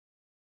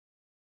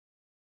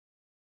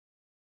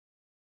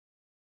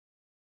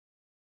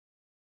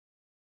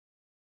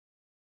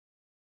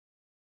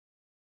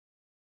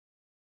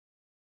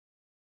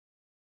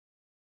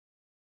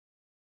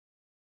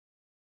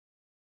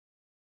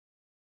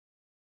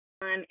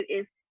everyone. It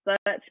is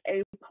such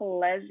a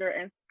pleasure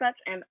and such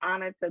an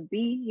honor to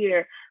be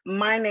here.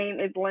 My name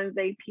is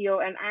Lyndsae Peele,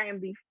 and I am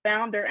the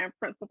founder and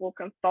principal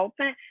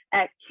consultant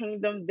at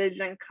Kingdom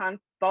Vision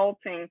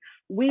Consulting.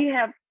 We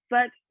have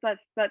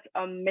such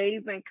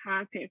amazing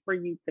content for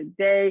you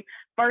today.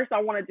 First,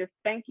 I want to just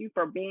thank you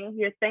for being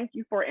here. Thank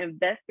you for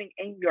investing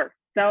in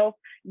yourself.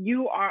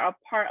 You are a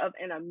part of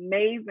an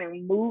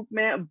amazing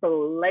movement,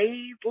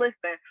 Blaze.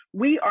 Listen,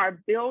 we are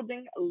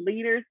building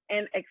leaders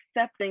and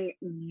accepting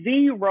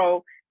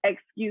zero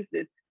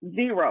excuses.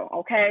 Zero,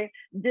 okay?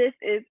 This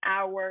is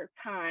our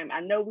time. I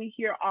know we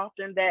hear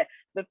often that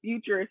the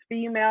future is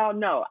female.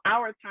 No,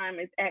 our time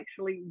is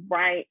actually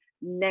right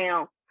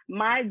now.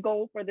 My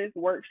goal for this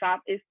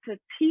workshop is to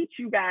teach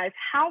you guys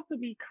how to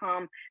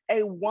become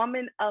a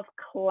woman of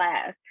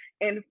class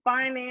in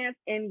finance,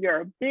 in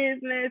your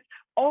business,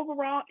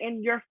 overall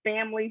in your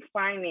family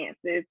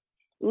finances.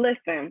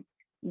 Listen,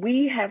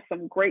 we have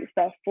some great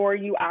stuff for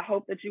you. I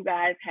hope that you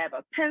guys have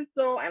a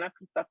pencil and a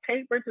piece of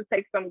paper to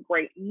take some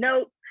great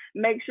notes.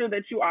 Make sure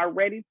that you are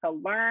ready to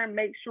learn.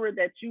 Make sure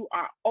that you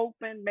are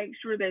open. Make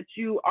sure that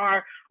you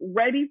are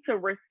ready to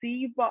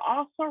receive, but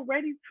also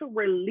ready to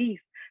release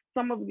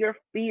some of your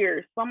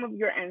fears, some of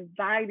your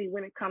anxiety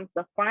when it comes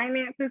to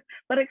finances,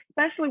 but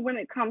especially when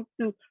it comes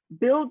to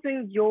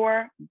building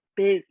your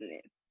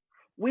business.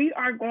 We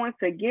are going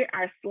to get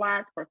our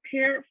slides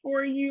prepared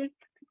for you.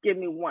 Give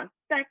me 1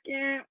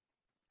 second.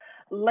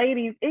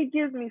 Ladies, it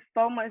gives me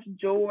so much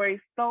joy,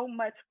 so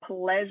much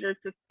pleasure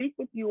to speak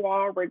with you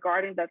all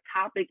regarding the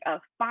topic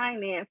of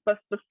finance, but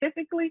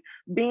specifically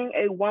being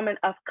a woman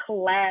of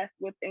class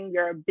within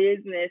your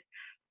business.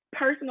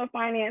 Personal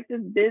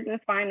finances,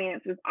 business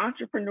finances,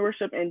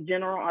 entrepreneurship in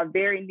general are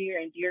very near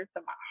and dear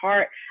to my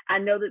heart. I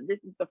know that this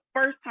is the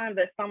first time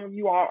that some of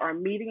you all are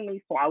meeting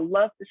me, so I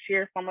love to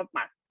share some of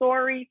my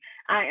story.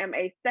 I am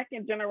a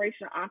second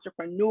generation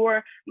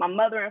entrepreneur. My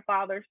mother and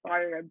father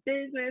started a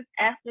business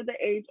after the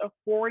age of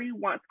 40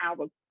 once I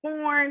was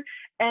born.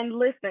 And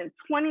listen,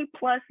 20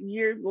 plus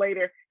years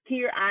later,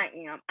 here I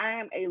am. I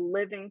am a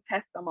living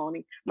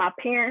testimony. My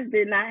parents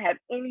did not have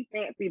any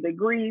fancy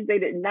degrees. They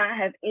did not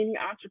have any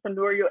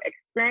entrepreneurial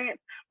experience,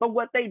 but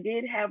what they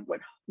did have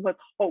was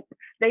hope.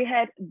 They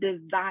had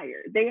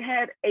desire. They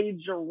had a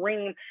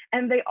dream,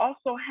 and they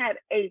also had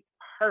a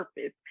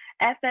purpose.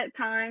 At that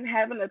time,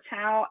 having a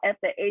child at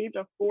the age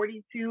of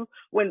 42,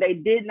 when they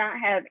did not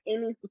have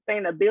any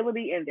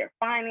sustainability in their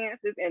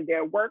finances and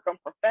their work and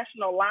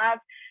professional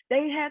lives,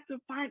 they had to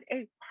find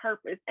a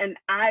purpose, and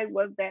I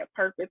was that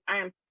purpose. I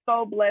am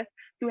so blessed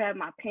to have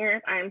my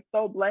parents. I am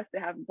so blessed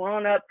to have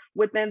grown up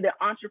within the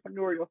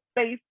entrepreneurial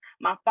space.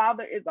 My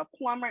father is a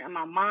plumber, and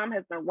my mom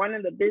has been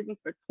running the business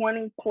for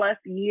 20 plus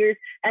years,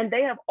 and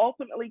they have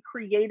ultimately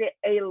created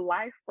a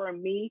life for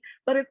me,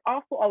 but it's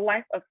also a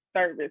life of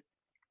service.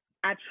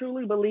 I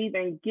truly believe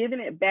in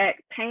giving it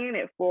back, paying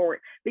it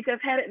forward, because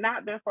had it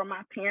not been for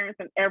my parents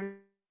and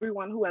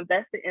everyone who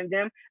invested in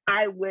them,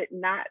 I would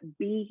not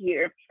be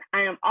here.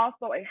 I am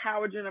also a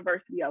Howard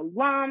University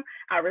alum.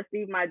 I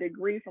received my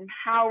degree from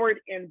Howard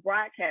in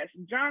broadcast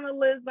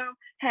journalism.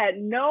 Had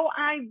no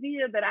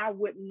idea that I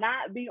would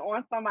not be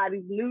on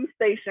somebody's news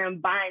station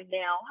by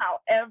now.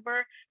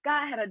 However,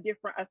 God had a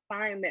different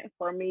assignment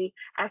for me.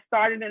 I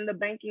started in the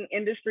banking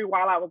industry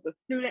while I was a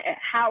student at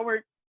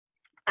Howard.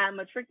 I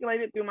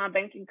matriculated through my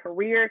banking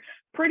career,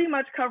 pretty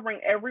much covering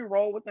every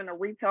role within a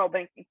retail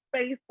banking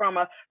space, from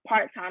a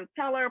part-time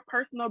teller,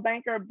 personal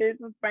banker,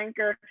 business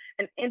banker,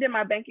 and ended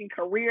my banking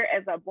career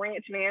as a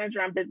branch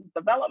manager and business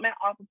development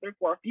officer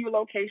for a few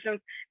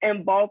locations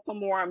in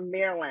Baltimore,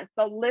 Maryland.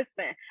 So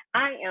listen,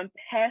 I am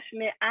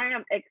passionate, I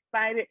am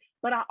excited,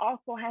 but I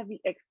also have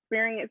the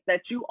experience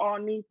that you all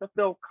need to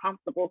feel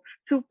comfortable,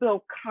 to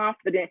feel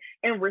confident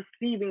in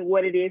receiving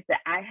what it is that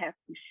I have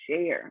to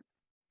share.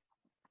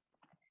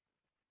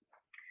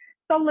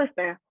 So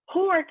listen,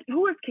 who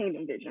is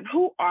Kingdom Vision?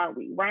 Who are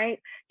we, right?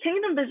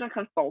 Kingdom Vision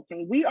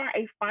Consulting, we are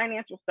a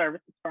financial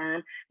services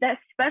firm that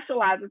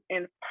specializes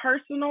in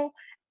personal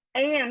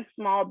and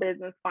small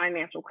business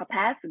financial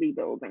capacity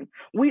building.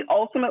 We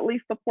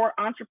ultimately support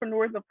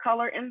entrepreneurs of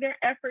color in their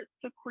efforts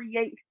to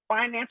create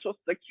financial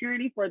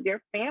security for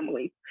their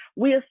families.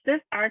 We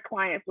assist our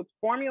clients with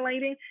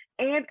formulating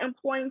and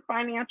employing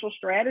financial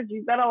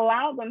strategies that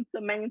allow them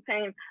to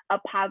maintain a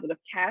positive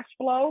cash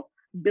flow,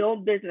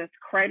 build business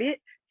credit,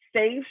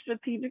 save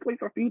strategically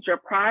for future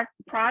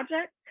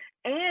projects,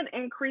 and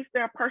increase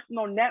their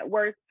personal net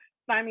worth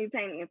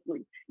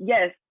simultaneously.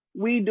 Yes,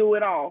 we do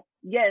it all.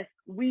 Yes,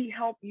 we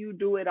help you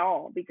do it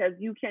all, because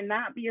you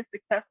cannot be a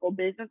successful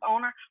business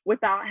owner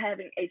without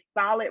having a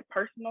solid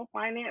personal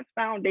finance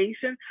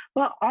foundation,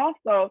 but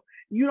also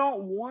you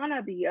don't want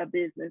to be a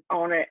business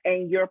owner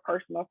and your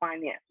personal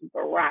finances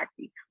are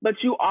rocky, but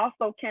you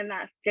also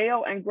cannot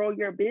scale and grow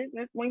your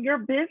business when your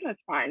business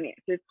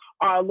finances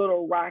are a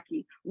little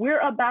rocky. We're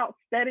about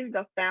setting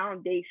the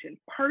foundation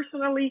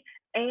personally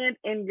and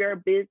in your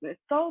business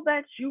so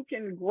that you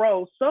can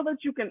grow, so that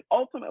you can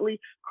ultimately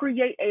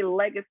create a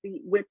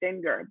legacy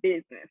within your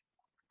business.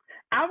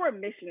 Our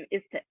mission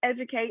is to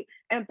educate,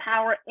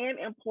 empower, and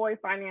employ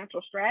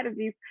financial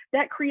strategies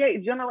that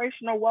create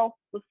generational wealth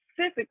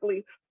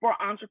specifically for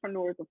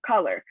entrepreneurs of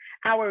color.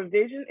 Our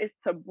vision is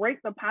to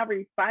break the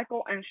poverty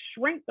cycle and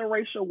shrink the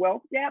racial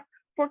wealth gap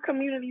for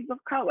communities of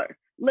color.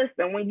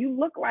 Listen, when you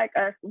look like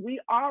us, we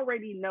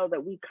already know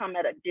that we come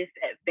at a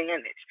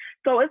disadvantage.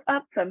 So it's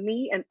up to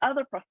me and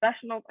other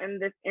professionals in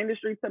this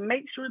industry to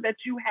make sure that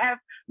you have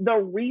the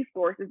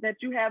resources, that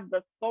you have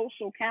the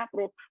social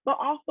capital, but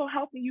also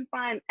helping you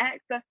find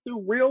access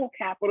to real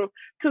capital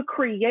to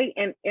create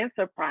an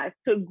enterprise,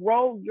 to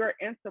grow your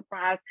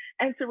enterprise,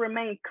 and to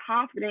remain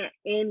confident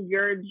in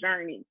your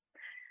journey.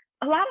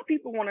 A lot of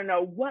people want to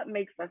know what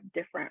makes us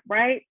different,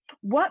 right?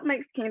 What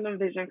makes Kingdom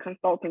Vision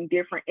Consulting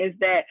different is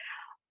that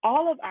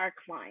all of our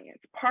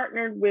clients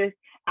partnered with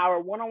our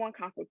one-on-one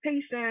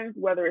consultations,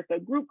 whether it's a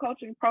group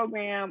coaching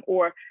program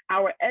or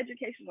our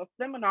educational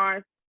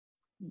seminars,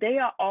 they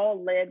are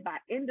all led by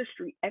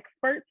industry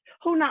experts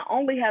who not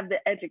only have the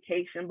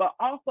education, but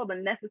also the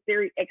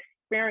necessary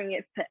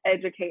experience to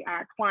educate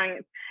our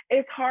clients.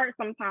 It's hard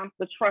sometimes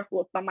to trust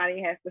what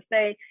somebody has to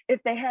say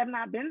if they have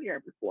not been there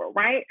before,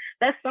 right?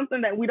 That's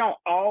something that we don't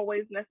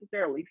always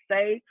necessarily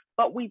say,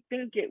 but we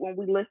think it when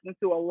we listen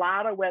to a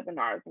lot of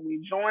webinars and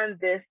we join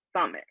this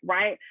summit,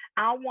 right?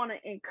 I want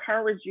to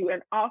encourage you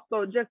and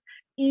also just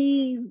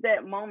ease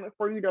that moment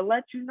for you to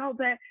let you know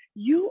that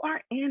you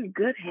are in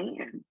good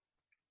hands.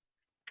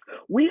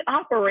 We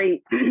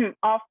operate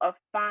off of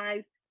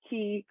 5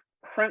 key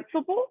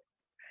principles: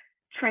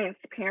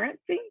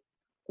 transparency,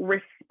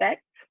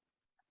 respect,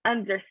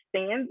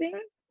 understanding,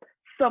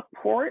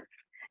 support,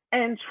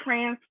 and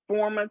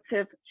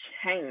transformative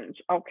change,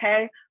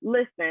 okay?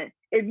 Listen,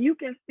 if you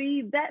can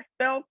see, that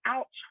spells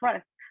out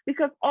trust,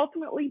 because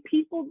ultimately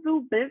people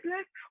do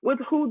business with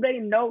who they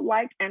know,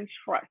 like, and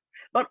trust.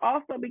 But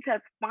also because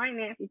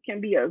finances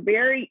can be a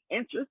very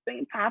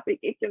interesting topic.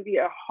 It can be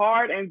a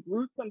hard and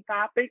gruesome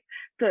topic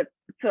to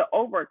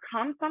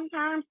overcome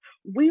sometimes.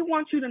 We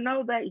want you to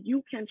know that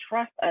you can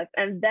trust us.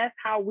 And that's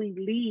how we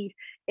lead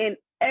in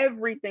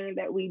everything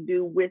that we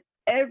do with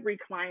every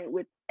client,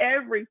 with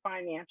every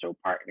financial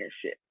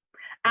partnership.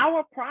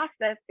 Our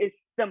process is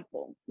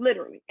simple,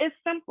 literally. It's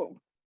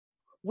simple.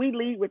 We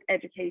lead with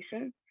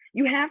education.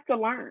 You have to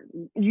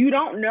learn. You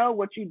don't know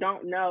what you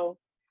don't know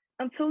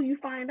until you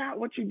find out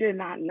what you did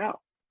not know.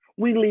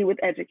 We lead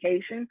with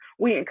education.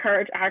 We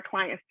encourage our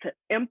clients to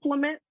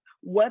implement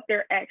what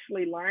they're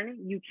actually learning.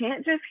 You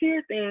can't just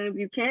hear things.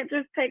 You can't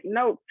just take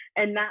notes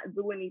and not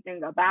do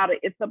anything about it.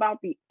 It's about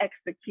the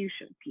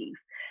execution piece.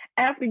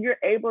 After you're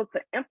able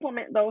to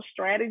implement those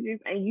strategies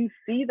and you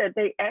see that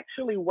they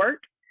actually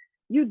work,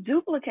 you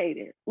duplicate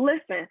it.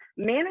 Listen,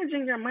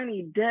 managing your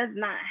money does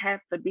not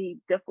have to be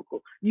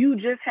difficult. You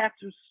just have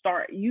to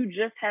start. You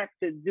just have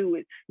to do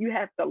it. You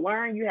have to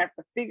learn. You have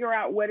to figure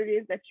out what it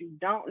is that you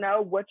don't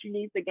know, what you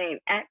need to gain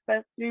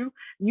access to.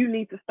 You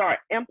need to start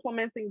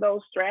implementing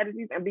those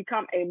strategies and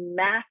become a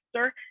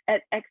master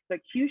at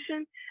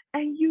execution.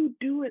 And you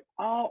do it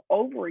all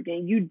over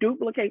again. You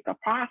duplicate the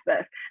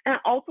process. And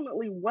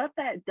ultimately, what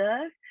that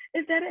does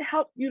is that it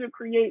helps you to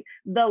create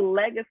the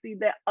legacy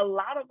that a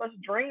lot of us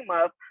dream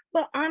of.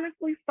 But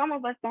honestly, some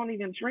of us don't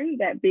even dream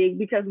that big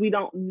because we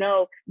don't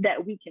know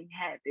that we can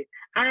have it.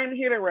 I'm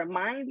here to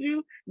remind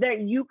you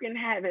that you can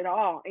have it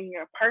all in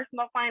your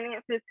personal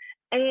finances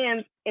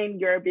and in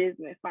your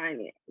business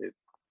finances.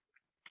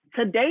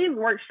 Today's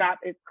workshop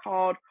is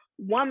called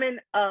Woman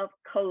of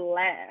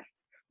C.L.A.S.S.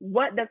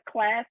 What does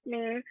C.L.A.S.S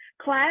mean?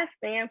 C.L.A.S.S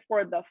stands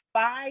for the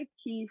 5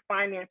 key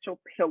financial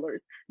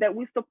pillars that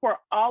we support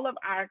all of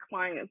our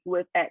clients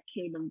with at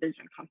Kingdom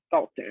Vision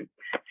Consulting.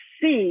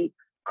 C,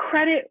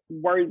 credit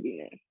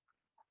worthiness,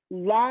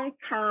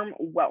 long-term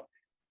wealth,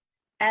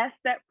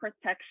 asset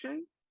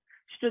protection,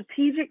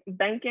 strategic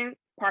banking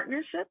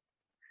partnerships,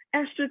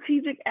 and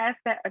strategic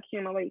asset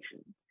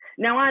accumulation.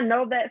 Now, I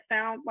know that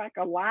sounds like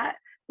a lot,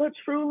 but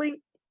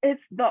truly,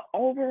 it's the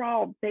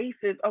overall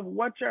basis of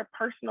what your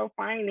personal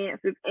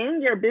finances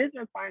and your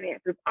business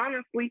finances,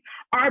 honestly,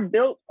 are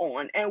built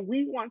on. And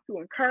we want to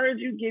encourage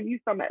you, give you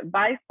some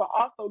advice, but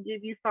also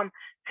give you some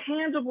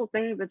tangible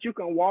things that you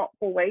can walk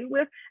away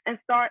with and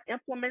start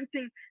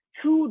implementing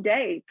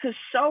today to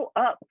show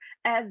up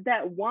as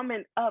that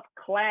woman of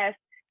class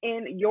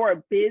in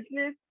your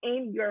business,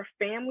 in your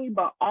family,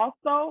 but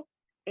also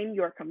in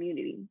your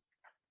community.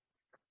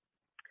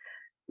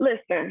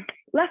 Listen,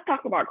 let's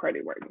talk about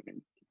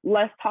creditworthiness.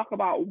 Let's talk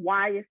about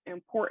why it's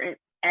important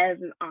as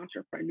an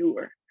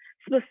entrepreneur,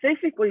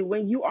 specifically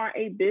when you are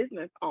a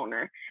business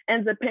owner.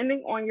 And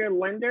depending on your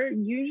lender,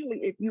 usually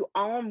if you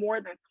own more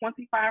than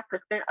 25%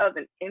 of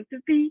an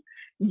entity,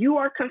 you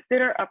are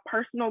considered a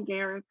personal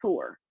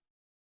guarantor.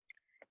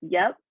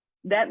 Yep,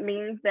 that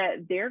means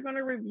that they're going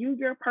to review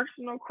your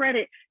personal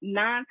credit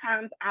 9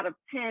 times out of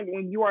 10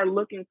 when you are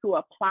looking to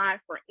apply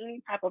for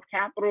any type of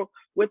capital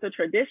with a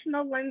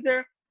traditional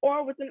lender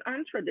or with an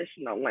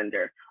untraditional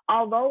lender.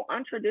 Although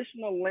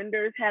untraditional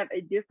lenders have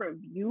a different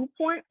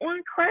viewpoint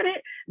on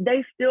credit,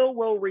 they still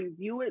will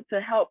review it to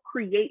help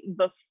create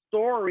the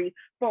story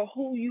for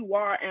who you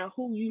are and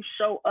who you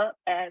show up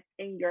as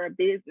in your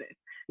business.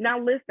 Now,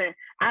 listen,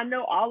 I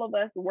know all of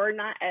us were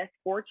not as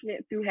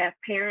fortunate to have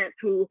parents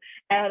who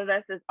added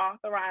us as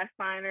authorized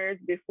signers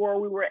before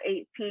we were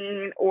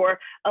 18, or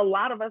a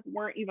lot of us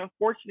weren't even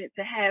fortunate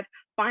to have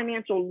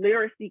financial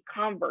literacy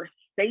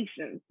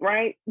conversations,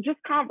 right? Just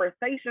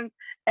conversations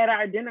at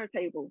our dinner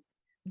tables.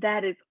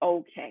 That is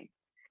okay.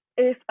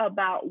 It's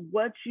about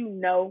what you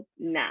know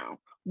now.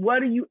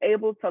 What are you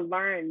able to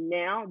learn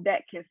now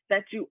that can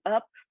set you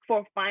up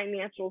for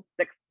financial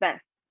success?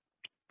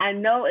 I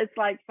know it's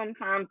like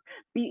sometimes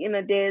beating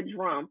a dead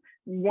drum.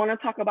 You want to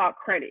talk about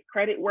credit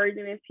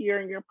worthiness here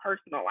in your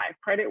personal life,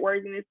 credit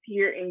worthiness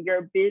here in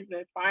your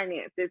business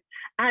finances.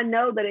 I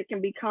know that it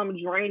can become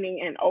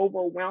draining and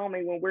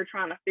overwhelming when we're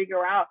trying to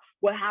figure out,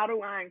 well, how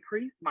do I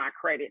increase my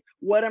credit?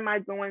 What am I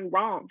doing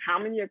wrong? How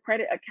many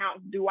credit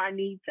accounts do I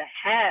need to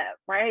have,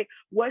 right?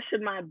 What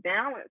should my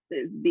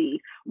balances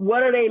be?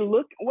 What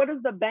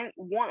does the bank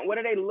want? What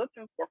are they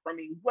looking for from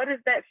me? What is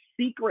that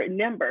secret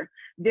number?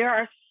 There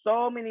are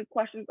so many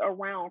questions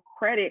around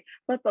credit,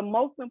 but the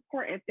most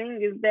important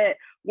thing is that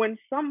when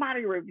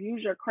somebody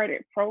reviews your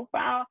credit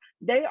profile,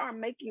 they are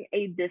making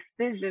a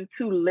decision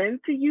to lend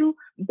to you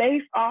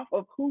based off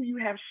of who you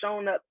have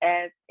shown up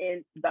as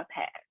in the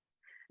past.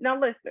 Now,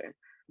 listen,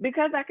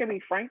 because I can be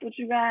frank with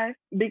you guys,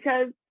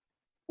 because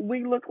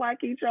we look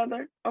like each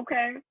other,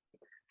 okay?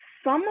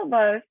 Some of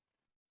us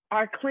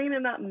are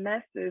cleaning up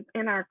messes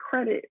in our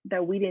credit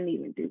that we didn't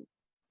even do.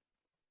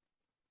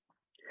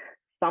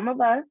 Some of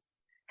us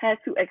had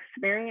to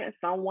experience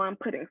someone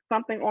putting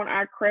something on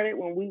our credit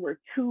when we were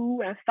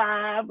 2 and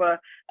 5, a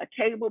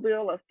cable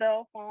bill, a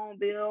cell phone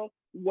bill,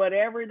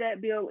 whatever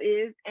that bill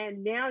is,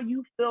 and now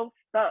you feel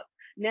stuck.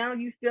 Now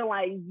you feel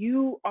like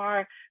you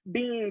are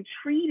being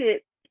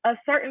treated a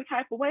certain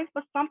type of way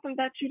for something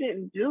that you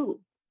didn't do.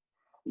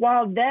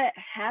 While that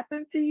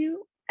happened to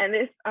you, and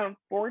it's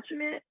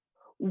unfortunate,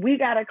 we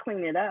got to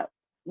clean it up.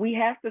 We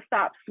have to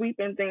stop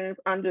sweeping things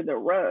under the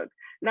rug.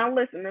 Now,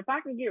 listen, if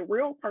I can get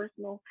real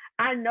personal,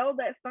 I know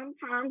that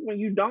sometimes when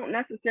you don't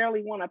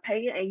necessarily want to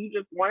pay it and you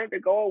just want it to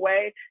go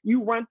away,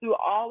 you run through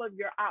all of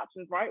your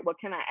options, right? Well,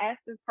 can I ask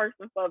this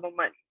person for the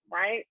money,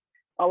 right?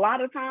 A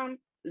lot of times,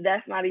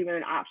 that's not even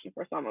an option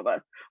for some of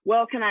us.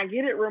 Well, can I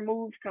get it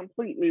removed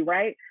completely,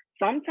 right?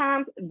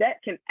 Sometimes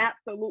that can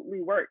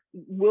absolutely work.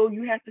 Will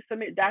you have to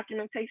submit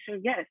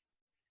documentation? Yes.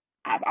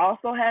 I've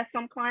also had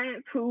some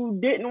clients who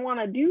didn't want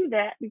to do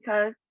that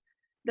because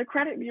the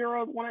credit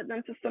bureaus wanted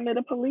them to submit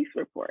a police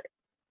report.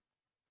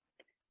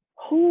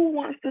 Who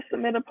wants to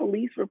submit a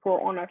police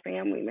report on a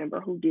family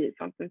member who did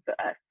something to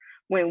us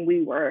when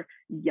we were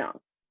young,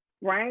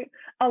 right?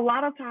 A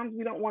lot of times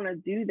we don't want to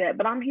do that,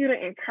 but I'm here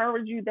to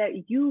encourage you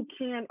that you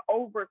can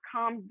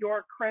overcome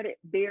your credit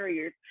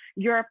barriers.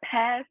 Your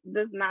past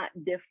does not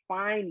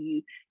define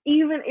you.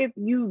 Even if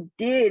you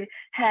did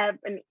have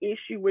an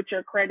issue with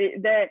your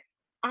credit that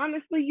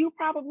honestly, you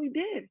probably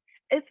did.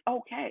 It's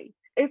okay.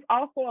 It's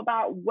also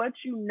about what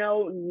you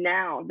know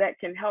now that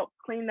can help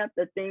clean up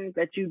the things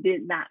that you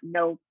did not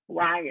know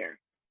prior.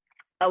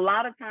 A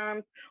lot of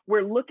times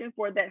we're looking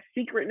for that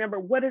secret number.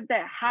 What is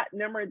that hot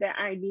number that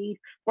I need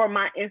for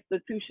my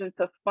institution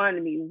to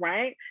fund me,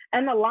 right?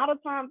 And a lot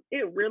of times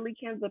it really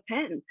can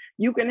depend.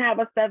 You can have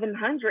a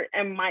 700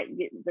 and might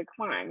get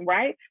declined,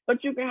 right?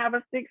 But you can have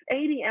a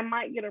 680 and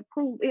might get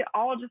approved. It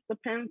all just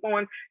depends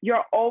on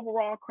your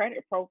overall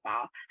credit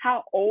profile.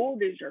 How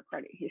old is your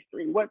credit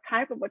history? What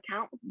type of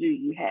accounts do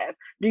you have?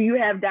 Do you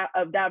have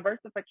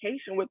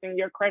diversification within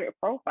your credit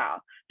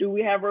profile? Do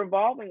we have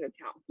revolving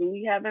accounts? Do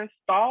we have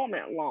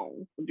installment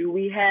loans? Do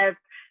we have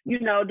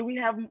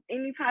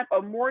any type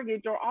of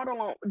mortgage or auto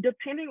loan?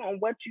 Depending on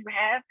what you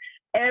have,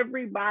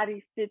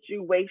 everybody's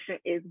situation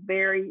is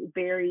very,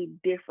 very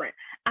different.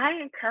 I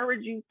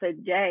encourage you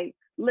today,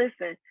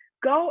 listen,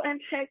 go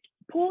and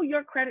pull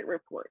your credit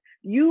report.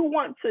 You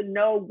want to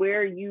know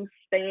where you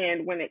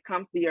stand when it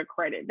comes to your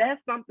credit. That's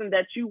something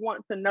that you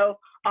want to know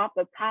off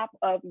the top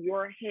of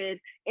your head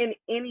in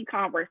any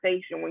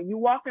conversation. When you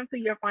walk into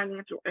your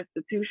financial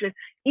institution,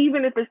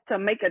 even if it's to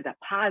make a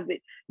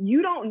deposit,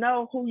 you don't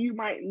know who you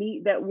might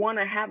meet that want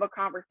to have a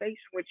conversation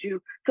with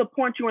you to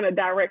point you in a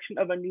direction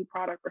of a new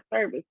product or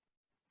service.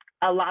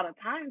 A lot of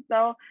times,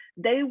 though,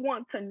 they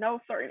want to know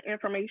certain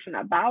information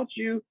about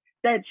you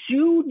that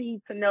you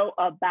need to know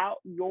about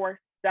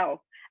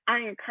yourself. I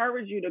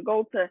encourage you to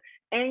go to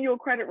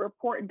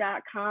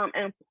annualcreditreport.com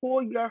and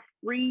pull your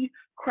free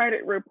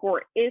credit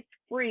report. It's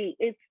free.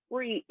 It's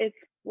free. It's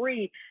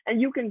free.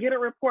 And you can get a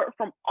report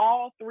from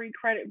all 3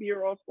 credit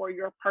bureaus for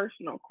your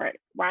personal credit,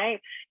 right?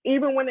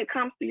 Even when it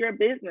comes to your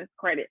business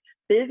credit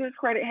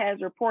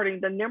has reporting.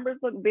 The numbers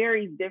look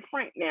very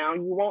different now.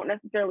 You won't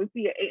necessarily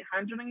see an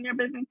 800 in your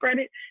business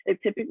credit. It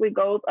typically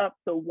goes up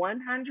to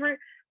 100,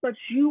 but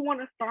you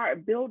want to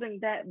start building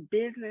that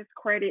business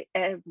credit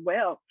as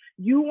well.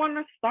 You want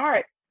to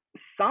start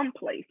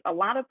someplace. A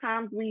lot of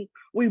times we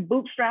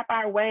bootstrap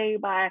our way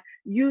by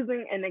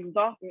using and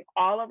exhausting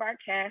all of our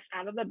cash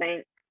out of the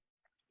bank.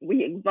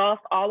 We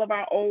exhaust all of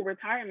our old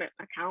retirement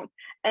accounts,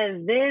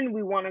 and then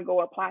we want to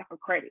go apply for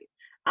credit.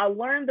 I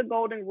learned the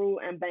golden rule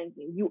in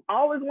banking. You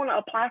always want to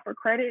apply for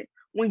credit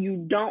when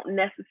you don't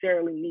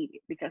necessarily need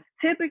it, because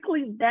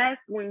typically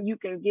that's when you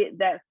can get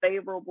that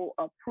favorable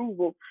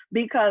approval.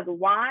 Because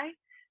why?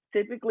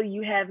 Typically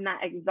you have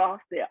not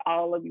exhausted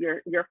all of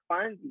your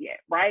funds yet,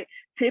 right?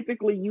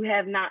 Typically you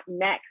have not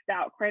maxed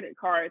out credit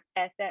cards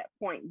at that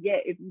point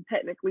yet if you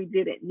technically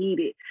didn't need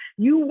it.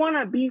 You want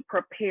to be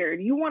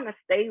prepared. You want to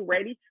stay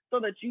ready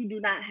so that you do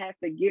not have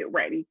to get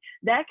ready.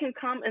 That can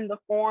come in the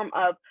form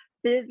of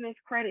business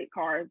credit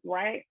cards,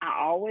 right? I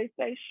always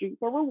say shoot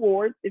for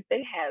rewards if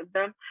they have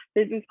them.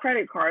 Business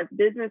credit cards,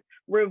 business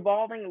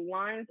revolving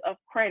lines of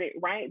credit,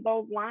 right?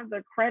 Those lines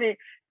of credit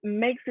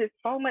makes it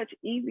so much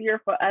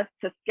easier for us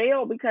to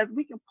scale because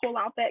we can pull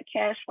out that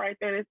cash right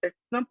there. It's as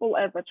simple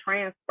as a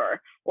transfer,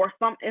 or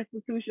some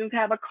institutions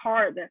have a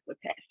card that's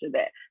attached to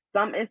that.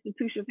 Some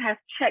institutions have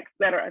checks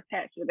that are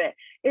attached to that.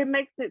 It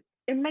makes it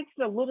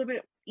a little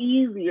bit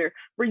easier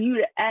for you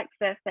to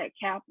access that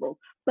capital,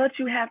 but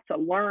you have to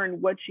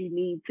learn what you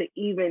need to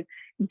even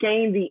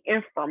gain the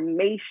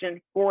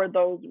information for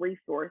those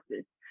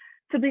resources.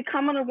 To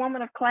becoming a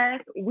woman of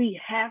class,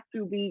 we have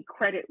to be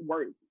credit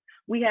worthy.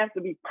 We have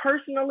to be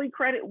personally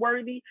credit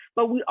worthy,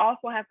 but we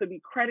also have to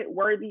be credit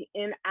worthy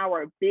in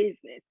our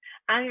business.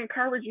 I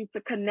encourage you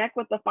to connect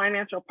with a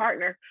financial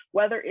partner,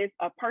 whether it's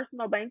a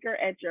personal banker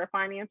at your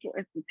financial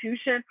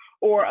institution,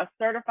 or a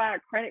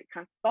certified credit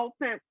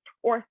consultant,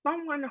 or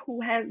someone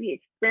who has the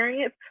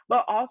experience,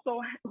 but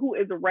also who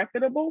is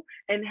reputable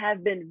and has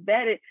been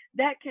vetted,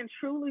 that can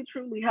truly,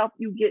 truly help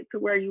you get to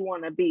where you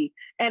want to be.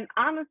 And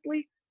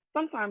honestly,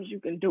 sometimes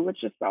you can do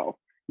it yourself.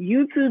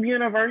 YouTube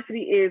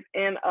University is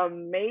an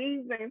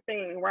amazing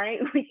thing, right?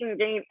 We can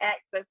gain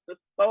access to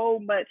so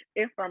much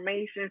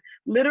information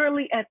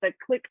literally at the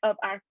click of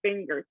our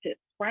fingertips,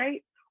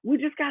 right? We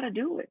just got to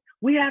do it.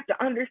 We have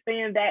to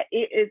understand that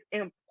it is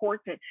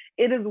important.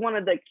 It is one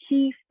of the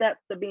key steps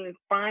to being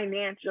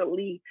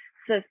financially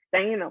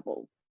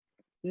sustainable.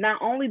 Not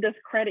only does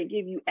credit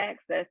give you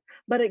access,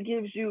 but it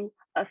gives you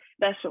a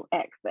special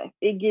access.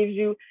 It gives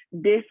you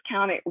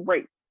discounted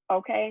rates,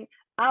 okay?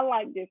 I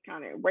like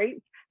discounted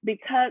rates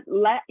because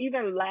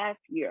even last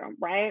year,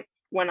 right,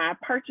 when I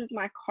purchased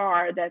my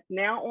car that's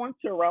now on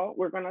Turo,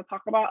 we're going to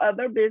talk about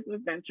other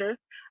business ventures,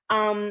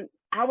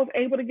 I was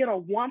able to get a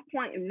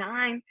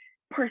 1.9%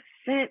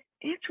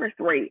 interest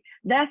rate.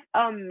 That's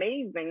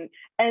amazing.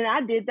 And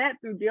I did that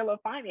through dealer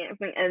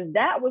financing. And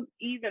that was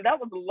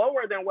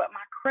lower than what my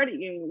credit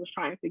union was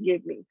trying to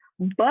give me.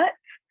 But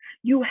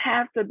you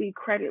have to be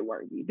credit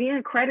worthy.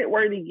 Being credit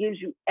worthy gives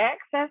you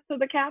access to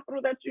the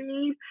capital that you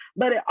need,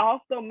 but it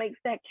also makes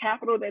that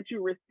capital that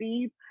you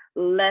receive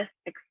less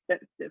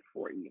expensive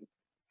for you.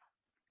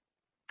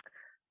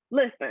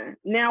 Listen,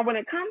 now when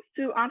it comes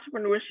to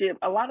entrepreneurship,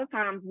 a lot of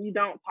times we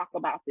don't talk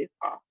about this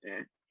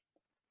often.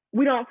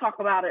 We don't talk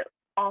about it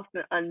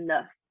often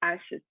enough, I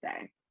should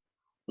say.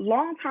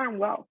 Long-term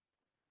wealth.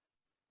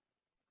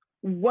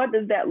 What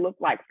does that look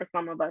like for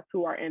some of us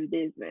who are in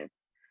business?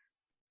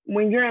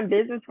 When you're in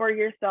business for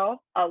yourself,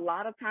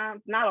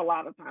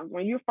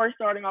 when you're first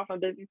starting off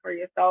in business for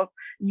yourself,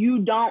 you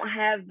don't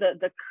have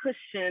the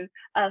cushion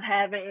of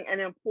having an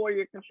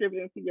employer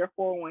contributing to your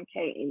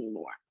 401k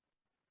anymore,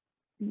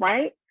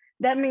 right?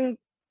 That means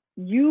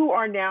you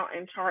are now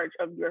in charge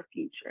of your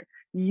future.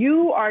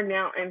 You are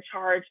now in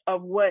charge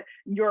of what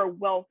your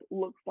wealth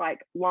looks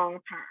like long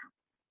term.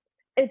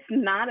 It's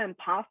not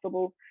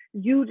impossible.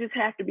 You just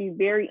have to be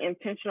very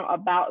intentional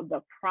about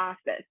the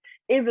process.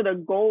 Is it a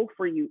goal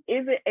for you?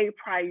 Is it a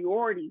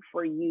priority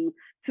for you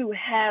to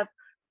have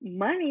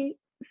money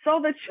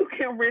so that you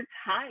can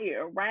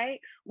retire, right?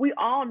 We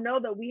all know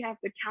that we have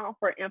to count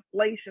for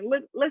inflation.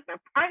 Listen,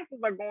 prices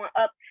are going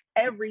up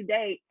every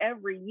day,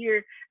 every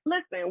year.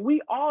 Listen,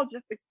 we are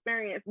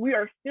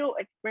still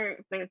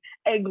experiencing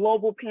a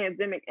global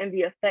pandemic and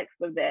the effects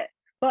of that.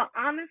 But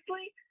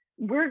honestly,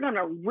 we're going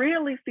to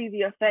really see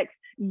the effects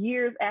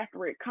years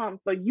after it comes.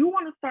 So you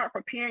want to start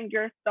preparing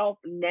yourself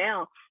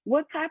now.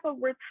 What type of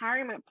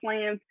retirement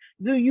plans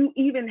do you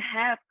even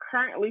have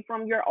currently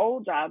from your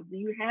old jobs? Do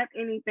you have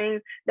anything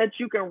that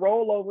you can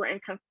roll over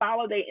and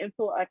consolidate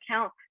into an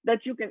account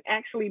that you can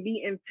actually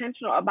be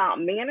intentional about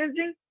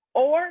managing?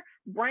 Or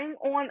bring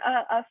on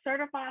a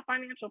certified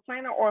financial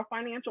planner or a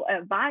financial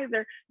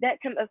advisor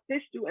that can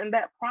assist you in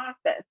that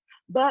process.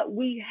 But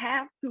we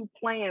have to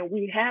plan.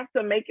 We have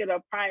to make it a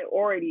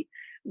priority.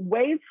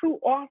 Way too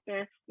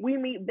often, we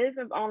meet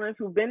business owners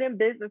who've been in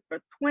business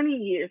for 20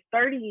 years,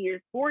 30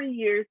 years, 40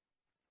 years,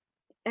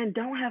 and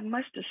don't have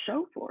much to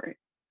show for it.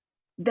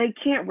 They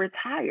can't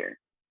retire.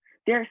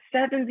 They're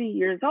 70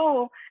 years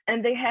old,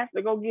 and they have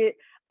to go get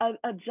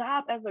a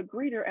job as a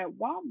greeter at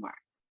Walmart.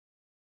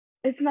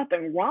 It's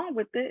nothing wrong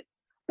with it,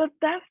 but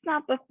that's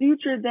not the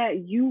future that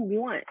you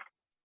want.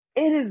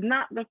 It is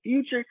not the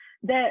future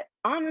that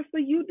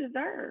honestly you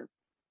deserve.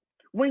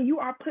 When you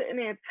are putting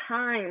in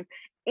time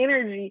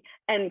energy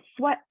and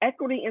sweat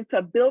equity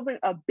into building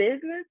a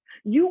business,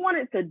 you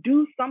wanted to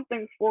do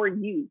something for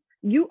you.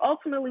 You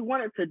ultimately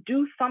wanted to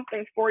do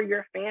something for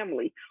your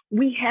family.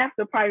 We have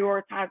to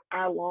prioritize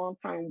our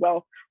long-term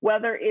wealth,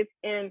 whether it's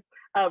in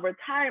a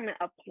retirement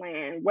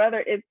plan,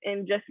 whether it's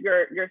in just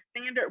your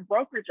standard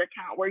brokerage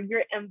account where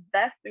you're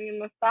investing in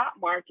the stock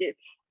market,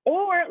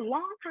 or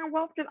long-term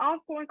wealth can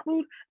also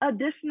include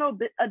additional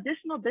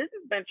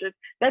business ventures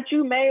that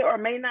you may or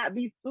may not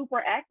be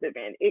super active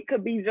in. It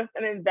could be just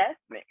an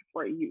investment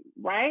for you,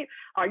 right?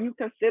 Are you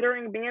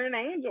considering being an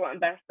angel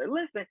investor?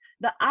 Listen,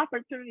 the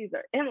opportunities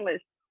are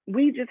endless.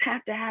 We just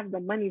have to have the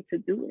money to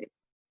do it.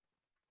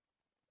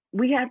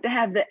 We have to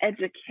have the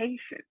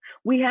education.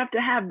 We have to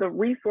have the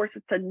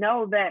resources to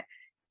know that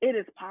it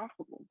is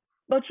possible.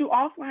 But you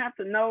also have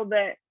to know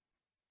that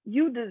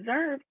you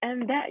deserve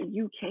and that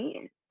you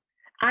can.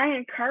 I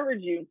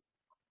encourage you,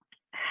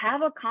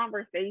 have a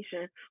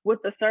conversation with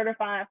a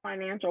certified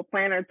financial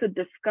planner to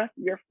discuss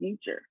your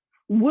future.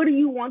 What do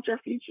you want your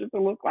future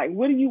to look like?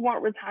 What do you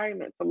want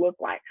retirement to look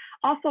like?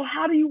 Also,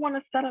 how do you want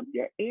to set up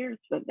your heirs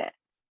for that?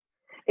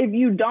 If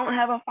you don't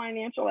have a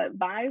financial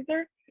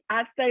advisor,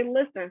 I say,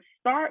 listen,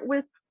 start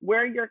with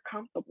where you're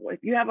comfortable. If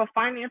you have a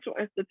financial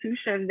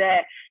institution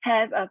that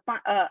has a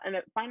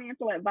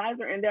financial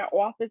advisor in their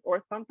office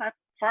or some type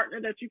of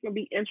partner that you can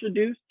be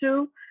introduced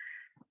to,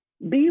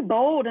 be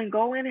bold and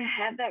go in and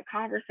have that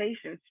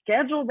conversation.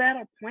 Schedule that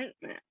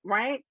appointment,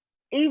 right?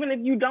 Even if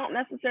you don't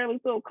necessarily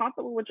feel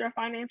comfortable with your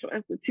financial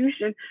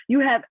institution,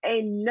 you have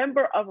a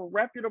number of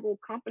reputable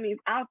companies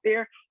out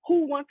there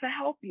who want to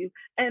help you.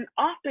 And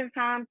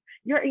oftentimes,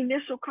 your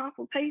initial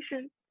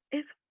consultation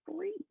is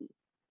free.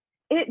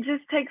 It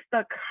just takes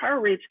the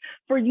courage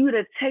for you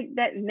to take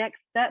that next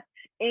step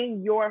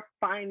in your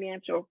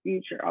financial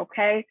future,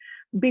 okay?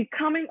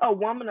 Becoming a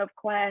woman of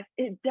class,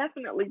 it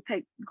definitely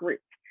takes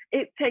grit.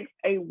 It takes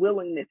a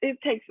willingness. It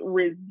takes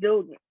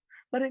resilience,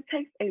 but it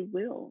takes a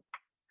will.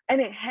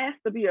 And it has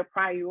to be a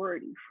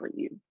priority for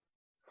you.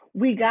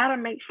 We got to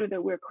make sure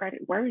that we're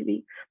credit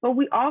worthy, but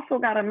we also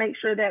got to make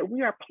sure that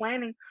we are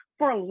planning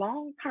for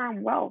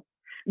long-term wealth.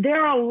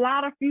 There are a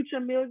lot of future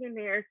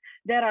millionaires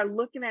that are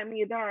looking at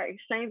me, that are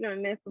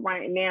exchanging this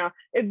right now.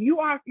 If you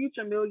are a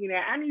future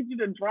millionaire, I need you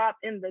to drop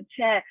in the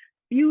chat,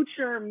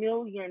 future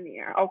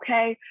millionaire,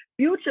 okay?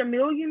 Future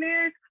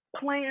millionaires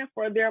plan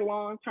for their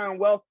long-term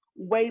wealth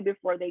way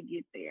before they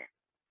get there.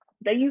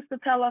 They used to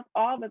tell us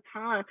all the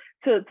time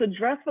to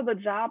dress for the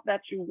job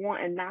that you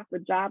want and not the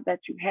job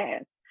that you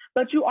have.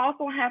 But you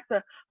also have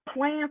to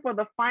plan for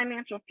the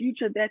financial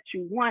future that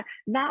you want,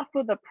 not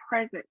for the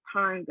present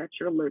time that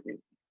you're living.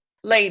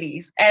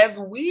 Ladies, as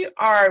we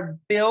are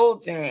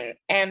building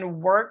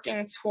and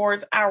working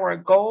towards our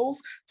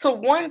goals to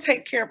one,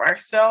 take care of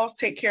ourselves,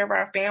 take care of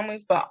our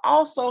families, but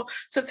also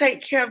to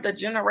take care of the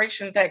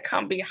generations that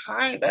come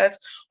behind us,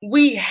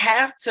 we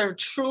have to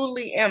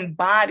truly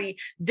embody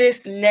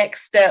this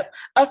next step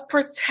of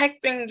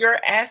protecting your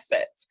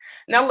assets.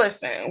 Now,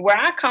 listen, where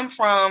I come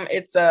from,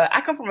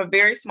 I come from a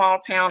very small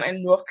town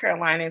in North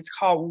Carolina. It's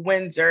called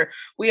Windsor.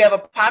 We have a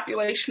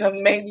population of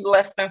maybe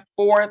less than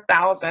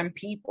 4,000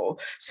 people.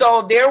 So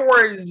there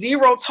were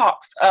zero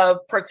talks of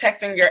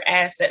protecting your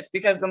assets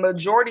because the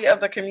majority of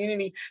the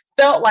community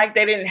felt like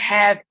they didn't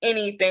have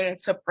anything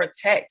to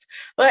protect.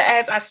 But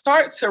as I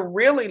start to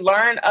really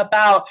learn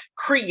about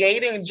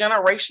creating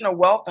generational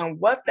wealth and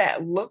what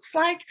that looks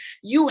like,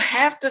 you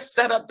have to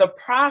set up the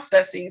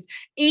processes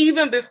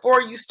even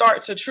before you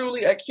start to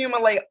truly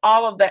accumulate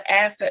all of the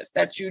assets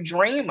that you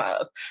dream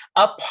of.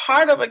 A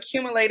part of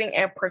accumulating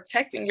and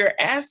protecting your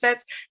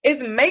assets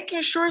is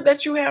making sure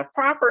that you have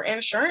proper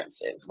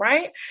insurances,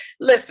 right?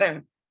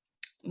 Listen,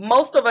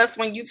 most of us,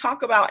 when you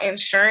talk about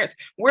insurance,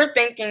 we're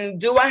thinking,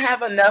 do I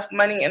have enough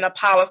money in a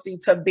policy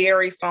to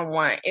bury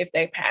someone if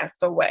they pass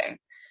away?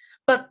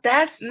 But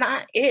that's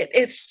not it.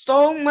 It's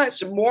so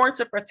much more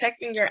to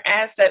protecting your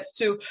assets,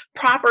 to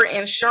proper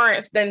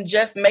insurance, than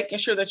just making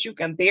sure that you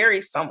can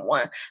bury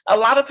someone. A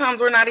lot of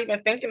times we're not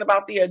even thinking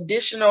about the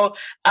additional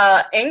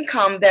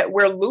income that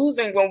we're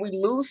losing when we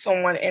lose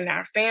someone in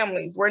our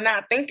families. We're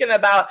not thinking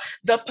about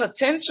the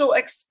potential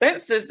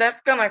expenses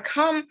that's going to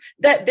come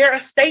that their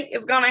estate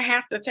is going to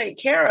have to take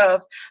care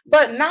of.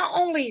 But not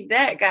only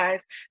that,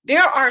 guys,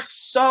 there are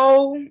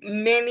so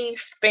many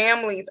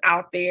families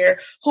out there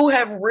who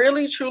have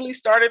really, truly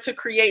started to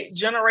create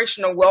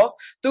generational wealth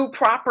through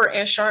proper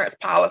insurance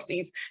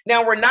policies.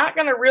 Now, we're not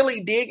going to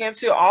really dig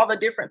into all the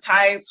different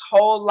types,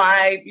 whole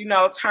life,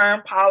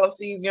 term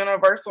policies,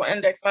 universal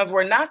index funds.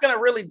 We're not going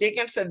to really dig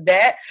into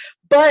that,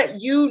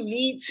 but you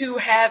need to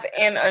have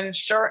an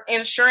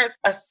insurance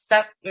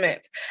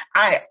assessment.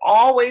 I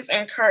always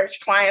encourage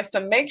clients to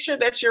make sure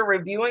that you're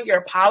reviewing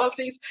your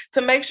policies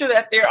to make sure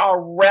that they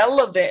are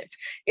relevant.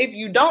 If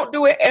you don't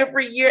do it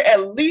every year,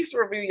 at least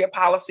review your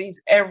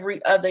policies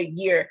every other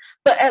year,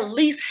 but at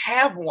least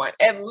have one.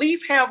 At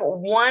least have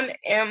one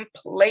in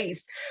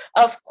place.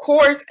 Of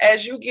course,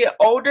 as you get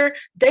older,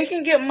 they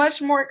can get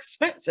much more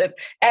expensive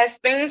as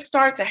things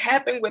start to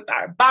happen with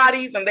our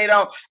bodies and they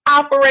don't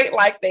operate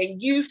like they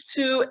used to.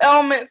 to,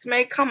 ailments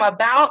may come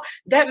about,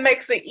 that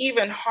makes it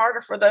even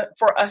harder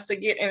for us to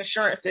get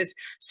insurances.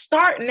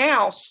 Start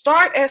now.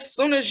 Start as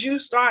soon as you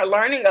start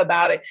learning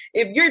about it.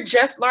 If you're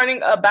just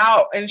learning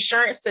about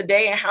insurance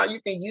today and how you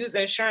can use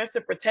insurance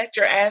to protect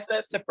your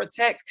assets, to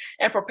protect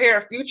and prepare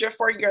a future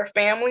for your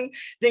family,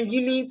 then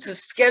you need to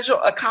schedule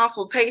a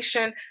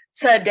consultation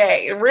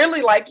today,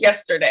 really like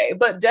yesterday,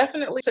 but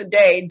definitely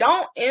today.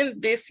 Don't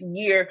end this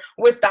year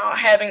without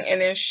having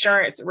an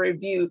insurance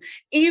review.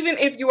 Even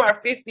if you are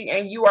 50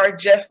 and you are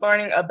just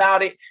learning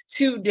about it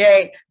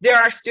today, there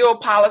are still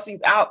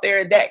policies out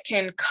there that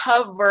can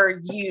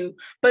cover you,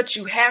 but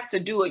you have to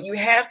do it. You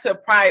have to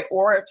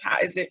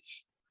prioritize it.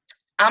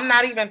 I'm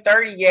not even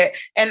 30 yet,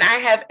 and I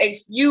have a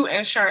few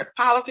insurance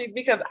policies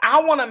because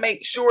I want to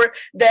make sure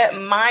that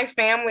my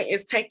family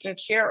is taken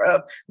care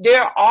of.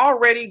 They're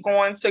already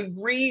going to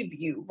grieve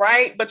you,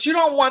 right? But you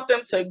don't want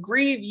them to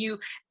grieve you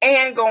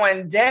and go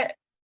in debt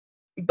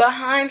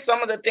behind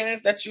some of the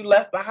things that you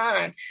left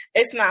behind.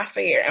 It's not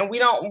fair, and we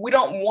don't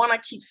want to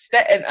keep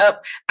setting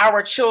up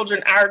our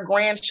children, our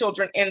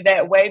grandchildren in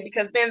that way,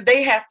 because then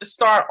they have to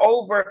start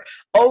over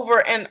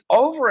and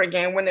over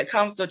again when it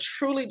comes to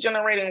truly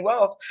generating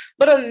wealth.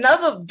 But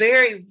another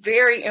very,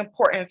 very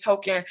important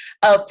token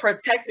of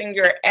protecting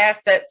your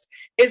assets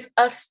is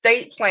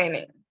estate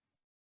planning.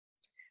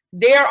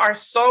 There are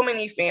so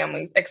many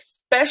families,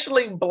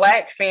 especially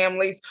Black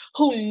families,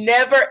 who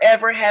never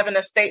ever have an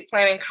estate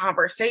planning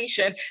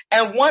conversation.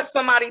 And once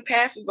somebody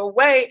passes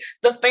away,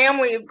 the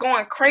family is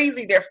going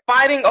crazy. They're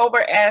fighting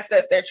over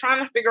assets. They're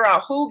trying to figure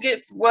out who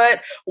gets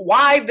what,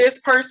 why this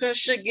person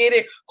should get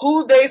it,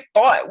 who they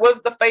thought was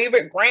the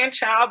favorite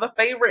grandchild, the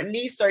favorite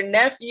niece or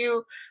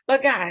nephew.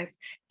 But guys,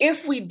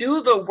 if we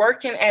do the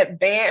work in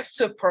advance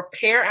to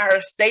prepare our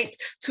estates,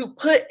 to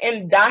put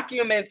in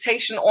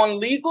documentation on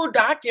legal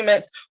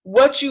documents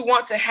what you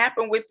want to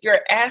happen with your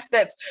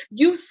assets,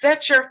 you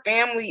set your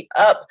family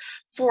up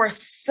for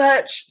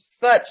such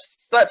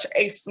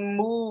a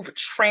smooth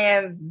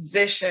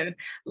transition.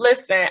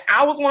 Listen,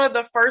 I was one of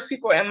the first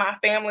people in my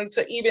family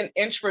to even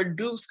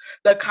introduce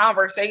the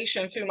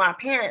conversation to my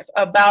parents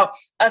about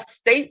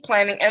estate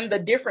planning and the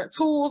different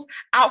tools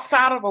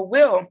outside of a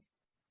will.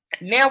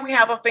 Now we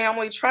have a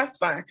family trust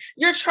fund.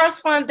 Your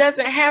trust fund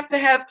doesn't have to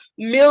have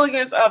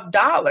millions of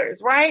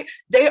dollars, right?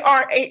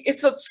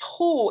 It's a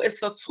tool.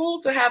 It's a tool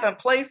to have in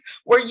place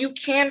where you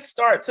can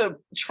start to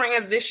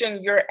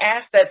transition your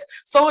assets.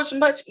 So it's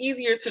much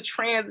easier to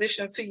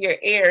transition to your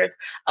heirs.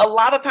 A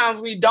lot of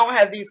times we don't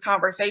have these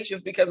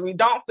conversations because we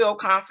don't feel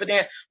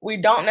confident. We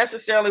don't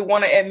necessarily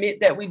want to admit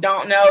that we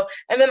don't know.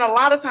 And then a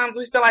lot of times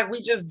we feel like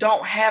we just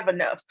don't have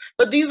enough.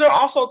 But these are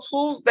also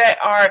tools that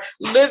are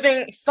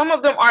living, some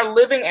of them are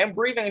living and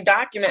breathing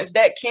documents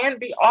that can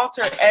be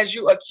altered as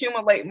you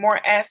accumulate more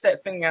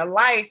assets in your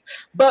life.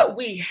 But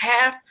we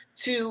have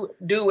to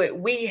do it.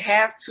 We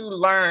have to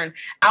learn.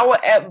 I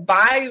would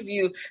advise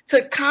you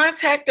to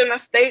contact an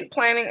estate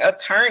planning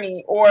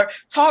attorney or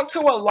talk to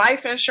a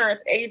life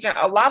insurance agent.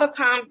 A lot of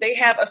times they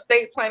have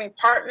estate planning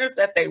partners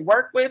that they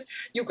work with.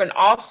 You can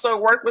also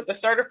work with a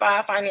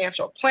certified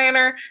financial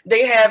planner.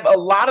 They have a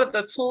lot of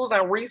the tools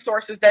and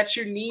resources that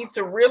you need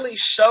to really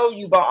show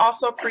you, but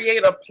also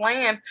create a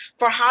plan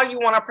for how you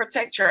want to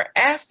protect your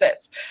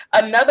assets.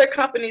 Another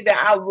company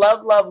that I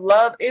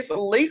love is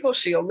Legal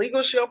Shield.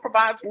 Legal Shield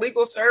provides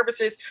legal services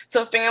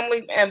to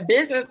families and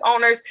business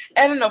owners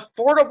at an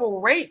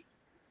affordable rate.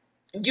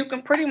 You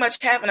can pretty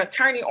much have an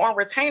attorney on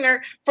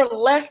retainer for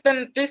less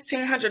than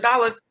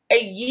 $1,500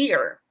 a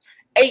year.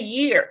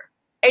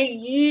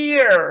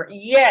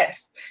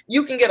 Yes,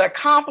 you can get a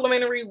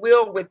complimentary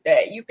will with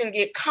that. You can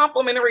get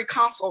complimentary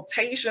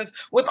consultations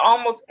with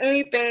almost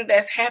anything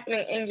that's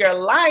happening in your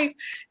life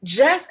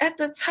just at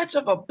the touch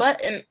of a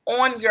button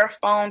on your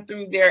phone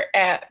through their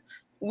app.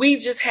 We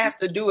just have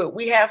to do it.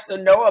 We have to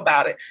know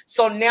about it.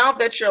 So now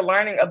that you're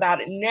learning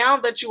about it, now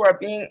that you are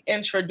being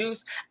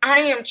introduced, I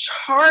am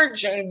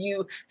charging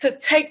you to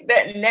take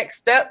that next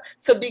step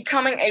to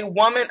becoming a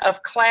woman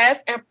of class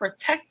and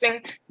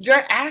protecting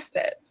your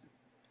assets.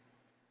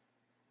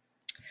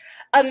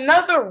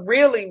 Another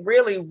really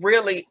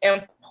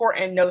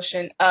important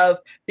notion of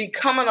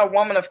becoming a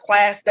woman of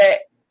class that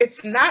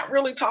it's not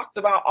really talked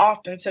about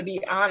often, to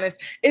be honest,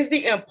 is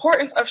the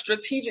importance of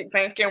strategic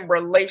banking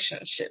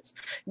relationships.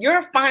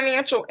 Your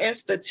financial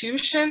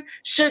institution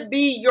should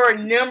be your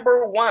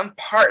number one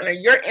partner.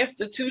 Your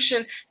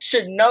institution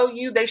should know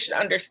you. They should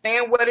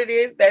understand what it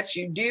is that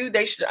you do.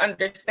 They should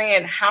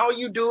understand how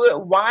you do it,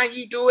 why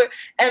you do it,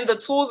 and the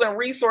tools and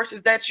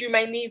resources that you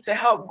may need to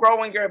help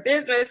grow in your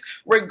business,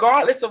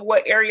 regardless of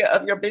what area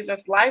of your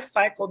business life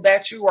cycle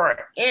that you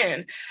are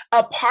in.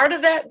 A part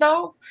of that,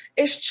 though,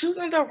 is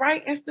choosing the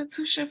right institution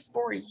institution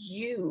for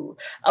you.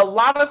 A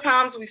lot of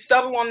times we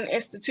settle on an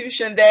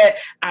institution that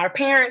our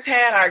parents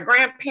had, our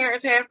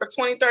grandparents had for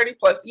 20, 30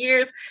 plus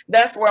years.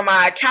 That's where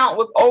my account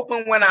was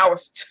open when I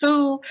was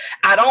 2.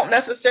 I don't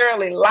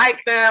necessarily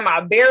like them.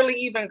 I barely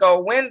even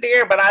go in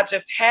there, but I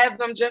just have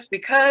them just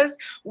because.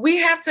 We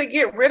have to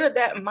get rid of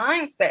that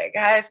mindset,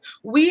 guys.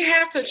 We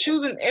have to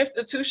choose an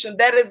institution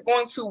that is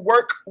going to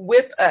work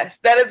with us,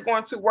 that is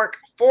going to work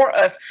for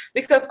us,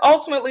 because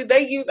ultimately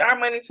they use our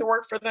money to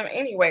work for them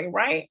anyway,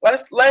 right?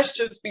 Let's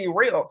just be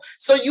real.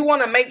 So you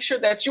want to make sure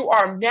that you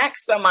are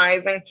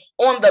maximizing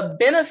on the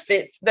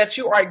benefits that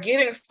you are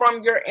getting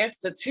from your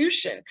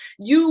institution.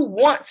 You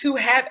want to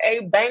have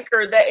a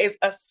banker that is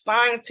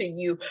assigned to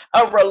you,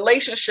 a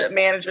relationship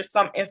manager,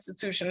 some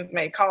institutions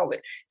may call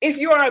it. If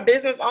you are a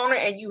business owner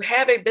and you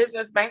have a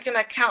business banking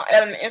account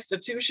at an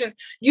institution,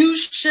 you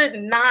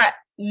should not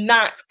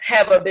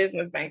have a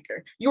business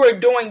banker. You are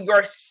doing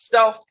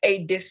yourself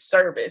a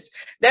disservice.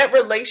 That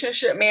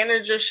relationship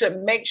manager should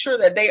make sure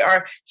that they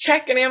are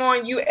checking in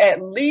on you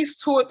at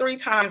least 2 or 3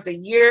 times a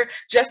year,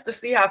 just to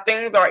see how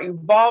things are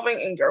evolving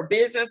in your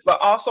business, but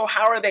also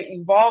how are they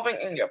evolving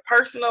in your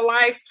personal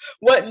life.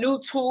 What new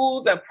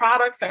tools and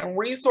products and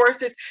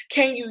resources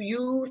can you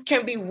use,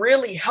 can be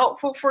really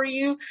helpful for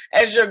you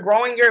as you're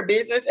growing your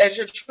business, as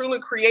you're truly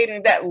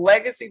creating that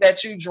legacy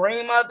that you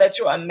dream of, that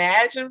you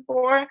imagine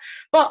for.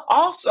 But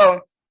also,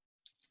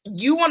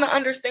 you want to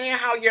understand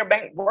how your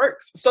bank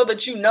works so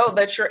that you know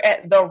that you're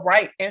at the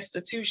right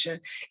institution.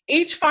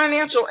 Each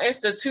financial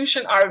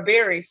institution are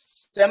very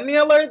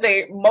similar.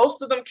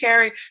 Most of them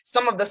carry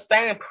some of the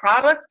same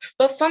products,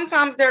 but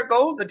sometimes their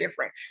goals are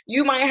different.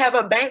 You might have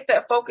a bank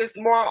that focuses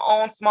more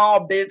on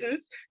small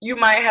business. You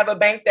might have a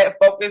bank that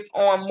focuses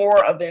on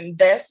more of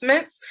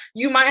investments.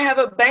 You might have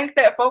a bank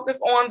that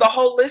focuses on the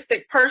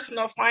holistic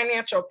personal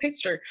financial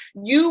picture.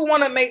 You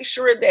want to make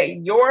sure that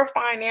your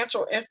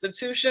financial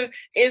institution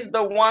is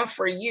the one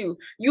for you.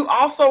 You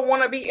also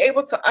want to be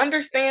able to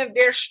understand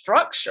their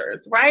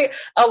structures, right?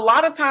 A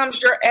lot of times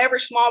your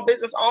average small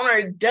business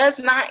owner does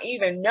not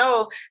even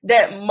know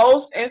that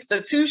most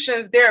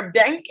institutions, their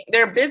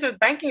business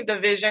banking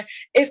division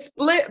is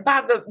split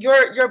by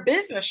your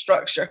business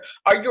structure.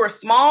 Are you a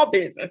small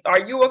business?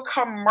 Are you a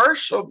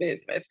commercial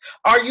business?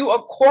 Are you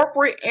a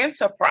corporate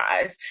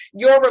enterprise?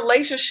 Your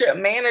relationship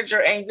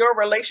manager and your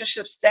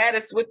relationship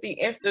status with the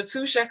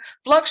institution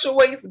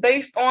fluctuates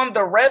based on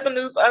the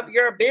revenues of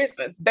your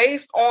business,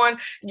 based on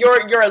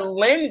your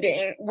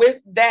lending with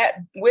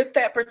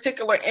that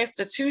particular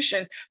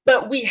institution.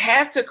 But we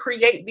have to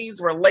create these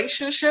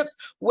relationships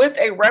with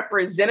a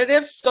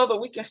representative so that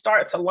we can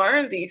start to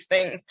learn these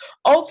things.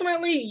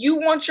 Ultimately, you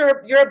want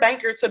your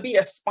banker to be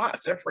a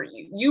sponsor for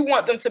you. You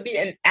want them to be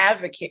an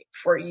advocate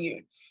for you.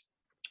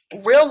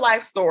 Real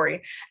life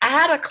story. I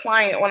had a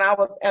client when I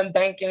was in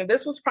banking.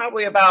 This was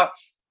probably about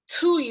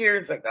 2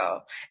 years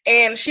ago,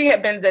 and she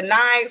had been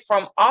denied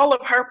from all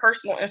of her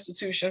personal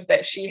institutions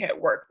that she had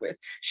worked with.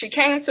 She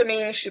came to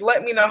me and she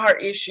let me know her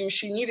issue.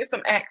 She needed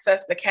some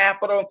access to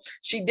capital.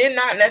 She did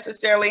not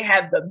necessarily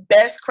have the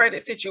best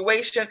credit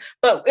situation,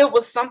 but it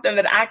was something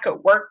that I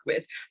could work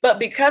with. But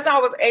because I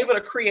was able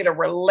to create a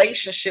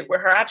relationship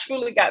with her, I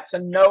truly got to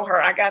know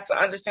her. I got to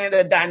understand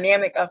the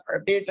dynamic of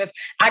her business.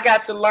 I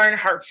got to learn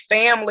her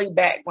family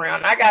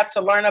background. I got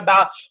to learn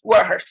about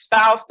what her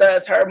spouse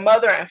does, her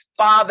mother and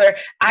father.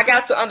 I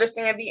got to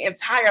understand the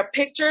entire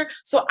picture.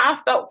 So I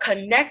felt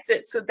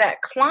connected to that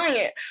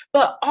client,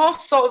 but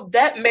also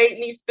that made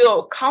me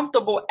feel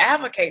comfortable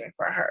advocating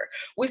for her.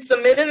 We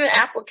submitted an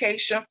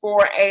application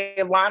for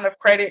a line of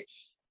credit.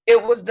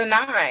 It was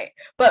denied.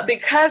 But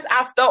because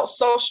I felt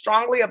so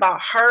strongly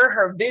about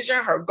her vision,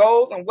 her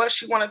goals, and what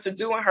she wanted to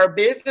do in her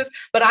business,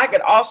 but I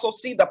could also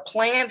see the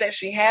plan that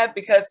she had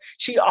because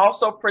she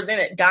also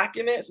presented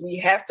documents. We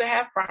have to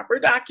have proper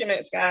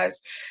documents,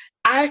 guys.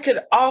 I could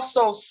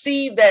also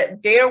see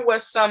that there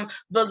was some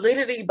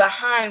validity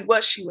behind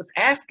what she was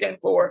asking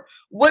for.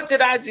 What did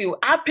I do?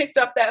 I picked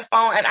up that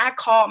phone and I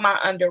called my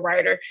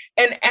underwriter.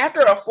 And after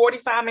a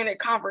 45-minute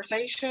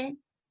conversation,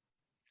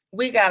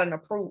 we got an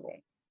approval.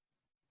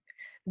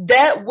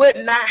 That would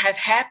not have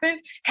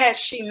happened had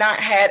she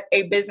not had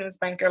a business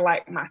banker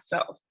like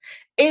myself.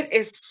 It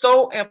is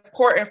so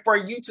important for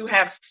you to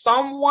have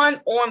someone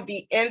on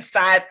the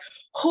inside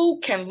who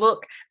can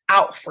look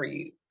out for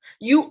you.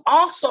 You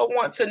also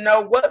want to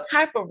know what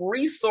type of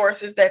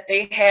resources that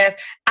they have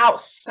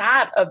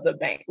outside of the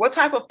bank, what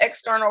type of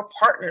external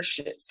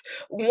partnerships.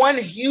 One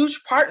huge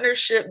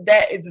partnership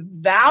that is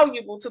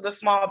valuable to the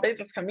small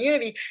business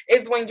community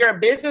is when your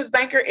business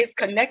banker is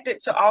connected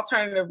to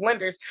alternative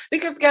lenders.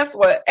 Because guess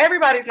what?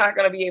 Everybody's not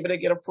going to be able to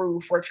get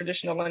approved for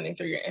traditional lending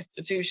through your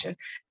institution.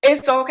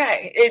 It's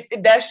okay.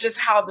 That's just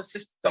how the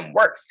system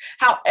works.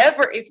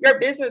 However, if your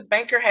business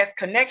banker has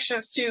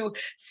connections to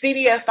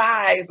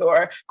CDFIs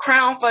or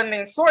crowdfunding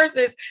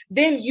sources,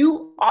 then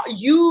you,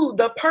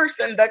 the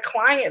person, the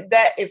client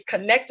that is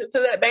connected to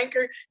that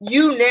banker,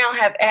 you now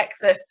have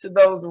access to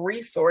those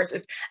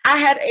resources. I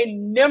had a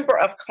number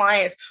of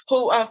clients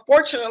who,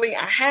 unfortunately,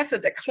 I had to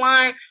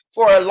decline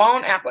for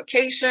loan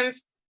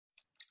applications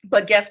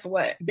But guess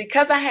what?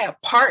 Because I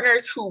had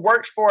partners who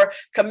worked for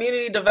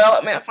community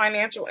development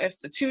financial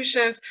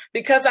institutions,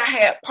 because I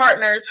had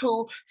partners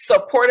who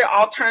supported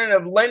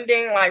alternative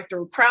lending, like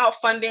through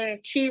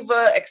crowdfunding,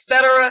 Kiva,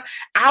 etc.,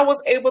 I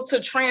was able to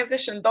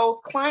transition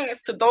those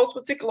clients to those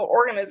particular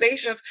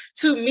organizations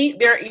to meet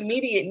their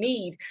immediate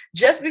need.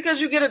 Just because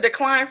you get a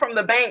decline from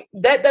the bank,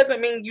 that doesn't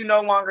mean you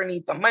no longer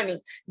need the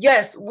money.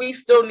 Yes, we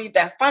still need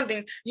that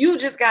funding. You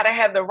just got to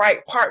have the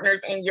right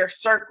partners in your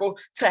circle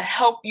to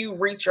help you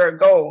reach your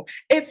goal.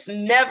 It's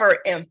never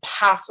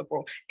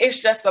impossible.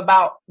 It's just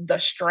about the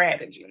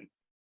strategy.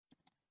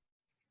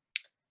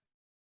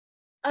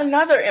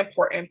 Another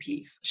important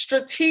piece,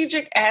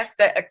 strategic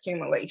asset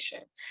accumulation.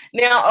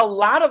 Now, a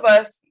lot of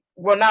us,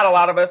 well, not a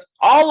lot of us,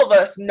 all of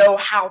us know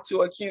how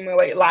to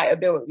accumulate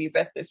liabilities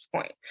at this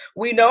point.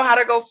 We know how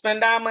to go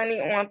spend our money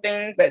on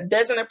things that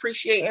doesn't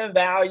appreciate in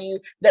value,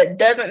 that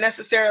doesn't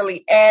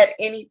necessarily add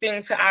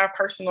anything to our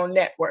personal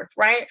net worth,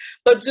 right?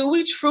 But do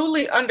we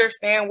truly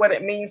understand what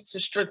it means to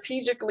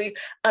strategically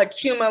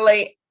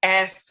accumulate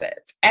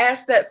assets,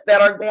 assets that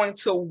are going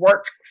to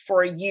work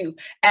for you,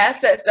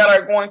 assets that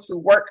are going to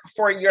work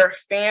for your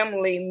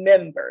family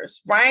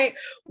members, right?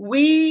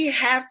 We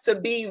have to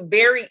be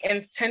very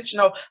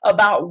intentional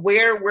about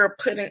where we're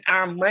putting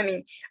our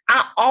money.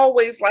 I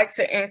always like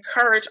to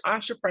encourage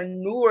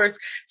entrepreneurs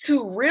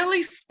to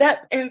really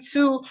step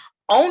into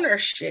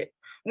ownership.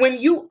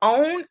 When you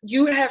own,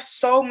 you have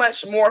so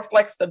much more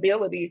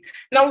flexibility.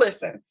 Now,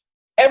 listen,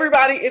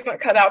 everybody isn't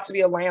cut out to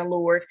be a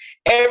landlord.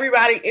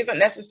 Everybody isn't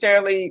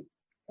necessarily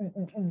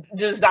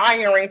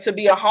desiring to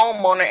be a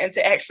homeowner and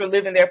to actually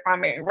live in their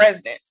primary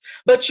residence.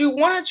 But you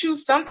want to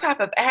choose some type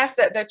of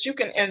asset that you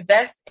can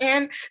invest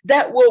in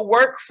that will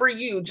work for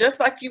you. Just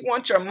like you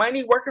want your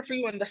money working for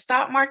you in the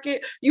stock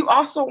market, you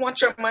also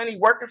want your money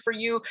working for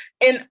you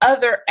in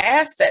other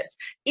assets.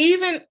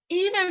 Even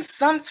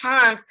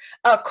sometimes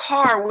a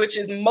car, which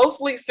is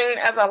mostly seen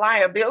as a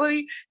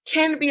liability,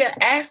 can be an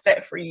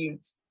asset for you.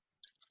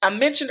 I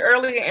mentioned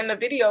earlier in the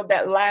video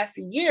that last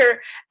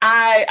year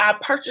I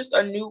purchased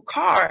a new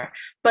car,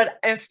 but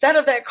instead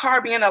of that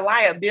car being a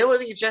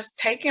liability, just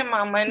taking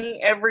my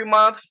money every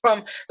month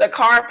from the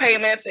car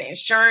payment to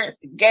insurance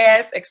to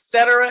gas,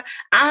 etc.,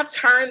 I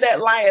turned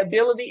that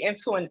liability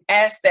into an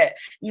asset.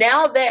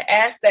 Now that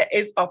asset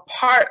is a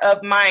part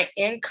of my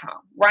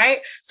income, right?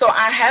 So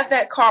I have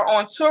that car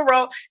on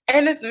Turo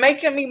and it's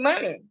making me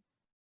money.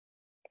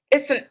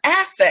 It's an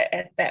asset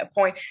at that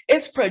point.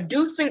 It's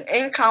producing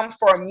income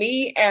for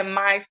me and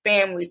my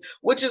family,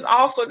 which is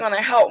also going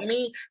to help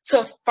me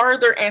to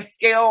further and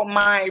scale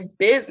my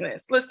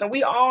business. Listen,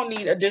 we all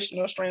need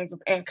additional streams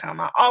of income.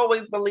 I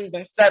always believe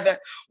in 7.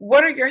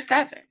 What are your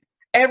 7?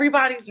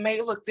 Everybody's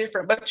may look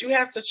different, but you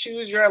have to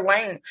choose your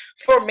lane.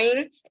 For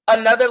me,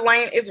 another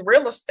lane is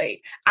real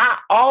estate. I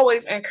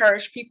always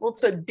encourage people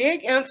to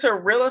dig into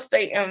real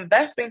estate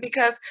investing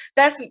because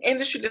that's an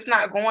industry that's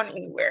not going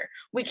anywhere.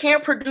 We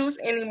can't produce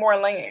any more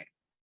land.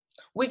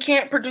 We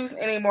can't produce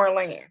any more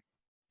land.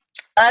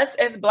 Us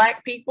as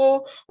Black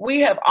people,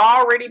 we have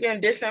already been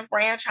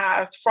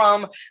disenfranchised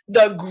from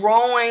the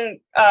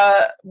growing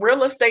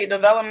real estate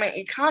development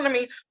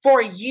economy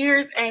for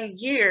years and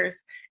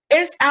years.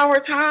 It's our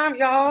time,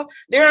 y'all.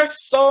 There are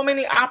so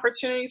many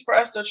opportunities for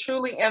us to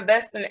truly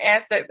invest in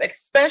assets,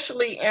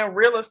 especially in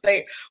real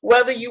estate,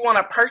 whether you want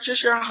to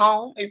purchase your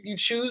home, if you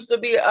choose to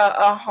be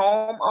a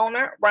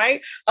homeowner, right?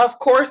 Of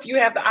course, you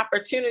have the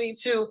opportunity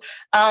to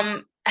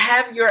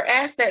have your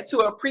asset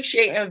to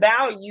appreciate in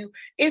value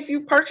if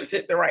you purchase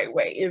it the right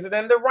way. Is it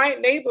in the right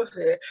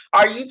neighborhood?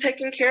 Are you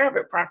taking care of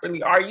it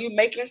properly? Are you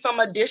making some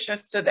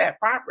additions to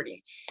that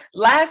property?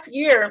 Last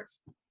year,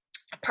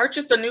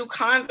 purchased a new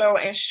condo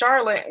in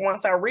Charlotte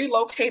once I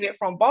relocated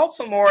from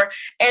Baltimore,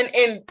 and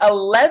in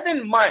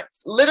 11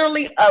 months,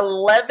 literally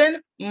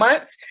 11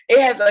 months,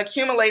 it has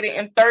accumulated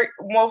in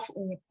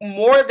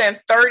more than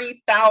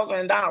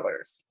 $30,000.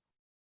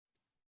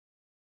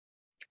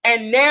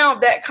 And now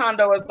that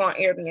condo is on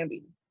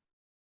Airbnb.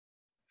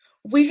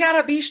 We got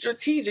to be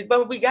strategic,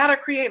 but we got to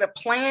create a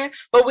plan,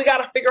 but we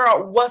got to figure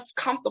out what's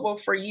comfortable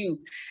for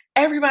you.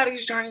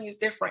 Everybody's journey is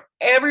different.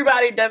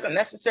 Everybody doesn't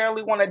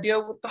necessarily want to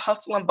deal with the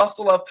hustle and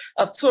bustle of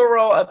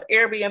Turo, of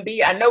Airbnb.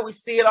 I know we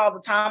see it all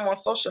the time on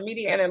social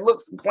media and it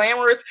looks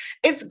glamorous.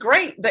 It's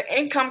great. The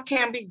income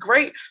can be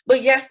great,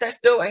 but yes, that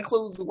still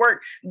includes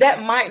work.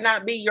 That might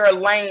not be your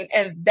lane,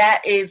 and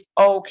that is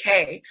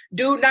okay.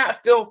 Do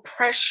not feel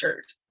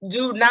pressured.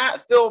 Do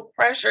not feel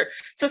pressured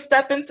to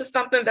step into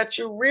something that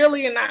you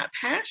really are not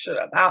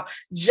passionate about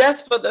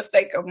just for the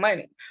sake of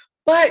money.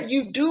 But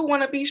you do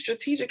want to be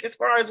strategic as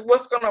far as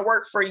what's going to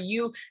work for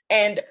you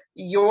and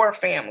your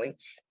family.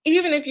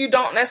 Even if you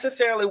don't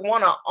necessarily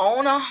want to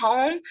own a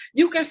home,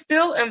 you can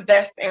still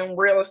invest in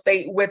real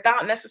estate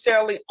without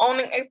necessarily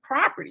owning a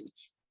property.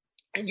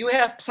 You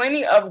have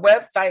plenty of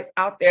websites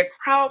out there,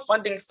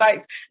 crowdfunding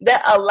sites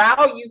that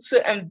allow you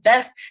to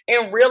invest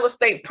in real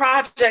estate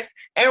projects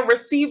and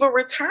receive a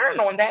return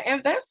on that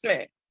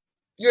investment.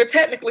 You're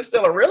technically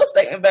still a real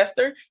estate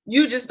investor.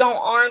 You just don't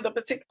own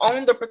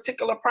the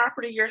particular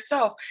property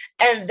yourself.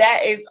 And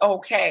that is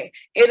okay.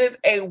 It is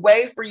a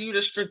way for you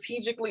to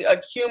strategically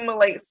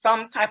accumulate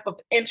some type of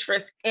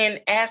interest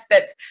in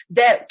assets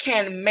that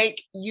can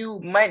make you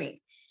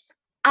money.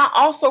 I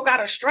also got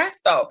to stress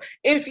though,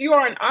 if you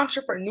are an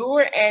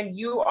entrepreneur and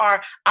you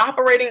are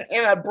operating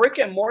in a brick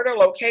and mortar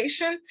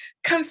location,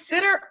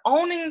 consider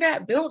owning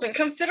that building.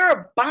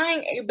 Consider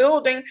buying a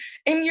building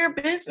in your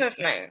business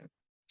name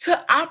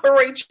to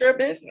operate your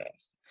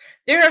business.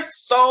 There are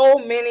so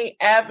many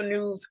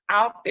avenues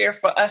out there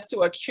for us to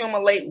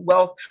accumulate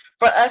wealth,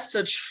 for us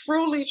to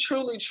truly,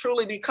 truly,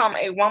 truly become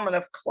a woman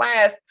of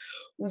class.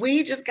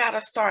 We just got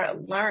to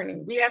start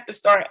learning. We have to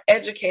start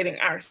educating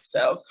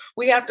ourselves.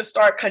 We have to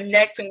start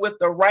connecting with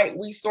the right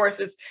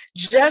resources,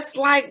 just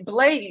like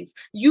Blaze.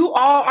 You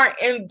all are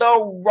in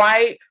the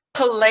right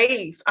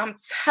place. I'm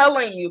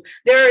telling you,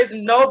 there is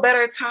no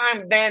better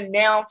time than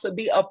now to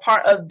be a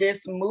part of this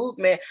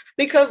movement,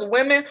 because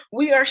women,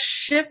 we are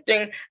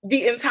shifting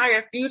the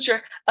entire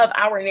future of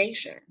our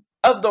nation,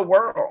 of the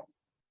world.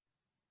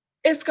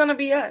 It's going to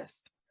be us.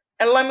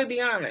 And let me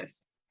be honest,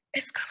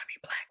 it's going to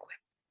be Black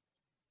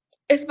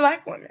women. It's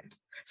Black women.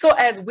 So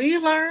as we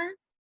learn,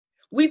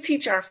 we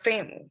teach our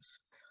families,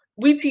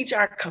 we teach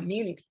our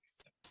communities,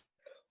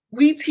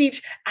 we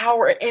teach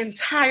our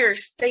entire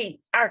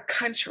state, our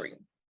country,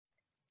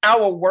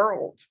 our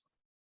world.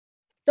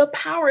 The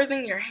power is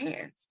in your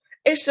hands.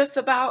 It's just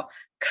about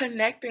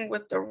connecting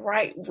with the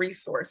right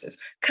resources,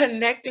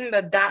 connecting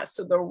the dots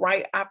to the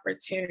right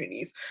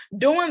opportunities,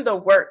 doing the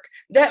work.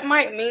 That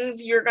might mean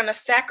you're going to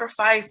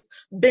sacrifice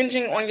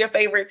binging on your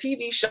favorite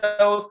TV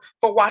shows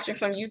for watching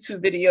some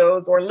YouTube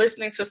videos or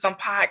listening to some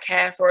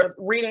podcasts or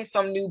reading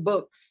some new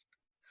books.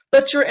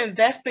 But you're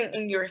investing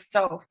in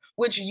yourself,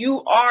 which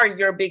you are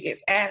your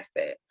biggest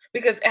asset.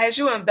 Because as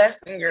you invest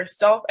in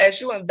yourself, as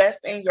you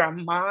invest in your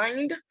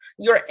mind,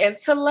 your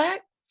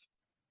intellect,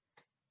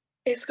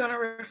 it's going to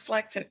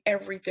reflect in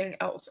everything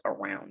else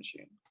around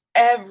you.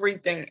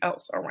 Everything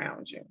else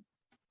around you.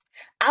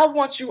 I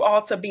want you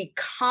all to be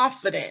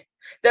confident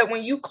that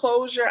when you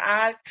close your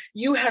eyes,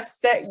 you have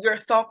set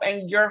yourself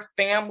and your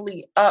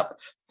family up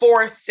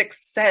for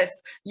success.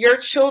 Your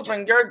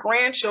children, your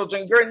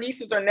grandchildren, your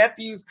nieces or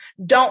nephews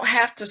don't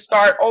have to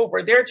start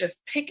over. They're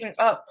just picking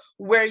up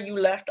where you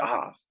left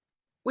off.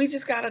 We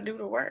just got to do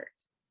the work.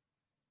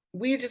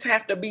 We just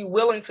have to be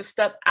willing to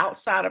step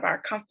outside of our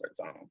comfort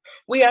zone.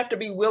 We have to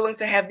be willing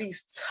to have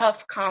these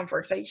tough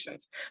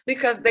conversations,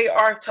 because they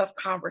are tough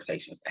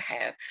conversations to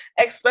have,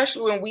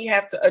 especially when we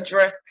have to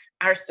address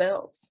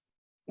ourselves,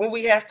 when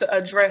we have to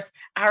address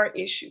our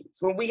issues,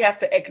 when we have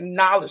to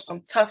acknowledge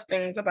some tough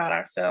things about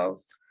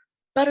ourselves.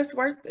 But it's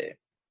worth it.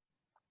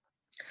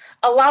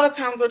 A lot of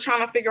times we're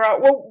trying to figure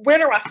out, well, where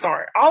do I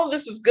start? All of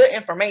this is good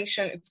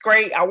information. It's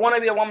great. I want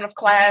to be a woman of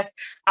class.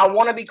 I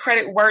want to be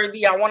credit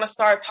worthy. I want to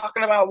start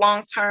talking about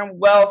long-term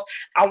wealth.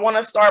 I want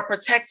to start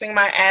protecting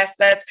my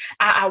assets.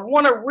 I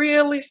want to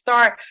really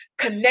start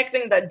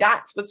connecting the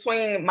dots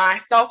between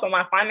myself and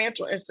my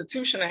financial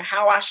institution and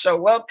how I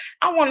show up.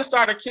 I want to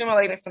start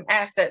accumulating some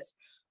assets.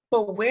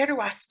 But where do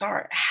I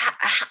start?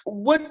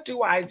 What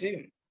do I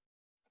do?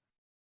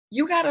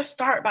 You got to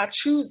start by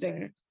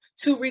choosing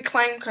to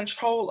reclaim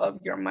control of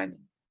your money.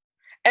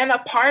 And a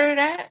part of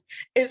that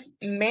is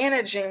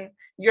managing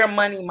your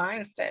money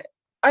mindset,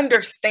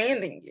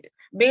 understanding it,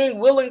 being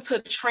willing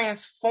to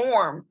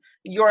transform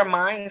your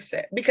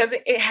mindset, because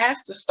it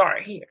has to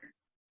start here.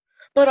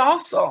 But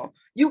also,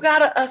 you got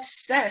to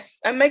assess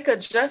and make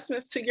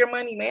adjustments to your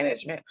money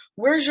management.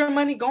 Where's your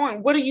money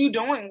going? What are you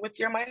doing with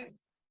your money?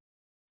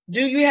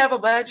 Do you have a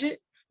budget?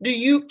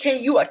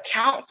 Can you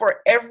account for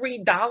every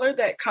dollar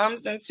that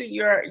comes into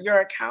your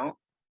account?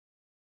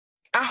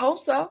 I hope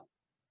so.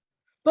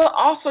 But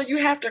also, you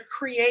have to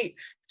create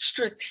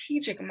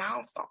strategic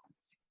milestones.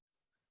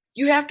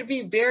 You have to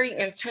be very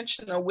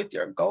intentional with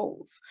your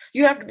goals.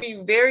 You have to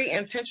be very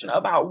intentional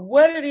about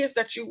what it is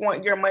that you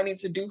want your money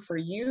to do for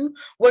you,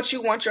 what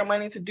you want your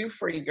money to do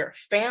for your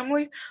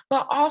family,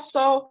 but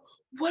also,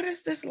 what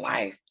is this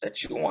life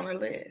that you want to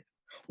live?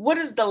 What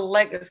is the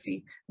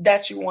legacy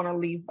that you want to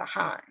leave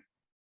behind?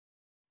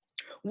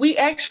 We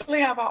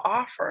actually have an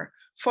offer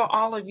for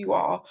all of you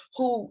all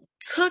who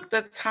took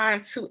the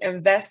time to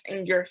invest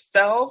in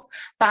yourselves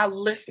by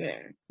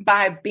listening,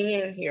 by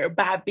being here,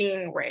 by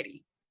being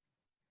ready.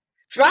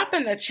 Drop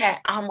in the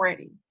chat, I'm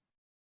ready.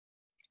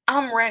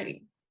 I'm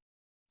ready.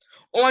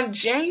 On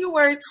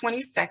January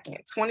 22nd,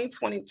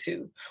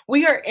 2022,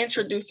 we are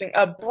introducing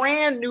a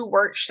brand new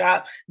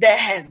workshop that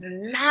has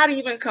not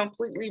even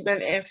completely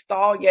been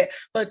installed yet,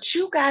 but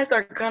you guys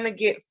are going to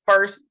get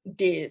first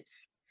dibs.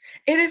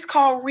 It is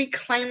called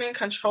Reclaiming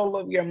Control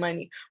of Your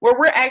Money, where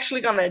we're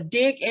actually going to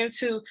dig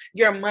into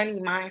your money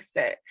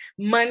mindset,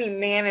 money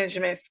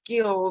management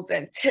skills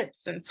and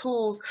tips and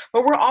tools,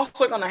 but we're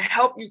also going to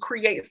help you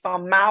create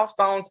some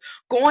milestones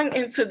going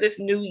into this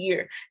new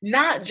year,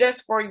 not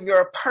just for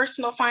your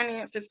personal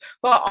finances,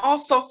 but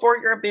also for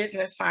your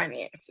business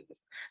finances.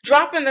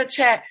 Drop in the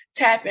chat,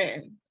 tap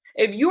in.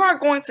 If you are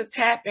going to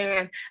tap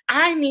in,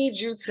 I need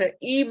you to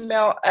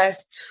email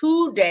us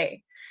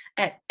today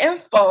at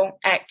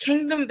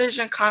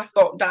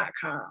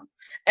info@kingdomvisionconsult.com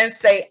and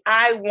say,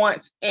 I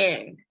want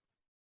in.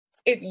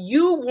 If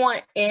you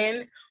want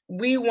in,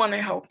 we want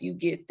to help you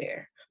get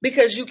there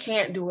because you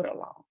can't do it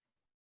alone.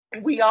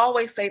 We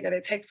always say that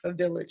it takes a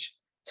village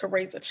to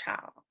raise a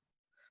child,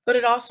 but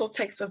it also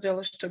takes a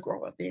village to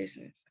grow a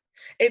business.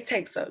 It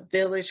takes a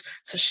village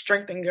to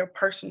strengthen your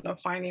personal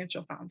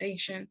financial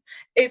foundation.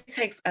 It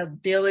takes a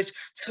village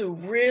to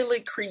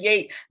really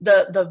create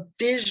the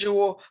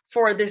visual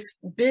for this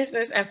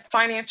business and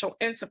financial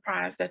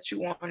enterprise that you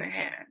want to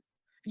have.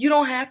 You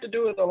don't have to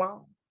do it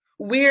alone.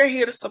 We're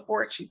here to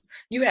support you.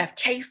 You have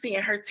Casey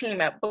and her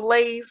team at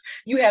Blaze.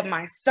 You have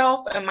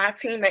myself and my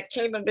team at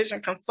Kingdom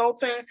Vision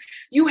Consulting.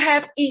 You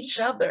have each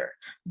other.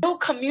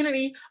 Build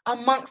community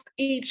amongst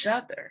each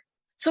other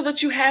so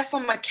that you have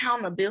some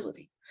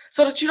accountability,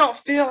 so that you don't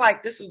feel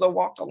like this is a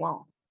walk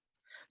alone,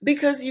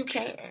 because you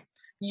can.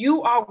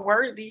 You are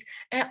worthy,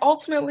 and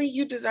ultimately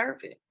you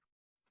deserve it.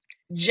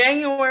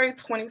 January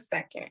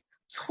 22nd,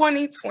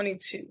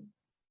 2022,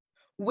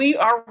 we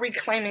are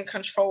reclaiming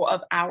control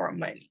of our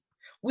money.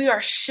 We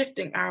are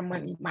shifting our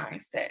money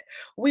mindset.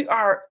 We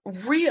are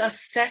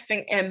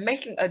reassessing and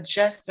making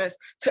adjustments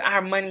to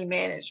our money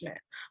management.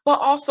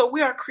 But also,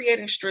 we are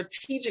creating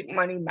strategic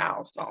money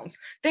milestones,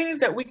 things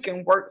that we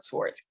can work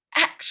towards,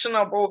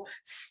 actionable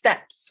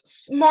steps,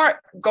 smart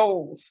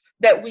goals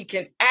that we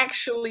can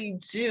actually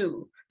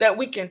do, that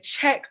we can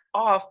check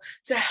off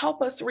to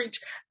help us reach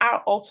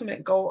our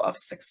ultimate goal of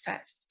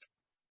success.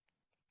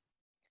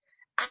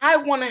 I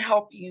want to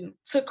help you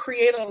to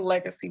create a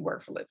legacy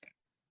worth living.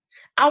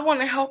 I want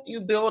to help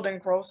you build and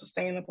grow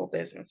sustainable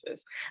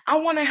businesses. I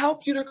want to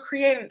help you to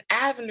create an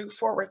avenue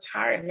for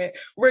retirement,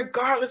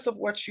 regardless of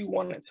what you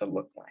want it to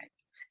look like.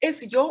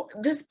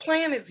 This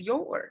plan is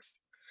yours.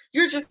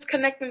 You're just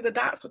connecting the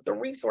dots with the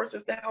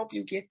resources to help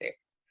you get there.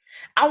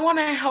 I want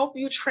to help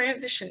you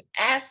transition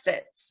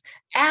assets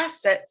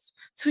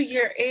to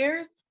your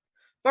heirs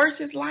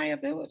versus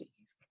liabilities.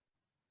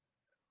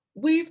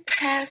 We've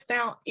passed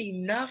down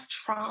enough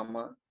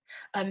trauma,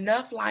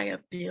 enough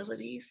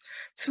liabilities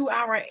to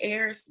our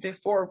heirs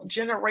before,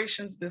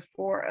 generations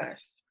before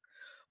us.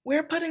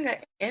 We're putting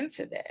an end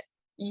to that.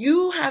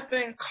 You have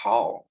been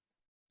called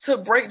to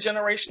break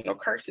generational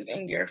curses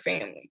in your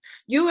family.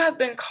 You have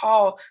been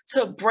called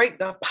to break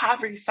the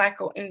poverty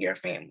cycle in your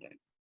family.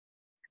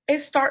 It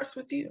starts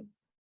with you,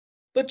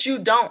 but you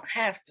don't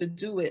have to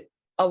do it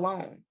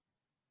alone.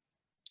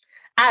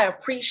 I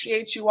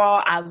appreciate you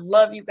all. I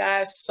love you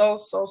guys so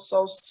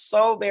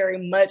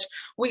very much.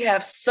 We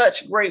have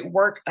such great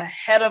work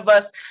ahead of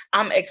us.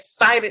 I'm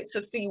excited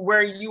to see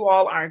where you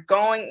all are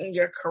going in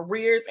your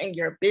careers, in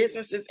your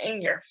businesses,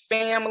 in your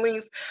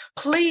families.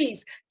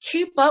 Please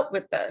keep up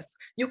with us.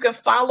 You can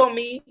follow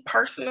me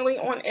personally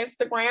on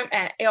Instagram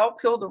at L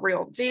Peele the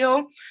Real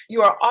Deal.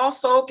 You are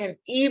also can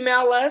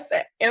email us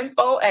at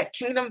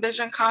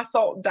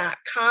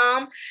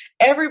info@kingdomvisionconsult.com.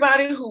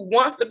 Everybody who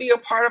wants to be a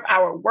part of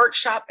our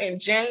workshop in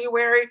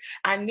January,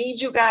 I need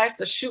you guys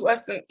to shoot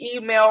us an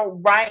email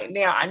right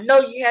now. I know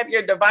you have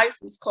your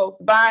devices close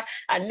by.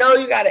 I know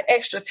you got an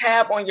extra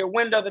tab on your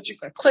window that you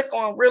can click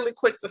on really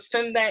quick to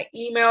send that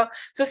email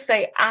to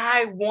say,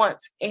 I want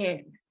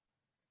in.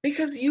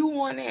 Because you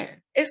want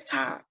in. It's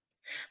time.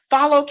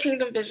 Follow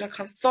Kingdom Vision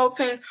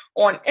Consulting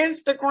on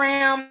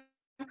Instagram,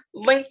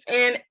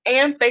 LinkedIn,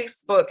 and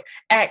Facebook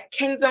at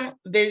Kingdom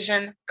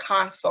Vision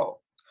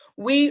Consult.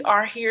 We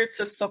are here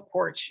to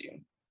support you.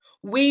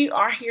 We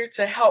are here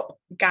to help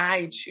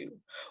guide you.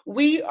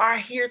 We are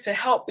here to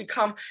help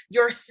become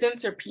your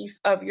centerpiece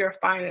of your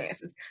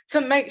finances,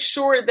 to make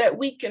sure that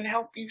we can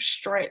help you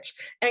stretch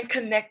and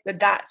connect the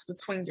dots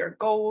between your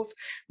goals,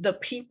 the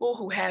people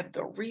who have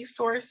the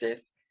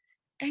resources,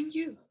 and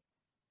you.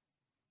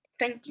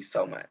 Thank you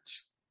so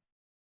much.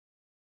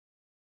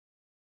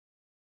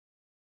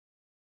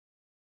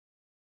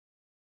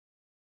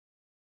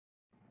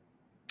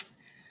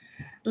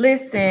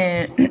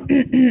 Listen,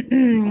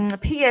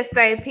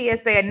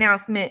 PSA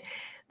announcement.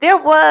 There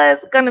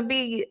was gonna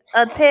be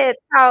a TED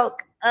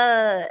Talk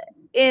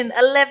in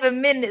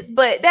 11 minutes,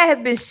 but that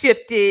has been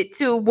shifted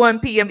to 1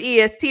 p.m.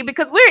 EST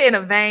because we're in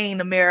a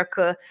vein,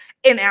 America,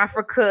 in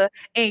Africa,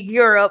 in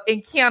Europe,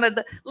 in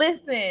Canada.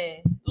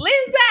 Listen,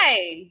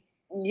 Lyndsae.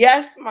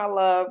 Yes, my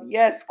love.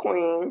 Yes,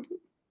 queen.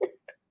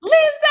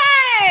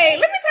 Lyndsae, let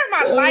me turn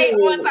my light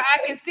on so I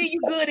can see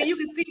you good and you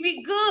can see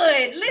me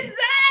good. Lyndsae.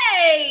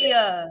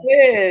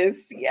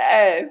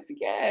 Yes.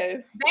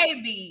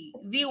 Baby,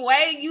 the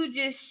way you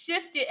just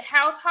shifted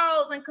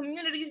households and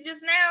communities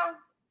just now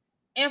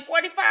in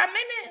 45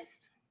 minutes.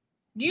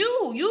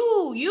 You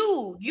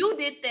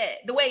did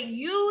that. The way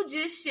you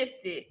just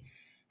shifted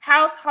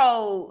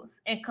households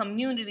and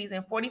communities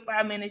in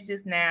 45 minutes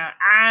just now.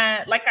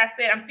 Like I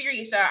said, I'm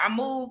serious, y'all.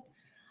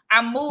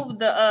 I moved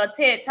the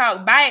TED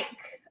Talk back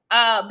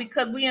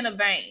because we're in a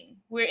vein.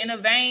 We're in a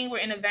vein.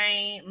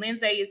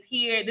 Lyndsae is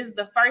here. This is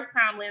the first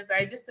time,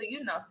 Lyndsae, just so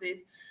you know,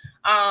 sis,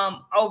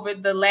 over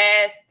the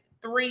last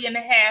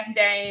 3.5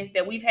 days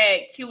that we've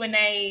had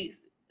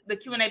Q&As, the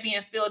Q&A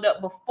being filled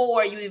up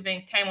before you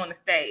even came on the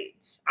stage.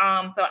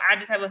 So I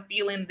just have a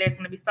feeling there's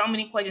going to be so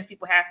many questions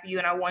people have for you,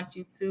 and I want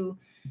you to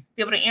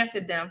be able to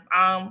answer them.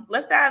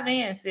 Let's dive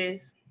in,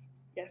 sis.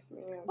 Yes,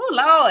 ma'am. Oh,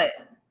 Lord.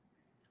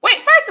 Wait,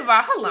 first of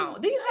all, hold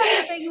on. Do you have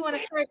anything you want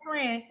to say,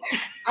 friend?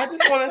 I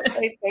just want to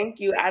say thank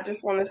you. I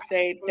just want to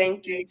say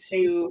thank you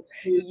to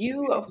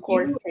you, of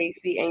course,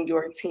 Casey, and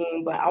your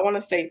team. But I want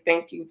to say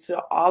thank you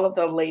to all of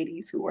the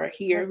ladies who are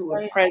here, who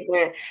are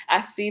present.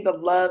 I see the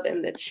love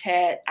in the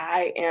chat.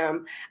 I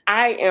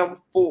am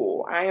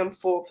full. I am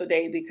full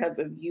today because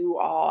of you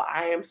all.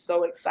 I am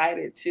so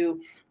excited to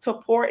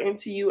pour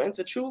into you and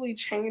to truly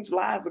change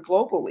lives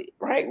globally,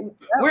 right? Yep.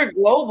 We're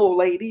global,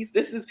 ladies.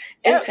 This is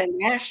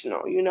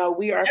international. You know,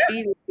 we are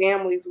feeding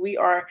families. We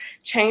are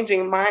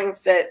changing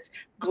mindsets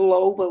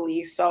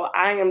globally. So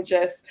I am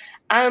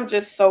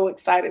just so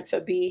excited to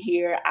be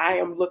here. I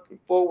am looking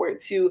forward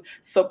to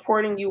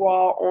supporting you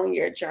all on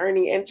your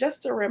journey, and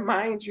just to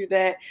remind you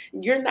that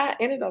you're not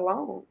in it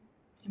alone.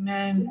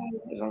 Amen.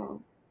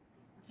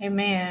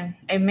 Amen.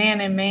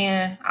 Amen.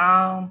 Amen.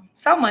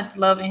 So much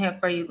love in here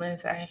for you,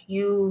 Lyndsae.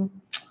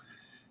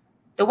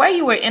 The way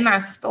you were in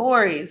our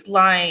stories,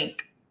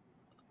 like,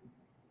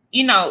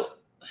 you know,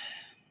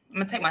 I'm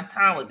gonna take my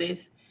time with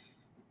this.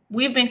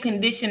 We've been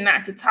conditioned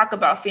not to talk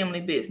about family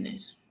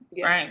business,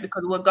 right?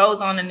 Because what goes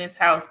on in this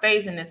house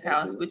stays in this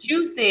house. But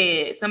you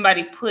said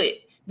somebody put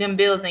them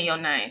bills in your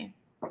name,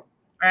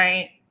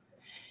 right?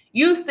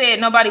 You said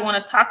nobody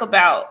want to talk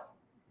about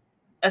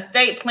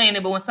estate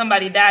planning, but when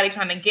somebody died, they're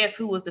trying to guess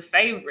who was the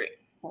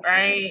favorite,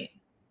 right?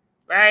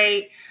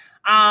 Right.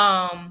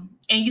 And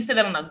you said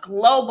that on a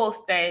global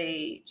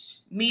stage,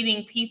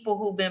 meeting people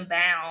who've been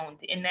bound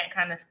and that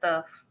kind of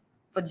stuff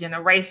for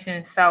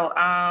generations. So,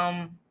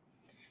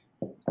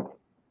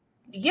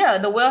 yeah,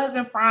 the well has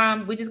been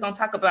primed. We're just going to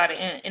talk about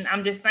it. And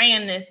I'm just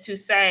saying this to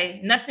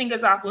say nothing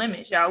is off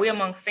limits, y'all. We're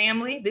among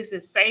family. This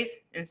is safe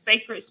and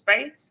sacred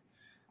space.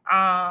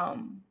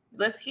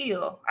 Let's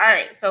heal. All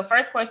right. So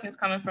first question is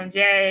coming from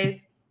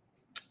Jazz.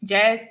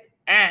 Jazz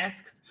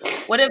asks,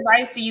 what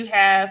advice do you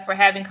have for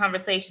having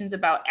conversations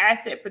about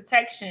asset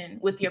protection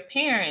with your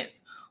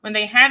parents when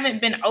they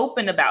haven't been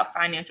open about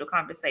financial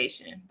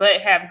conversation,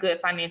 but have good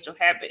financial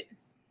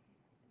habits?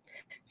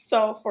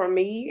 So for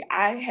me,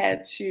 I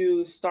had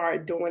to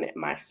start doing it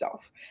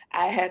myself.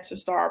 I had to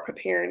start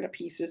preparing the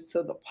pieces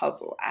to the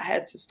puzzle. I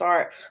had to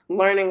start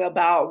learning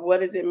about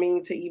what does it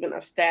mean to even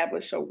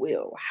establish a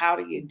will? How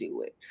do you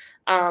do it?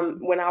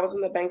 When I was in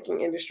the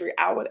banking industry,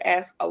 I would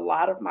ask a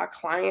lot of my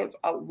clients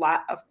a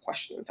lot of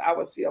questions. I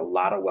would see a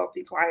lot of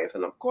wealthy clients.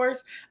 And of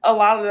course, a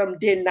lot of them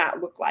did not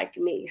look like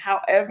me.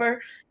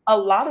 However, a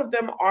lot of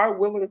them are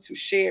willing to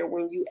share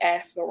when you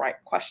ask the right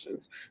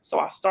questions. So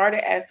I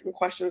started asking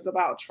questions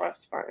about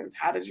trust funds.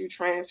 How did you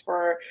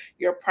transfer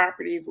your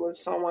properties when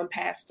someone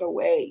passed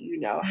away? You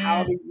know,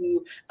 how do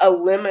you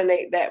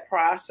eliminate that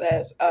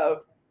process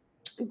of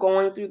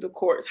going through the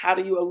courts? How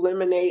do you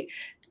eliminate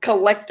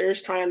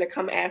collectors trying to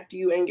come after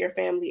you and your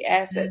family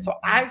assets? So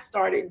I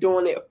started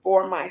doing it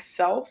for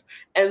myself,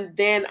 and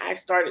then I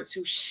started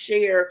to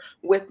share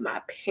with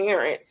my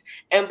parents.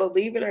 And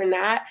believe it or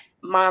not,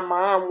 my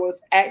mom was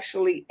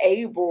actually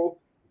able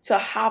to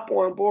hop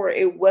on board.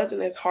 It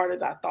wasn't as hard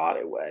as I thought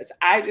it was.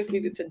 I just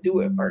needed to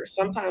do it first.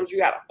 Sometimes you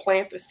got to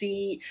plant the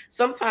seed.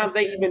 Sometimes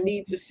they even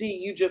need to see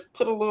you just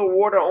put a little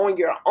water on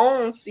your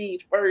own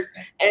seed first,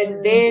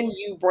 and then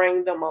you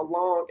bring them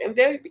along, and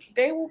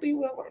they will be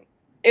willing.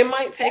 It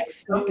might take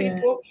some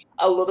people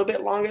a little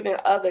bit longer than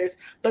others,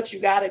 but you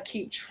got to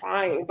keep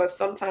trying. But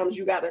sometimes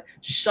you got to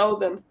show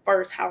them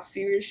first how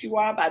serious you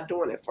are by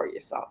doing it for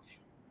yourself.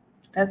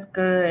 That's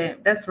good.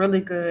 That's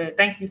really good.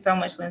 Thank you so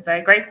much,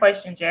 Lyndsae. Great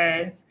question,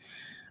 Jazz.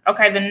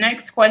 Okay, the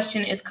next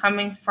question is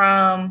coming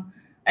from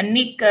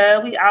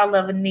Anika. We all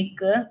love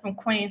Anika from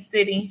Queen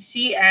City.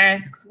 She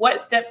asks,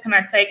 what steps can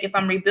I take if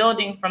I'm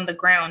rebuilding from the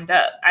ground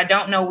up? I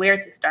don't know where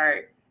to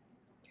start.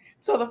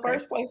 So the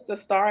first place to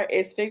start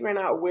is figuring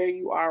out where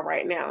you are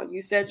right now.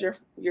 You said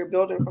you're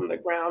building from the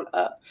ground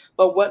up,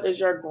 but what does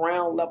your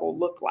ground level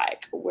look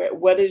like?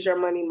 What is your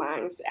money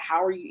mindset?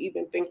 How are you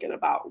even thinking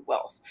about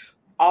wealth?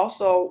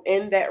 Also,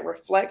 in that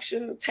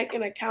reflection, take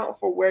an account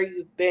for where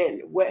you've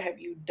been. What have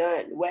you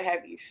done? What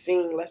have you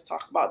seen? Let's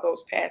talk about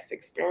those past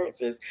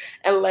experiences,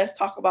 and let's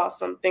talk about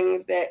some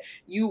things that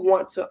you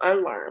want to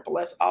unlearn. But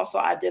let's also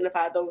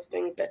identify those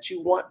things that you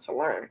want to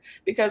learn,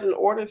 because in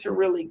order to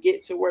really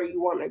get to where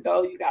you want to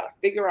go, you got to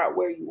figure out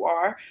where you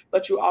are,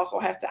 but you also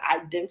have to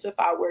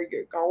identify where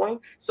you're going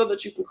so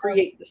that you can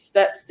create the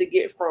steps to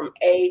get from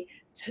A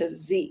to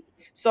Z.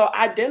 So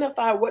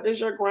identify, what does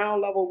your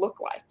ground level look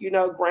like? You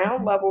know,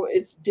 ground level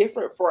is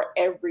different for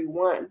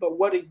everyone, but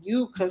what do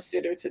you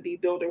consider to be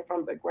building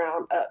from the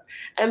ground up?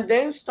 And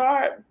then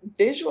start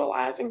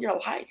visualizing your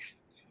life.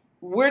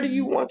 Where do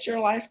you want your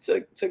life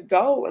to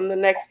go in the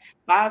next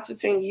 5 to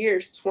 10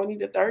 years, 20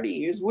 to 30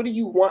 years? What do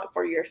you want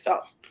for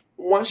yourself?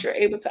 Once you're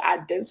able to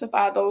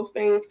identify those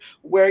things,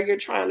 where you're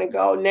trying to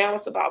go, now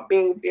it's about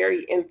being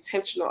very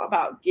intentional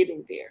about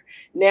getting there.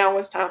 Now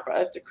it's time for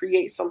us to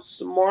create some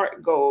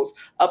smart goals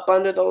up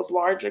under those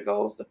larger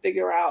goals to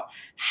figure out,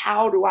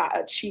 how do I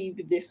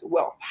achieve this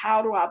wealth?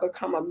 How do I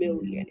become a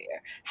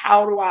millionaire?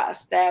 How do I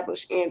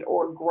establish and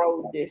or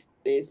grow this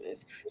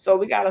business? So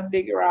we got to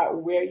figure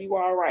out where you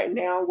are right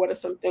now. What are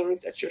some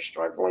things that you're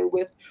struggling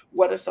with?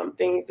 What are some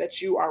things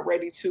that you are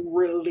ready to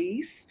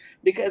release?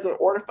 Because in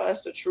order for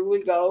us to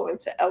truly go and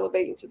to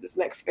elevate into this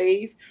next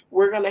phase,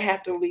 we're going to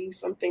have to leave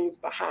some things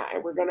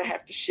behind. We're going to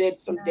have to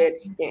shed some dead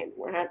skin.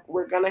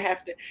 We're going to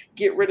have to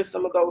get rid of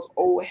some of those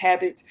old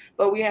habits,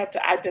 but we have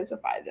to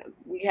identify them.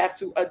 We have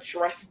to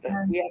address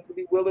them. We have to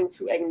be willing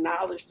to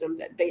acknowledge them,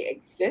 that they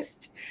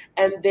exist.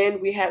 And then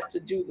we have to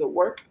do the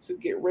work to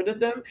get rid of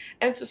them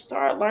and to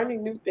start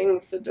learning new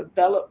things, to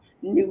develop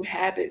new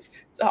habits,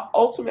 to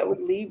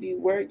ultimately leave you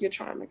where you're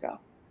trying to go.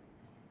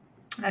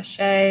 Ashe.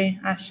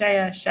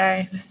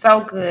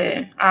 So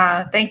good.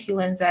 Thank you,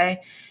 Lyndsae.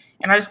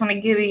 And I just want to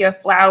give you your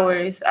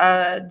flowers.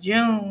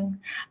 June,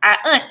 our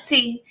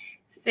auntie,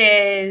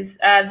 says,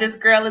 this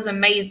girl is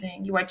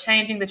amazing. You are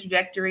changing the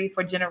trajectory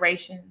for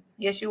generations.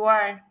 Yes, you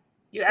are.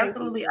 You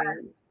absolutely are.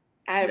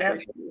 I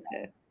appreciate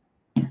it.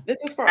 This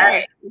is for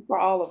us, for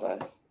all of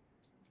us.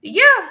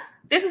 Yeah,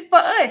 this is for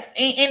us.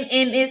 And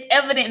it's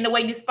evident in the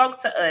way you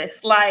spoke to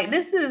us. Like,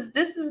 this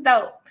is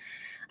dope.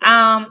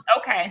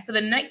 Okay, so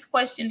the next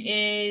question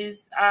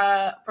is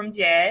from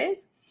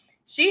Jazz.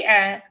 She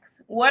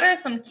asks, what are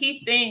some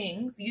key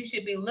things you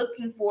should be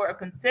looking for or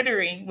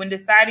considering when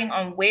deciding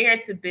on where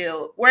to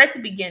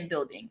begin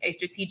building a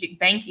strategic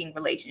banking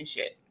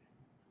relationship?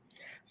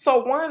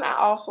 So one, I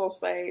also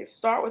say,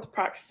 start with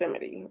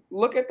proximity.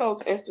 Look at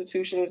those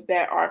institutions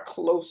that are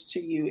close to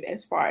you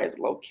as far as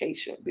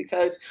location,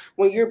 because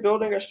when you're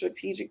building a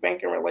strategic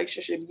banking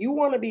relationship, you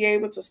want to be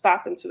able to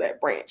stop into that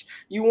branch.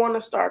 You want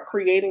to start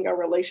creating a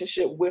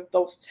relationship with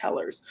those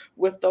tellers,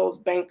 with those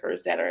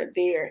bankers that are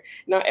there.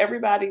 Now,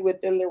 everybody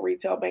within the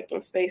retail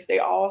banking space, they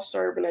all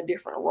serve in a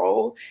different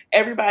role.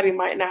 Everybody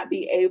might not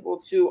be able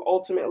to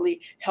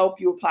ultimately help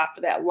you apply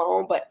for that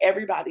loan, but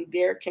everybody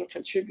there can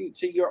contribute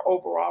to your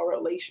overall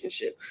relationship.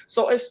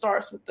 So it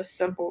starts with the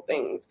simple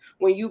things.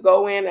 When you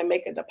go in and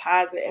make a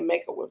deposit and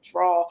make a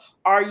withdrawal,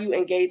 are you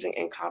engaging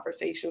in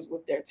conversations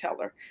with their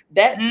teller?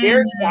 That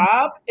their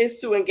job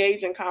is to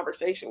engage in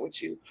conversation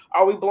with you.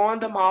 Are we blowing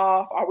them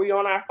off? Are we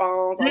on our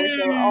phones? Are we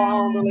saying, oh, I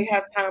don't really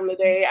have time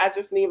today, I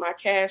just need my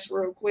cash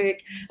real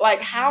quick?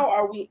 Like, how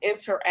are we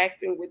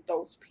interacting with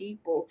those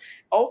people?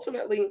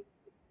 Ultimately,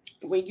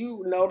 when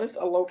you notice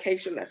a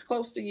location that's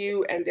close to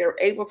you and they're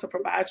able to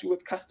provide you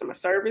with customer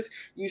service,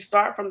 you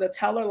start from the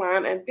teller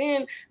line, and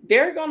then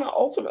they're going to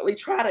ultimately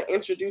try to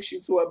introduce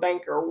you to a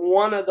banker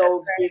one of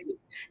those visits.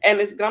 And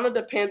it's going to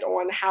depend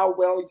on how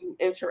well you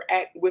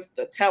interact with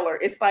the teller.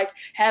 It's like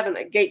having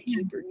a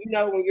gatekeeper. You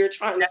know, when you're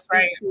trying to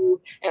speak to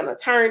an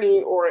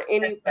attorney or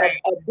a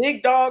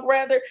big dog,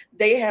 rather,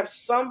 they have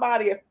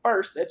somebody at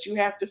first that you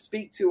have to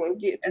speak to and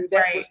get through,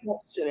 that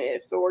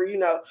receptionist or, you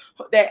know,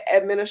 that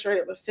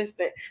administrative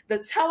assistant. The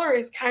teller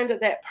is kind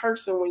of that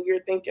person when you're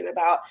thinking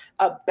about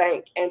a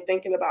bank and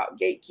thinking about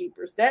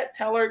gatekeepers. That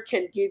teller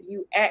can give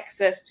you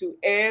access to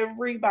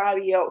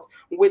everybody else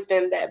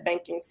within that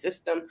banking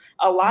system.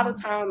 A lot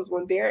of times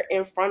when they're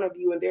in front of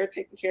you and they're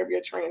taking care of your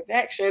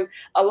transaction,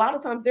 a lot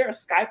of times they're a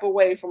Skype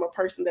away from a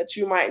person that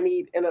you might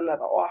need in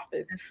another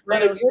office.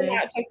 But if you're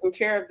not taking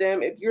care of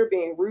them, if you're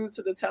being rude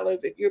to the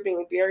tellers, if you're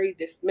being very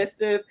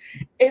dismissive,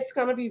 it's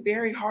going to be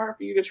very hard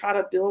for you to try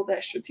to build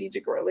that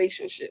strategic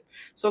relationship.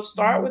 So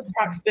start with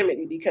proximity,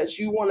 because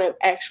you want to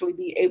actually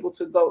be able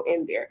to go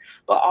in there,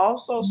 but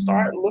also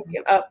start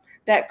looking up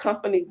that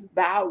company's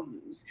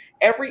values.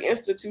 Every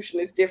institution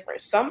is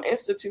different. Some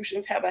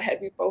institutions have a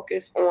heavy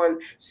focus on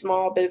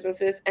small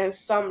businesses and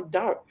some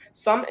don't.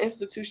 Some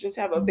institutions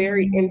have a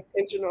very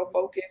intentional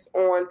focus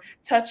on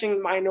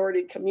touching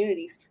minority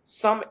communities.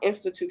 Some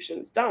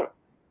institutions don't.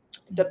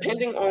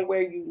 Depending on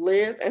where you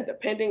live and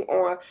depending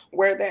on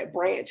where that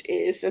branch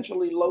is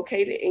centrally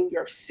located in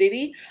your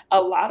city, a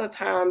lot of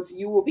times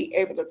you will be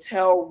able to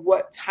tell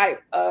what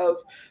type of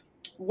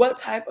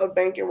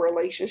banking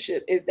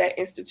relationship is that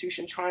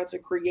institution trying to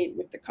create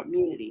with the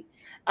community.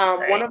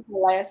 One of the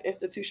last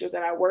institutions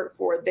that I worked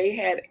for, they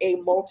had a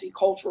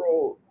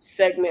multicultural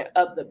segment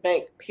of the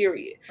bank,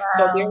 period.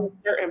 So there were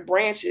certain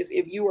branches,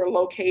 if you were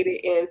located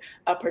in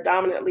a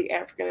predominantly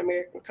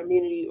African-American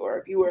community, or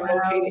if you were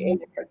located in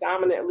a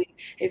predominantly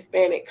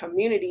Hispanic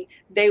community,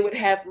 they would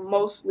have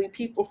mostly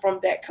people from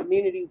that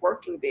community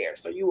working there.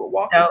 So you would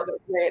walk into the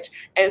branch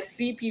and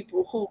see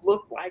people who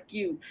look like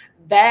you.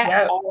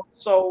 That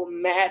also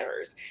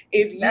matters.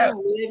 If you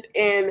live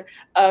in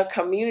a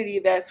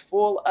community that's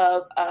full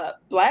of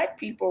Black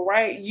people,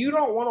 right, you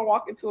don't want to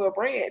walk into a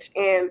branch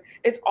and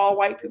it's all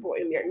white people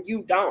in there.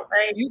 You don't.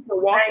 Right. You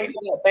can walk into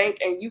that bank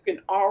and you can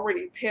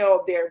already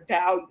tell their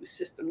value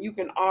system. You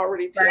can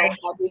already tell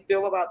how they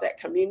feel about that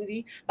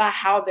community by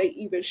how they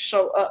even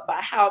show up,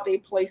 by how they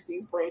place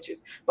these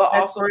branches, but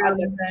also by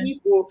the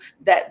people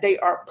that they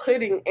are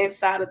putting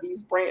inside of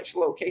these branch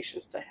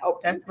locations to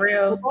help you.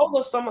 So those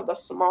are some of the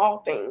small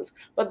things.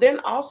 But then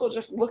also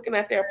just looking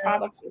at their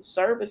products and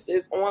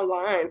services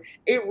online,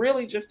 it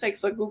really just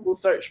takes a Google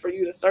search for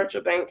you to search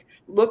a bank,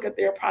 look at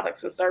their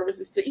products and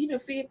services to even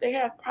see if they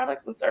have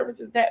products and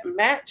services that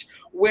match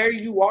where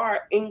you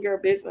are in your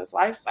business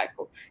life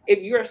cycle. If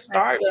you're a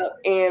startup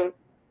and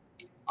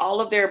all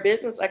of their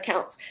business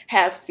accounts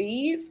have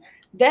fees,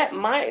 that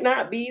might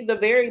not be the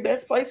very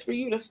best place for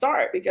you to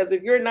start, because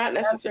if you're not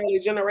necessarily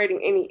generating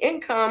any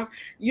income,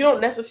 you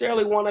don't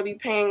necessarily want to be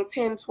paying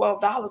 $10,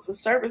 $12 in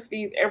service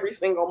fees every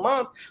single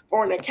month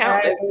for an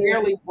account that's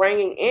barely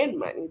bringing in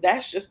money.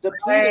 That's just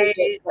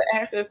depleting the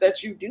assets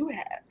that you do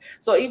have.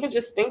 So even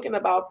just thinking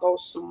about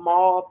those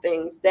small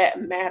things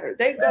that matter,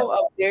 they go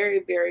a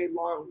very, very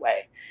long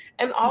way.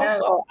 And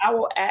also, I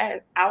will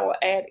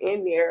add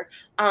in there,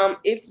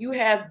 if you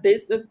have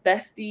business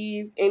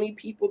besties, any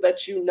people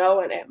that you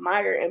know and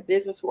admire in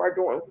business who are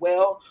doing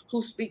well,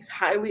 who speaks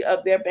highly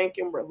of their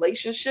banking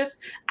relationships,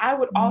 I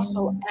would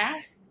also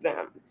ask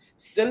them,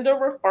 send a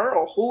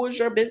referral. Who is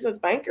your business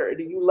banker?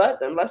 Do you love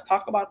them? Let's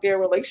talk about their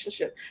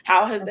relationship.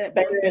 How has that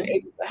bank been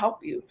able to help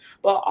you?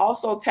 But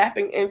also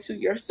tapping into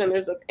your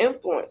centers of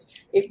influence.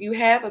 If you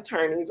have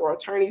attorneys or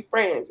attorney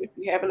friends, if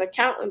you have an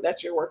accountant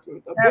that you're working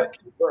with, a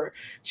bookkeeper,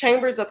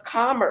 chambers of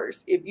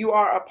commerce, if you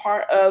are a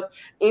part of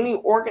any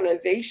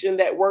organization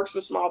that works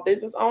with small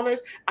business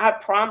owners, I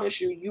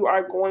promise you, you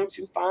are going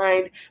to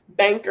find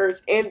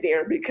bankers in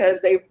there,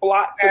 because they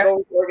flock to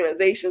those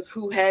organizations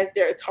who has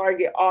their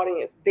target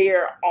audience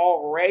there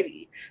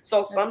already.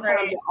 So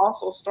sometimes it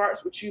also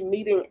starts with you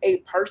meeting a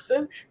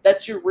person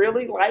that you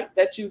really like,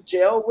 that you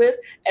gel with,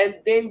 and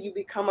then you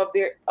become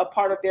a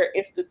part of their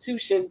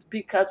institution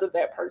because of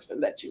that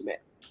person that you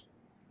met.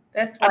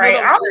 That's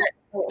right.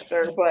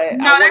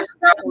 No, that's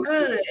so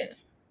good.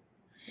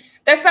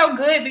 That's so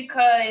good,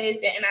 because,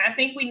 and I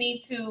think we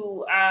need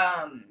to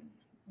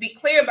be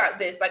clear about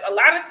this. Like, a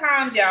lot of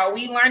times, y'all,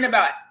 we learn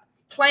about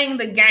playing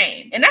the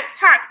game, and that's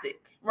toxic,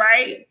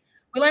 right?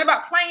 We learn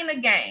about playing the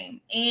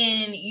game,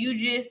 and you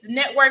just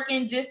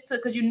networking just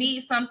because you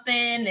need something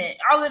and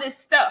all of this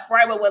stuff,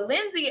 right? But what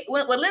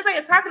Lyndsae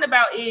is talking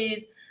about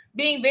is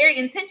being very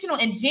intentional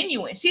and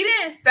genuine. She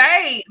didn't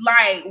say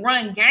like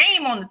run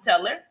game on the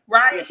teller,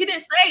 right? Yeah. She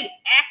didn't say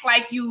act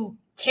like you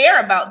care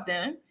about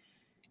them.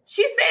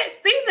 She said,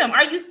 see them.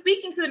 Are you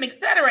speaking to them,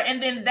 etc.?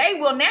 And then they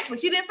will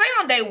naturally. She didn't say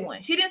on day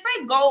one. She didn't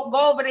say go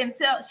over there and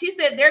tell. She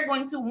said they're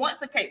going to want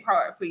to cape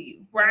hard for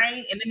you,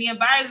 right? And then the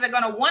advisors are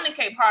going to want to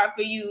cape hard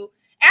for you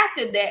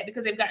after that,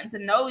 because they've gotten to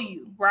know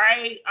you,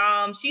 right?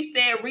 She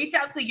said reach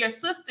out to your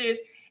sisters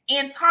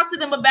and talk to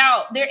them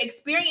about their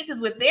experiences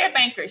with their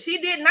bankers.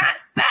 She did not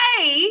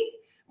say,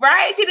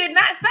 right? She did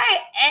not say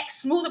act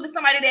smooth up to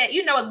somebody that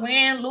you know is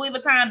wearing Louis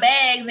Vuitton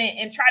bags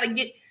and try to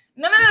get.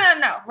 No,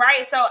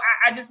 right? So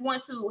I just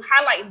want to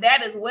highlight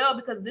that as well,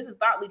 because this is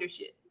thought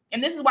leadership.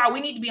 And this is why we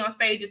need to be on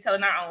stage just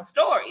telling our own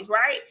stories,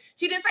 right?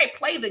 She didn't say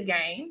play the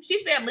game. She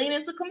said lean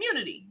into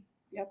community.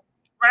 Yep.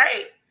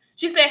 Right?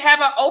 She said have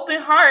an open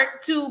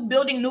heart to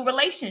building new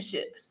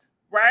relationships,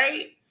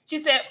 right? She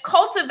said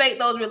cultivate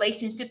those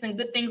relationships and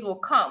good things will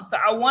come. So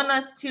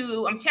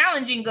I'm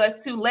challenging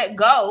us to let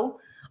go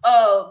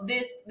of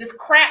this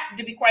crap,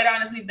 to be quite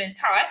honest, we've been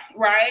taught,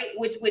 right?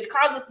 Which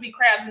causes us to be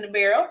crabs in the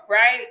barrel,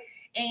 right?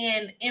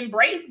 And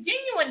embrace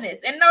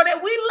genuineness and know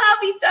that we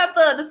love each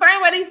other the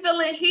same way they feel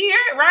it here,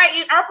 right?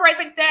 It operates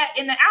like that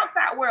in the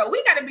outside world.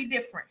 We got to be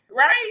different,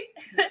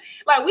 right?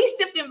 Like we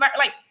shift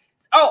like,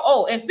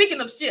 and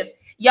speaking of shifts,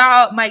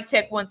 y'all, mic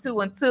check 1 2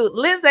 1 2.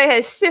 Lyndsae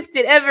has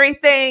shifted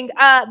everything.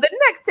 The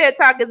next TED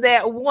Talk is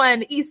at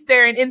 1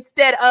 Eastern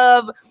instead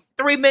of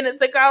 3 minutes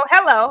ago.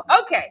 Hello.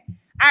 Okay.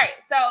 All right.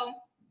 So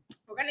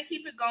we're going to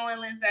keep it going,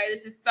 Lyndsae.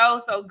 This is so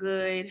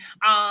good.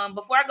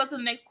 Before I go to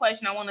the next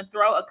question, I want to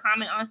throw a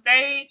comment on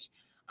stage,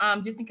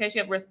 just in case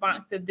you have a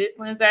response to this,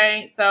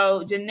 Lyndsae.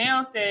 So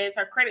Janelle says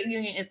her credit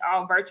union is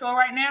all virtual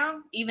right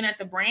now, even at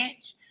the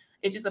branch.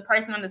 It's just a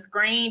person on the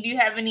screen. Do you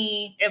have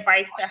any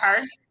advice to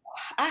her?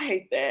 I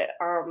hate that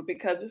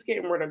because it's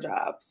getting rid of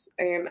jobs,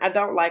 and I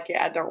don't like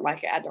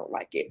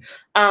it.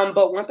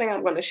 But one thing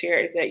I'm going to share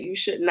is that you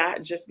should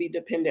not just be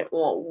dependent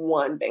on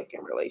one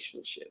banking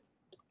relationship.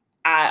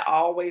 I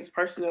always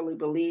personally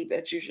believe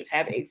that you should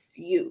have a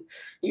few.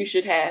 You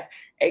should have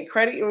a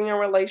credit union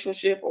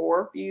relationship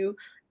or a few,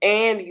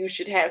 and you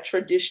should have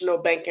traditional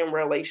banking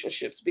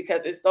relationships,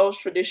 because it's those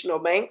traditional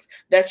banks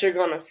that you're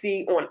going to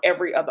see on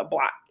every other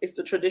block. It's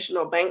the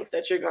traditional banks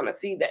that you're going to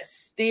see that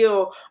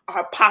still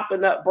are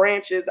popping up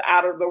branches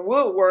out of the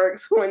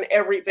woodworks when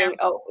everything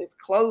else is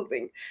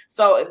closing.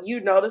 So if you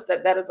notice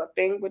that that is a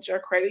thing with your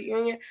credit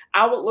union,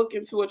 I would look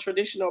into a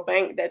traditional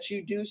bank that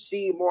you do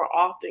see more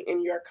often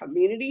in your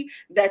community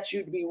that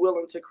you'd be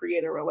willing to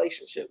create a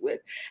relationship with.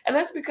 And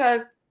that's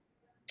because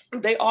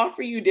they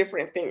offer you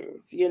different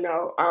things.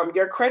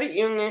 Your credit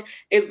union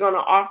is going to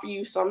offer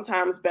you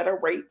sometimes better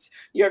rates.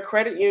 Your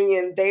credit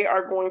union, they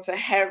are going to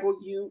haggle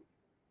you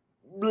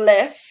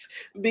less,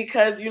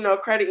 because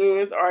credit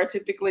unions are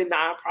typically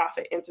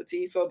nonprofit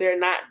entities, so they're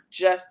not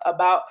just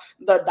about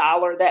the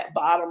dollar, that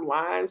bottom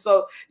line.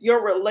 So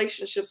your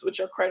relationships with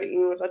your credit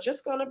unions are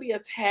just going to be a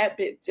tad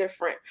bit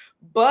different.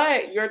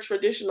 But your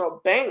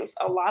traditional banks,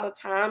 a lot of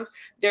times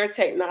their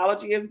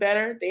technology is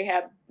better. They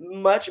have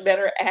much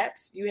better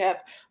apps. You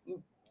have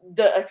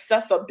the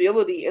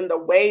accessibility in the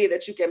way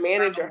that you can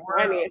manage your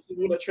finances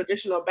with a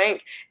traditional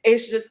bank.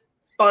 It's just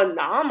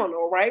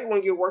phenomenal, right?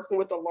 When you're working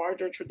with a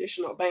larger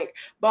traditional bank.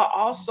 But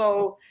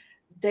also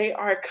they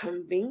are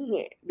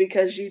convenient,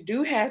 because you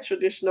do have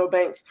traditional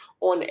banks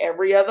on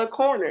every other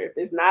corner. If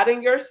it's not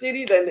in your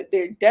city, then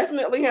they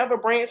definitely have a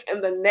branch in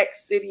the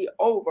next city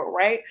over,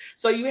 right?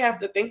 So you have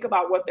to think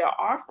about what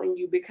they're offering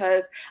you,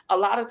 because a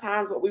lot of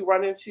times what we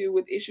run into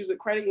with issues with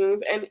credit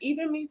unions, and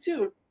even me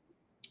too,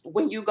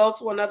 when you go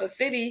to another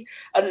city,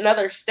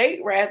 another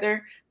state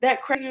rather,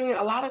 that credit union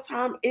a lot of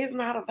time is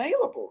not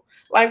available.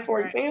 Like,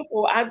 for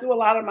example, I do a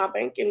lot of my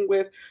banking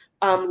with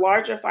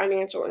larger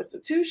financial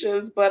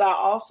institutions, but I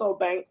also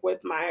bank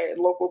with my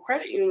local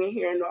credit union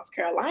here in North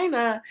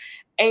Carolina,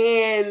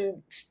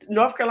 and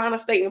North Carolina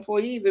state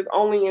employees is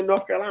only in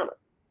North Carolina.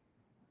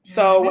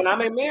 So when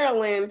I'm in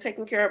Maryland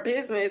taking care of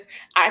business,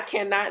 I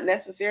cannot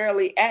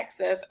necessarily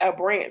access a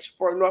branch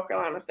for North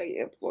Carolina state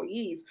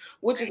employees,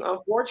 which is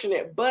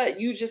unfortunate. But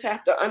you just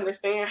have to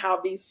understand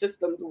how these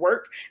systems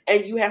work,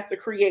 and you have to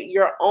create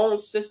your own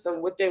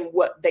system within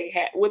what they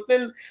have,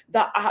 within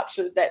the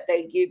options that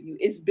they give you.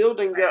 It's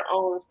building your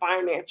own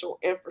financial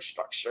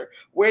infrastructure.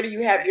 Where do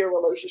you have your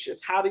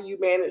relationships? How do you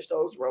manage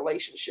those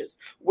relationships?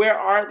 Where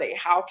are they?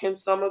 How can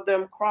some of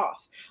them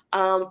cross?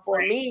 For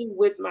me,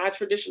 with my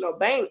traditional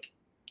bank,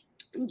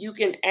 you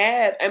can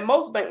add, and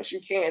most banks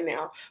you can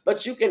now,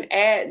 but you can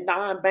add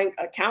non-bank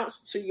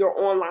accounts to your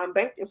online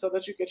banking so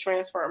that you can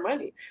transfer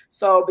money.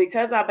 So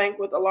because I bank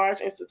with a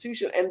large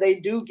institution and they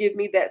do give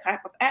me that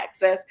type of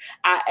access,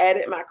 I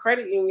added my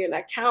credit union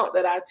account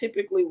that I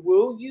typically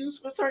will use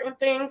for certain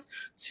things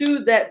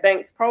to that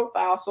bank's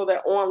profile, so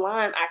that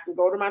online I can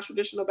go to my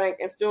traditional bank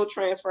and still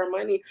transfer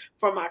money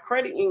from my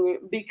credit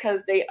union,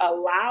 because they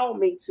allow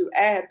me to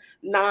add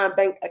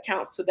non-bank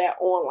accounts to that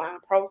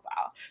online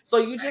profile. So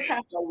you just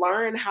have to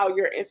learn how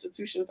your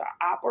institutions are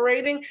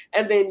operating,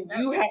 and then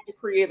you have to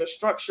create a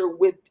structure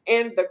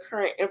within the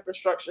current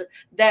infrastructure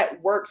that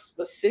works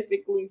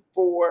specifically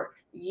for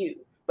you.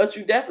 But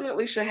you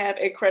definitely should have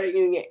a credit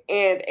union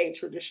and a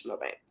traditional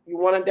bank. You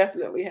want to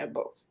definitely have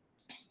both.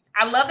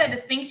 I love that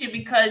distinction,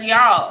 because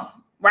y'all,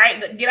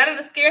 right, get out of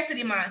the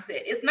scarcity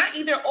mindset. It's not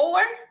either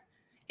or,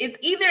 it's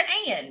either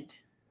and.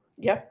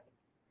 Yep.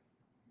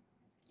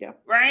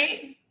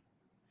 Right?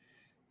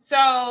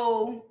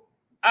 So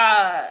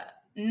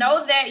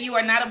know that you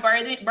are not a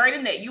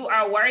burden, that you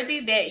are worthy,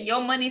 that your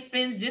money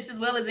spends just as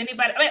well as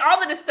anybody. Like all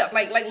of this stuff.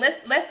 Like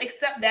let's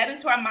accept that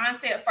into our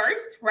mindset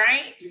first,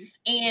 right?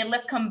 And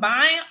let's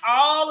combine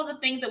all of the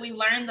things that we've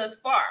learned thus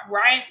far,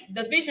 right?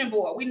 The vision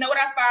board. We know what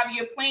our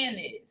 5-year plan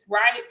is,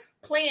 right?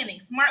 Planning,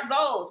 smart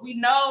goals. We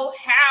know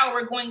how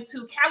we're going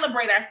to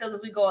calibrate ourselves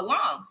as we go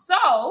along.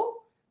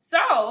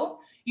 So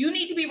you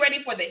need to be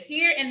ready for the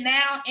here and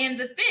now and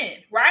the then,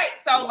 right?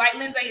 So like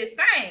Lyndsae is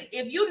saying,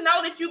 if you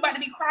know that you're about to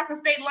be crossing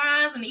state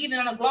lines and even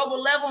on a global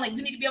level, and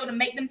you need to be able to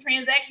make them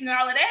transactions and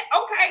all of that,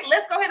 okay,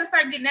 let's go ahead and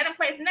start getting that in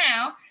place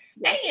now.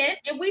 And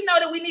if we know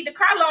that we need the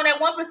car loan at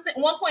 1%,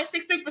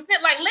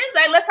 1.63%, like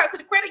Lyndsae, let's talk to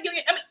the credit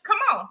union. I mean, come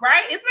on,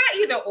 right? It's not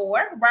either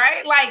or,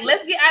 right? Like,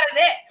 let's get out of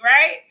that,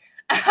 right?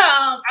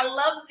 I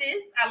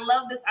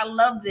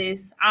love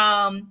this.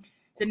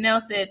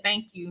 Janelle said,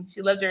 thank you.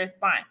 She loved your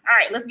response. All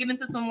right, let's get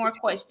into some more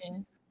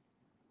questions.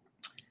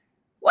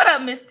 What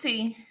up, Miss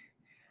T?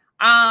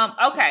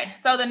 Okay,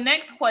 so the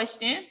next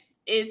question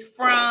is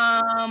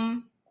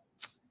from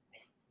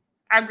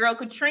our girl,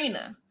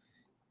 Katrina.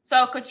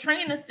 So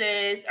Katrina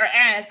says, or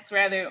asks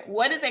rather,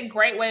 what is a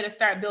great way to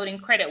start building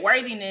credit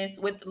worthiness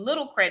with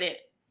little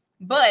credit,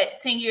 but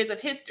 10 years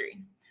of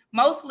history?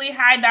 Mostly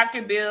high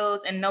doctor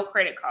bills and no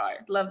credit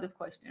cards. Love this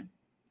question.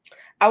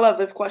 I love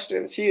this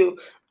question too.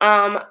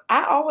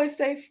 I always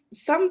say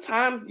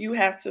sometimes you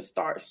have to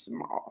start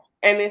small,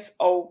 and it's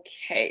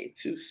okay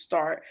to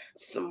start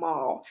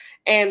small.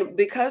 And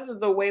because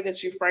of the way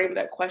that you framed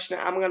that question,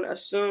 I'm going to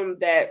assume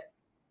that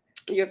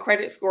your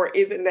credit score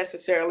isn't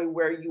necessarily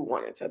where you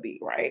want it to be,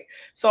 right?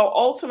 So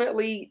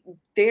ultimately,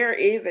 there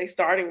is a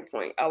starting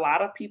point. A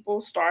lot of people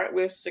start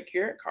with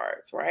secured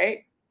cards,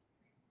 right?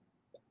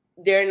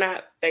 they're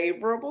not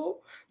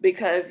favorable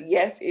because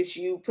yes, it's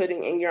you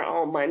putting in your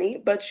own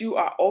money, but you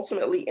are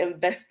ultimately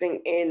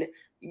investing in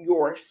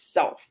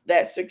yourself.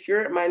 That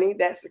secured money,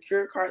 that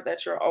secured card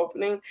that you're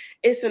opening,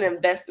 it's an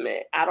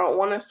investment. I don't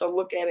want us to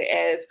look at it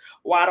as,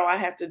 why do I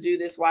have to do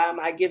this? Why am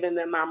I giving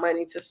them my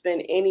money to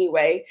spend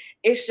anyway?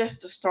 It's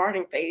just a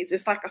starting phase.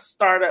 It's like a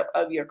startup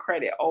of your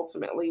credit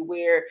ultimately,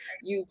 where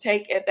you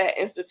take at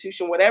that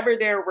institution, whatever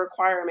their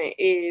requirement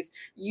is,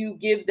 you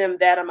give them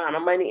that amount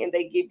of money and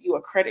they give you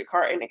a credit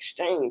card in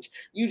exchange.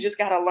 You just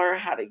got to learn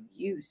how to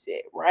use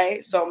it,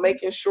 right? So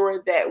making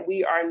sure that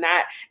we are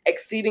not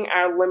exceeding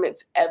our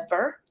limits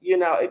ever. You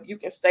know, if you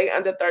can stay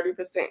under 30%,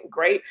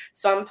 great.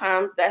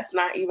 Sometimes that's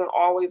not even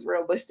always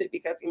realistic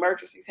because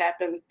emergencies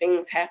happen,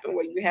 things happen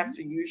where you have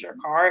to use your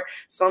card.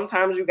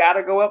 Sometimes you got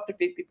to go up to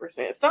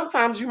 50%.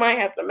 Sometimes you might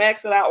have to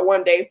max it out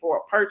one day for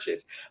a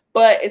purchase.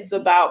 But it's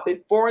about,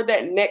 before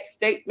that next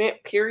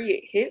statement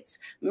period hits,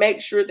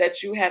 make sure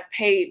that you have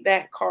paid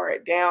that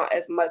card down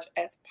as much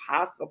as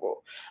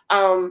possible.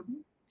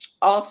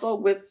 Also,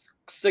 with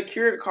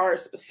secured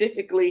cards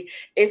specifically,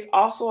 it's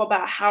also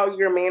about how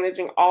you're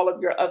managing all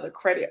of your other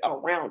credit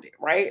around it,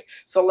 right?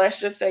 So let's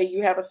just say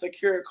you have a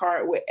secured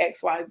card with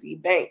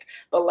XYZ Bank,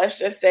 but let's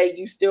just say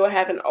you still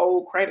have an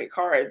old credit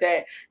card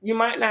that you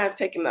might not have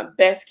taken the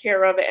best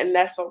care of it, and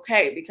that's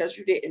okay because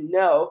you didn't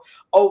know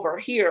over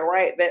here,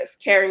 right, that's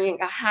carrying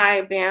a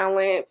high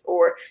balance,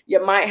 or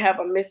you might have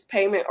a missed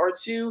payment or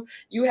two.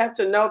 You have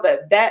to know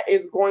that that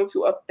is going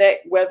to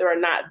affect whether or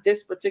not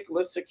this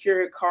particular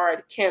secured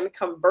card can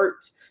convert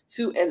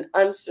to an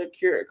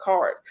unsecured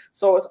card.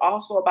 So it's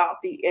also about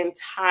the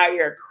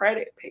entire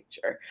credit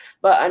picture.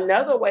 But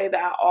another way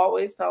that I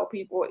always tell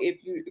people, if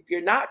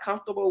you're not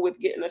comfortable with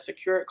getting a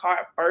secured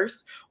card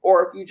first,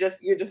 or if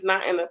you're just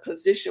not in a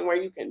position where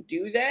you can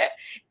do that,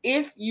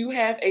 if you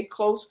have a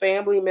close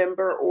family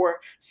member or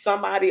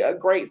somebody, a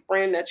great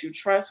friend that you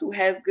trust who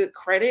has good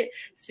credit,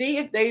 see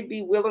if they'd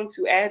be willing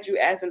to add you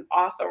as an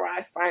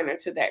authorized signer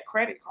to that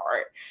credit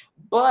card.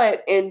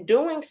 But in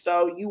doing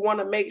so, you want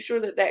to make sure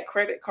that that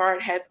credit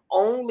card has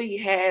only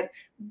had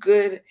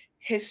good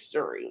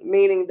history,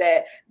 meaning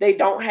that they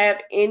don't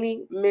have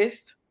any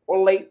missed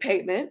or late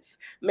payments,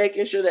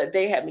 making sure that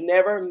they have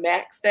never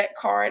maxed that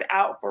card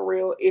out for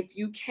real if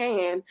you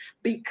can,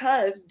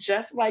 because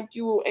just like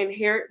you will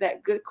inherit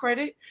that good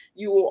credit,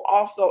 you will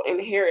also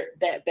inherit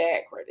that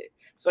bad credit.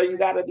 So you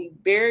got to be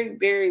very,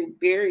 very,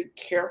 very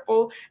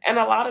careful. And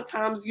a lot of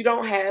times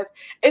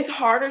it's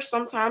harder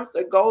sometimes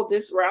to go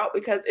this route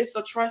because it's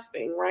a trust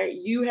thing, right?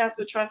 You have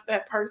to trust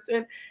that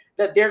person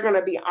that they're going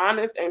to be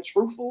honest and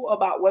truthful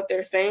about what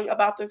they're saying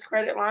about this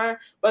credit line,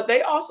 but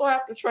they also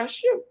have to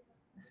trust you.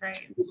 That's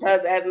right.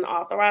 Because as an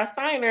authorized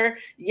signer,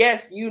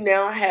 yes, you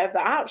now have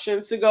the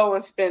option to go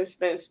and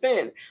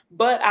spend.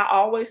 But I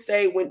always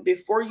say,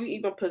 before you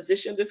even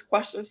position this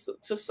question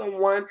to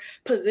someone,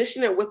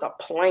 position it with a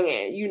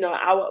plan. You know,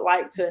 I would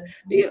like to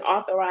be an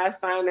authorized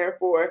signer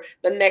for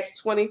the next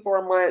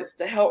 24 months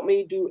to help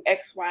me do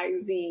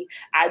XYZ.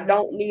 I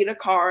don't need a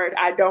card.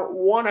 I don't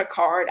want a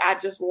card. I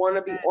just want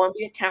to be on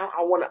the account.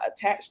 I want to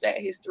attach that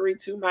history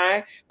to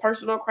my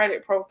personal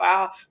credit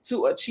profile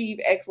to achieve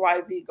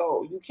XYZ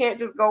goal. You can't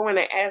just go in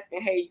and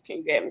asking, hey, you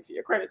can get me to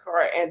your credit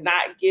card, and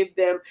not give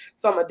them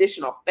some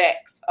additional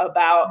facts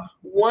about,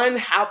 one,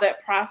 how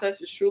that process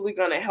is truly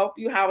going to help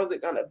you, how is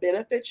it going to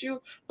benefit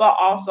you, but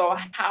also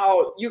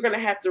how you're going to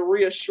have to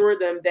reassure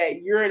them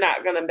that you're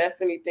not going to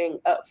mess anything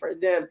up for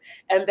them.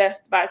 And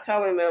that's by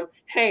telling them,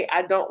 hey,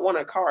 I don't want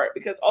a card,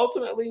 because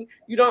ultimately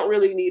you don't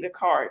really need a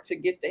card to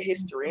get the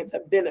history and to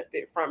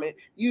benefit from it.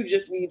 You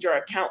just need your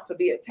account to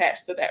be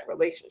attached to that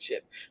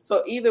relationship.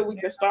 So either we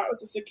can start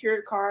with a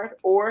secured card,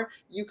 or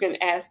you can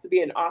ask to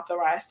be an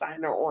authorized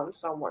signer on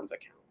someone's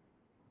account.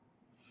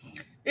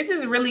 This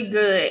is really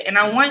good. And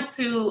I want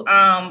to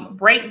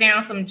break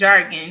down some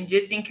jargon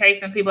just in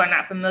case some people are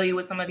not familiar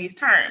with some of these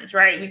terms,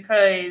 right?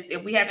 Because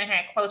if we haven't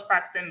had close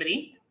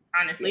proximity,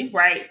 honestly,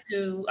 right,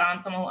 to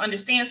someone who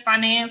understands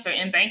finance or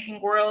in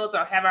banking worlds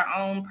or have our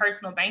own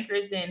personal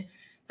bankers, then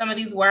some of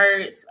these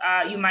words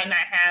you might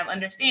not have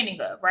understanding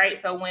of, right?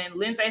 So when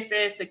Lyndsae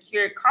says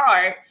secured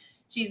card,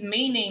 she's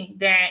meaning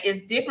that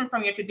it's different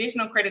from your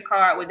traditional credit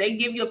card where they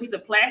give you a piece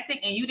of plastic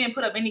and you didn't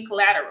put up any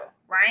collateral,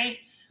 right?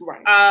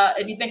 Right.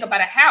 If you think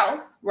about a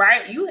house,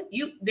 right,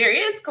 there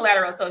is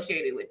collateral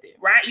associated with it,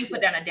 right? You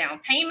put down a down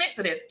payment,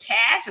 so there's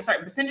cash, a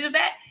certain percentage of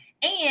that,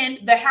 and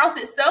the house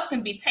itself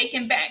can be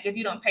taken back if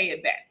you don't pay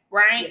it back,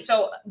 right? Yes.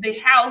 So the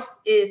house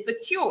is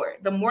secured,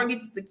 the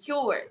mortgage is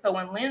secured. So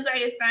when Lyndsae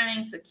is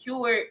saying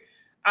secured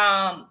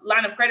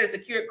line of credit,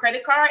 secured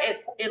credit card,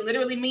 it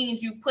literally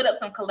means you put up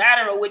some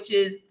collateral, which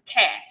is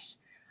cash.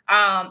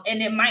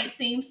 And it might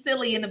seem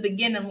silly in the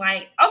beginning,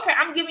 like, okay,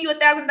 I'm giving you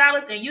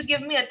 $1,000 and you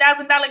give me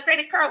 $1,000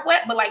 credit card.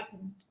 What? But like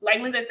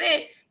Lyndsae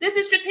said, this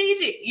is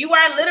strategic. You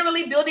are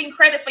literally building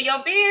credit for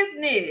your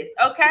business.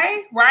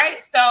 Okay.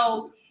 Right.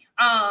 So,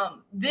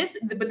 this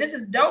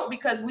is dope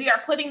because we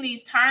are putting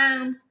these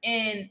terms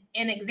in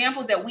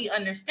examples that we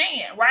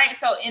understand, right?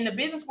 So in the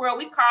business world,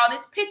 we call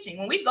this pitching.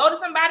 When we go to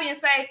somebody and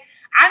say,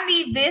 I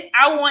need this.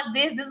 I want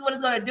this. This is what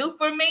it's going to do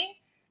for me.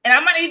 And I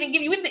might not even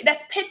give you anything.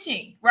 That's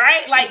pitching,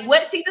 right? Like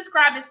what she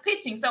described as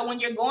pitching. So when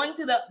you're going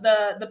to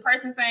the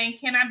person saying,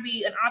 can I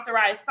be an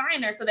authorized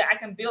signer so that I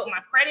can build my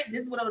credit?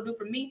 This is what it'll do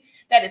for me.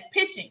 That is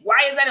pitching.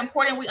 Why is that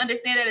important? We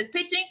understand that as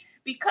pitching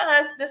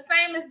because the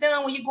same is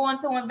done when you go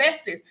into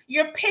investors.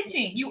 You're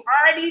pitching. You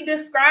already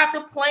described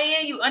the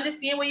plan. You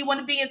understand where you want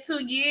to be in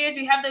 2 years.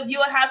 You have the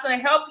view of how it's going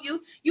to help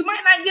you. You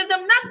might not give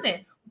them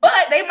nothing.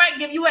 But they might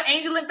give you an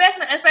angel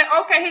investment and say,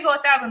 okay, here go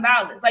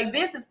 $1,000. Like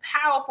this is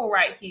powerful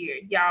right here,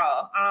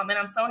 y'all. And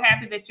I'm so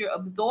happy that you're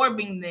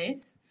absorbing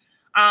this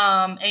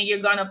and you're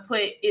going to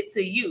put it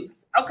to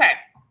use. Okay,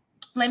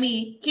 let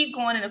me keep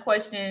going into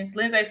questions.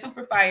 Lyndsae,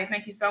 super fire.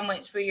 Thank you so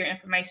much for your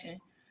information.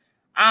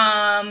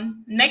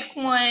 Next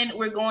one,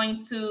 we're going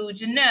to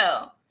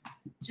Janelle.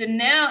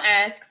 Janelle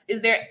asks,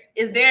 is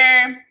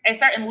there a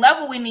certain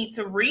level we need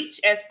to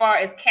reach as far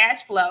as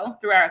cash flow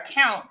through our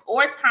accounts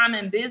or time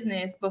in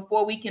business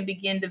before we can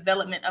begin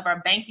development of our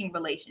banking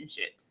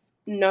relationships?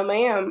 No,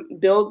 ma'am.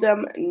 Build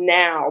them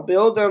now.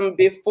 Build them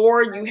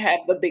before you have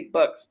the big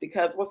bucks,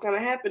 because what's going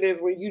to happen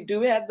is when you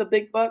do have the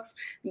big bucks,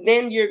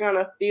 then you're going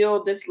to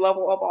feel this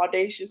level of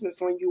audaciousness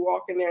when you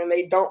walk in there and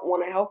they don't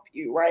want to help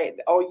you, right?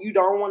 Oh, you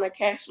don't want to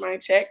cash my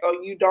check, or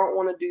you don't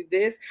want to do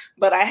this,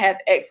 but I have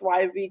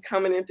XYZ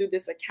coming in through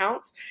this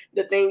account.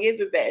 The thing is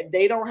that if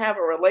they don't have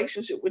a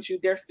relationship with you,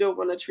 they're still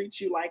going to treat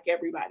you like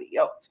everybody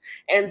else.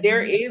 And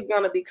there is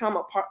going to become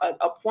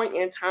a point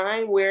in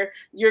time where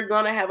you're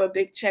going to have a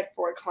big check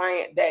for a client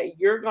that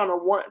you're going to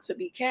want to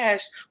be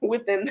cashed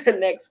within the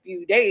next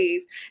few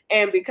days.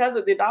 And because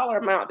of the dollar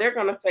amount, they're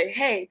going to say,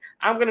 hey,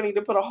 I'm going to need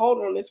to put a hold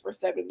on this for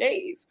 7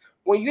 days.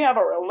 When you have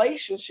a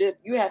relationship,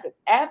 you have an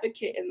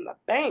advocate in the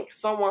bank,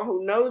 someone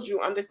who knows you,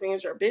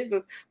 understands your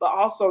business, but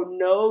also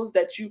knows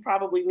that you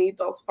probably need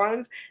those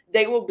funds.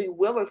 They will be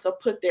willing to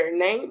put their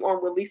name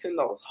on releasing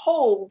those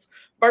holds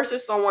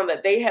versus someone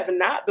that they have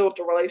not built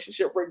a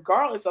relationship,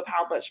 regardless of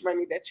how much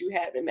money that you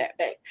have in that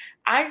bank.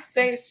 I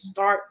say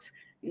start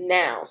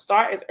now.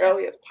 Start as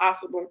early as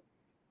possible.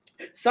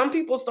 Some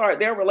people start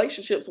their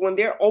relationships when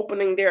they're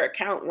opening their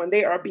account, when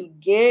they are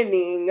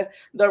beginning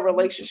the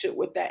relationship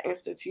with that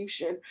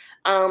institution.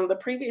 The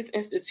previous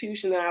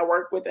institution that I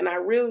work with, and I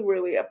really,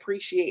 really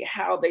appreciate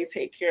how they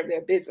take care of their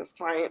business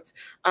clients,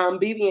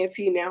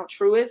 BB&T, now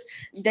Truist,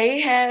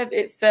 they have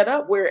it set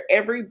up where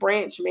every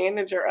branch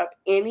manager of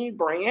any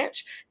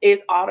branch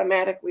is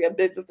automatically a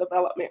business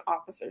development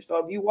officer. So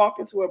if you walk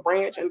into a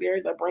branch and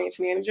there's a branch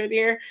manager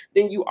there,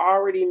 then you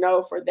already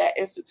know for that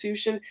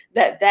institution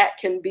that that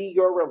can be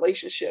your relationship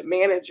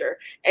manager,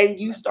 and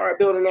you start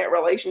building that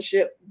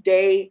relationship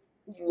day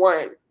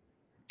one.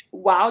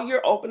 While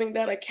you're opening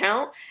that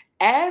account,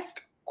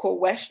 ask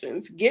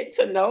questions, get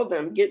to know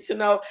them, get to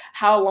know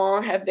how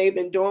long have they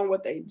been doing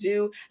what they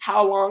do,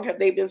 how long have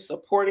they been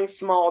supporting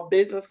small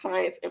business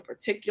clients in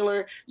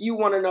particular. You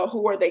want to know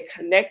who are they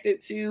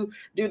connected to,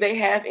 do they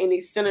have any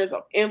centers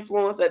of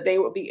influence that they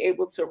would be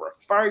able to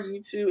refer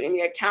you to,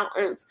 any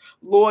accountants,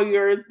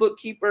 lawyers,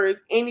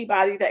 bookkeepers,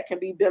 anybody that can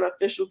be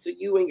beneficial to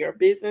you and your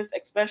business,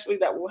 especially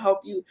that will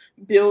help you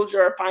build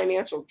your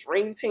financial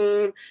dream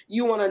team.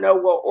 You want to know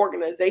what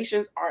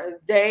organizations are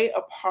they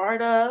a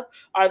part of.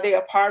 Are they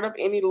a part of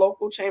any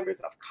local chambers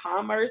of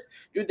commerce?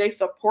 Do they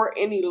support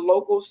any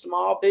local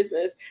small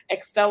business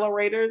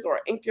accelerators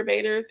or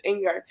incubators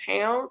in your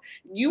town?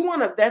 You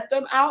want to vet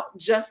them out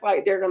just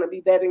like they're going to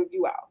be vetting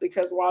you out,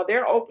 because while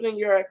they're opening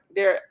your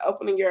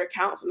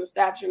accounts and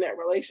establishing that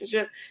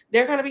relationship,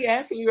 they're going to be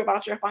asking you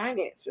about your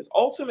finances.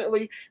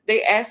 Ultimately,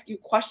 they ask you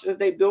questions,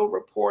 they build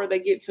rapport, they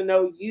get to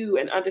know you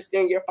and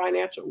understand your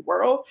financial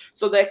world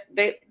so that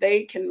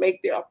they can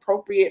make the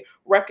appropriate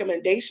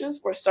recommendations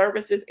for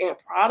services and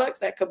products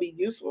that could be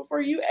useful for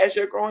you as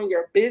you're growing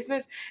your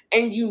business.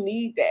 And you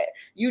need that.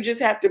 You just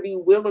have to be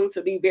willing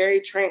to be very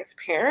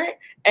transparent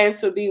and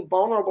to be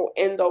vulnerable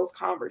in those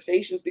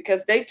conversations,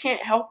 because they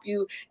can't help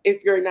you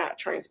if you're not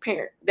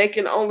transparent. They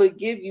can only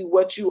give you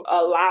what you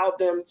allow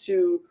them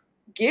to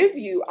give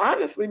you,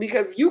 honestly,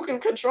 because you can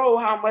control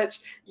how much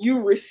you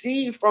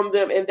receive from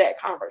them in that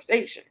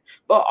conversation.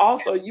 But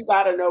also, you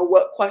got to know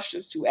what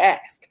questions to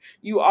ask.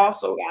 You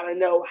also got to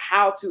know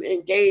how to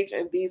engage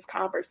in these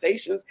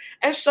conversations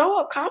and show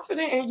up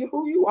confident in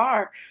who you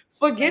are.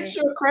 Forget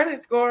your credit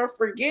score,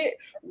 forget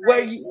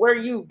where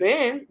you've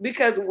been,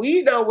 because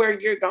we know where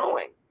you're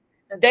going.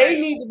 They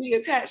need to be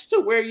attached to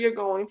where you're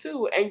going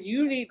to, and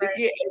you need to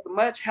get as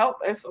much help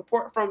and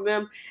support from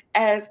them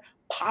as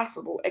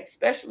possible,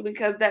 especially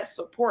because that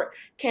support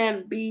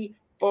can be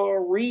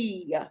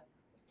free.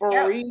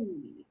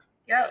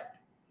 Yep.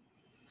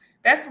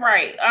 That's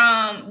right.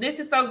 This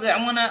is so good.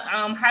 I want to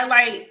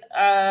highlight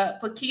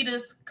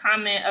Paquita's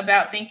comment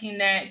about thinking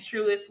that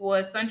Truist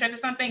was SunTrust or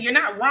something. You're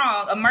not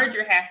wrong. A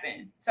merger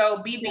happened.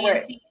 So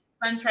BB&T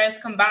and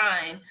SunTrust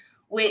combined,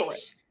 which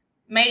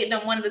made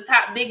them one of the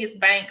top biggest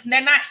banks. And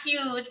they're not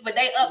huge, but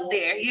they up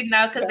there,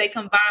 because they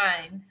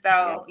combined.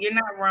 So you're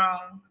not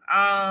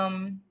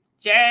wrong.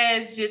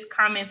 Jazz just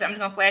comments, I'm just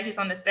going to flash this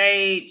on the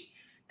stage,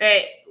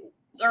 that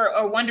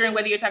or wondering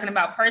whether you're talking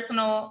about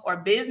personal or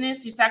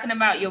business, you're talking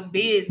about your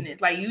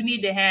business. Like you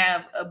need to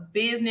have a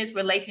business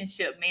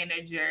relationship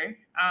manager.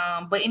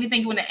 But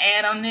anything you want to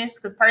add on this?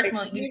 Because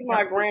personal, excuse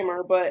my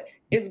grammar, but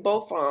it's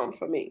both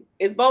for me.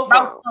 It's both.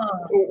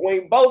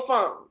 When both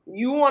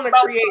you want to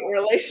create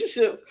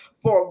relationships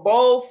for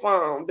both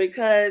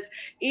because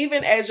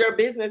even as your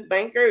business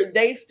banker,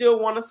 they still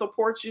want to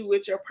support you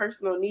with your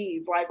personal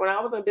needs. Like when I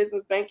was in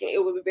business banking,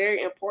 it was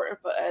very important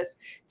for us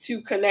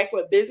to connect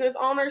with business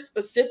owners,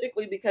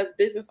 specifically because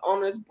business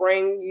owners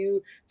bring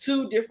you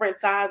two different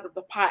sides of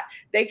the pot.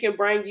 They can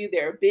bring you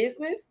their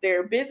business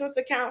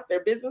accounts,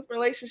 their business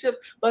relationships,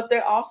 but they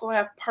also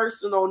have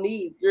personal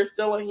needs. You're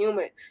still a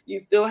human. You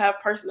still have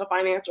personal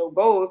financial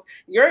goals.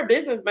 Your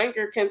business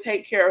banker can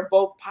take care of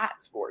both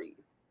pots for you.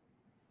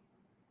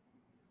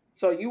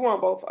 So you want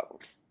both of them.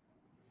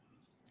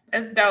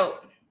 That's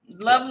dope.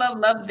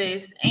 Love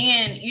this.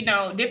 And, you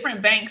know,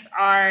 different banks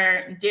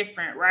are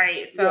different,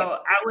 right? So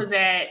I was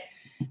at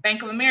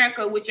Bank of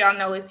America, which y'all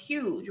know is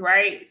huge,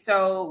 right?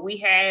 So we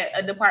had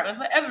a department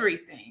for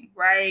everything,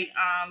 right?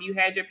 You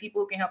had your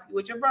people who can help you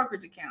with your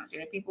brokerage accounts. You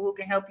had people who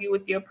can help you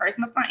with your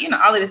personal finance, you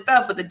know, all of this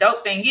stuff. But the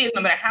dope thing is,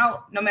 no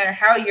matter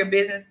how your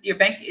business, your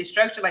bank is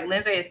structured, like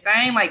Lyndsae is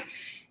saying, like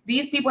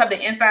these people have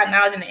the inside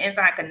knowledge and the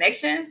inside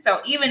connection.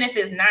 So even if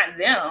it's not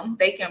them,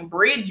 they can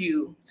bridge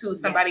you to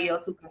somebody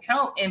else who can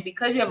help. And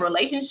because you have a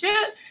relationship,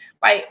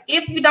 like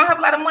if you don't have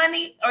a lot of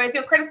money or if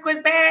your credit score is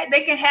bad,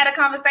 they can have a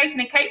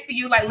conversation and cape for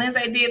you like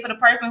Lyndsae did for the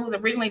person who was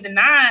originally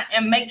denied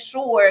and make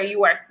sure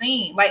you are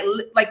seen.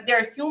 Like there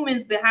are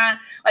humans behind,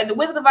 like the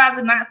Wizard of Oz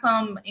is not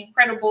some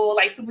incredible,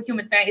 like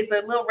superhuman thing. It's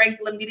a little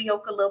regular,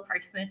 mediocre little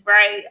person,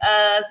 right?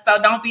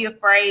 So don't be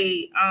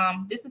afraid.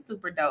 This is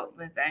super dope,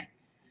 Lyndsae.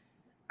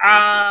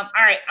 All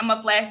right, I'm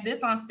gonna flash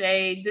this on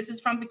stage. This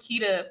is from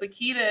Paquita.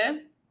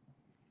 Paquita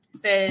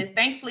says,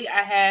 thankfully,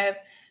 I have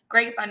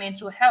great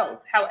financial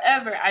health.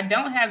 However, I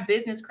don't have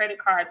business credit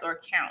cards or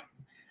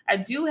accounts. I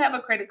do have a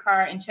credit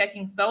card and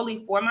checking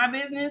solely for my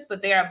business,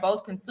 but they are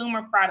both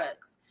consumer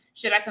products.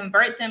 Should I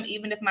convert them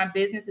even if my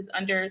business is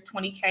under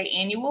 20K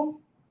annual?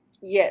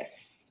 Yes.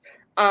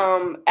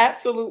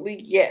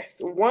 Absolutely yes.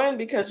 One,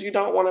 because you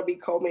don't want to be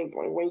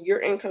commingling. When you're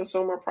in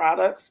consumer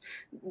products,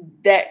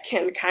 that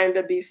can kind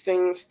of be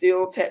seen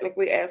still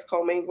technically as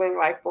commingling.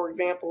 Like, for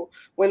example,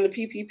 when the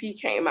PPP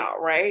came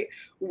out, right?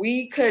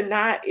 We could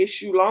not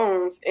issue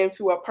loans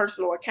into a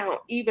personal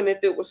account, even if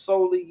it was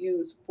solely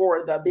used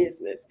for the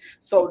business.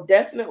 So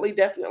definitely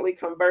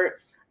convert.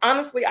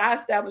 Honestly, I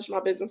established my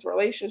business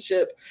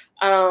relationship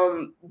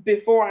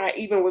before I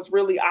even was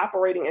really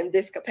operating in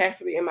this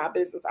capacity in my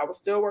business. I was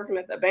still working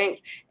at the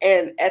bank.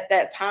 And at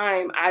that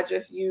time, I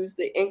just used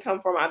the income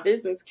from my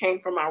business came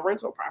from my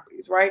rental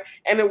properties, right?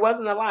 And it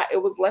wasn't a lot.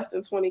 It was less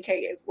than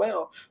 20K as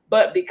well.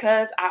 But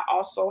because I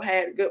also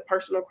had good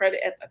personal credit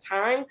at the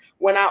time,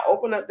 when I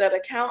opened up that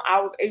account, I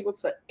was able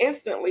to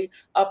instantly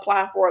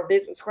apply for a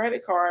business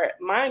credit card.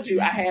 Mind you,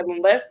 I had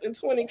less than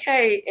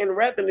 20K in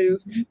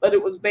revenues, but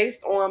it was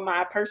based on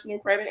my personal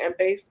credit and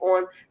based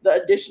on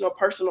the additional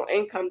personal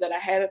income that I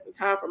had at the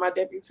time for my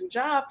W-2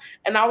 job.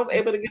 And I was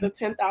able to get a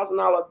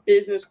 $10,000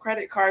 business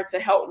credit card to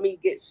help me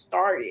get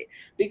started,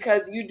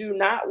 because you do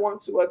not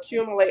want to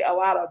accumulate a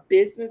lot of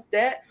business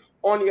debt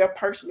on your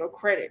personal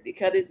credit,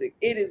 because it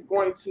is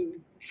going to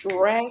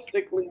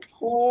drastically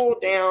pull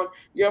down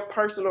your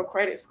personal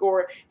credit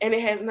score, and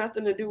it has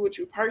nothing to do with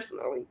you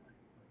personally.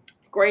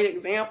 Great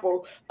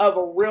example of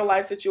a real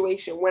life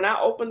situation. When I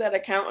opened that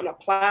account and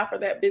applied for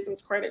that business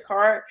credit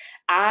card,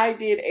 I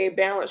did a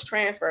balance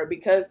transfer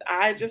because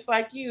I, just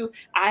like you,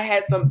 I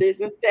had some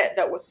business debt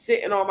that was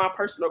sitting on my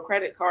personal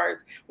credit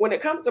cards. When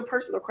it comes to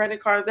personal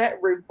credit cards, that's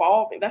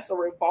a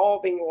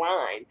revolving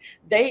line.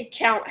 They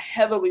count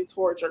heavily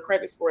towards your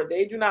credit score.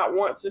 They do not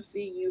want to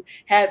see you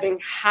having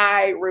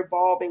high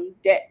revolving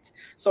debt.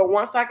 So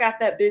once I got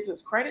that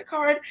business credit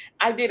card,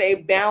 I did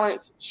a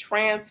balance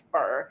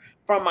transfer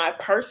from my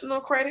personal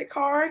credit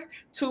card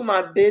to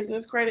my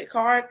business credit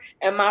card,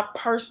 and my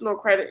personal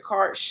credit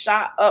card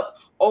shot up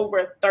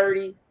over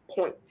 30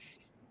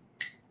 points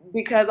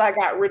because I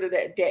got rid of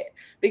that debt.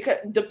 Because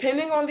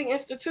depending on the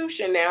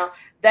institution now,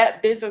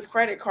 that business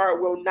credit card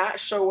will not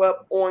show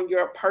up on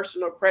your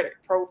personal credit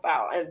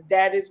profile. And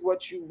that is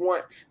what you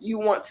want. You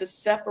want to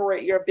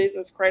separate your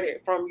business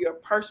credit from your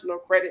personal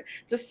credit,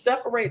 to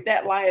separate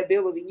that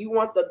liability. You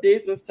want the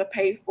business to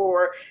pay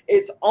for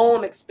its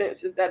own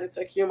expenses that it's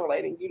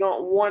accumulating. You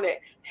don't want it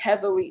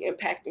heavily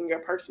impacting your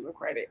personal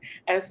credit.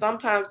 And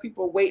sometimes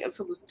people wait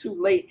until it's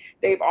too late.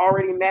 They've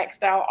already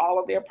maxed out all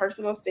of their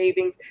personal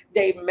savings.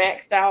 They've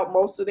maxed out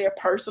most of their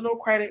personal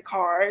credit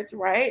cards,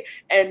 right?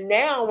 And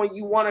now when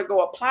you want to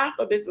go apply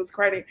for business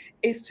credit,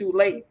 it's too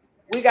late.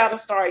 We got to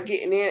start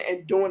getting in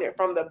and doing it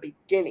from the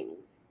beginning.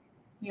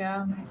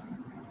 Yeah,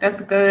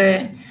 that's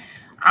good.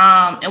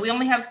 And we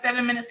only have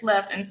 7 minutes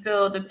left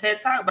until the TED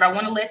Talk, but I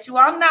want to let you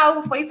all know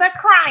before you start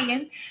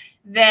crying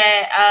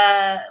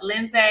that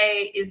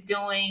Lyndsae is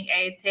doing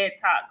a TED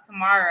Talk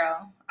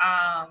tomorrow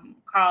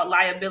called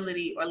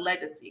Liability or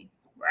Legacy,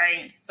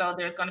 right? So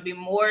there's going to be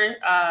more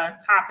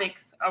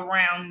topics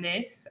around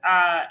this.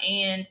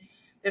 And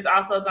there's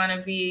also going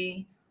to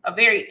be a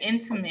very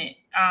intimate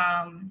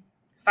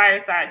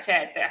fireside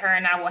chat that her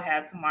and I will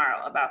have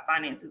tomorrow about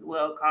finance as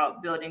well,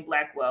 called Building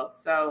Black Wealth.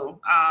 So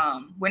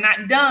we're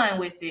not done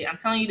with it. I'm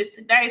telling you this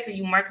today, so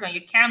you mark it on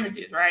your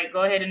calendars, right?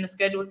 Go ahead in the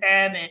schedule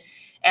tab and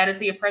add it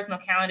to your personal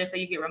calendar so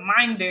you get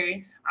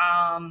reminders.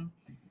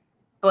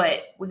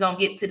 But we're going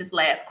to get to this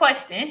last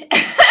question.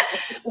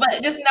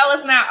 But just know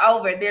it's not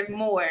over. There's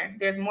more.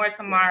 There's more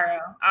tomorrow.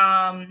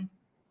 I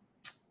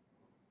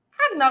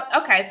don't know.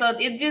 Okay, so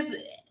it just...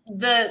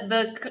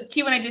 the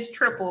Q&A just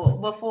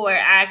tripled before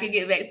I could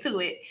get back to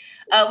it.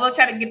 We'll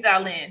try to get it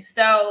all in.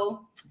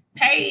 So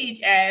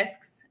Paige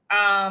asks,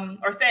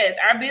 or says,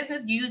 our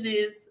business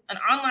uses an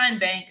online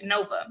bank,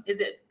 Nova. Is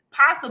it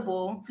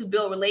possible to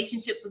build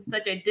relationships with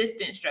such a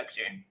distant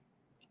structure?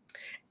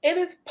 It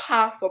is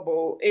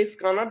possible. It's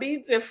going to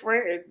be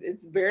different.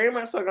 It's very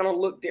much so going to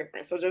look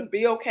different. So just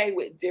be okay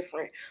with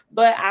different.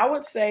 But I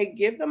would say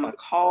give them a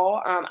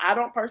call. I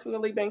don't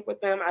personally bank with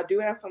them. I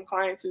do have some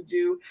clients who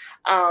do.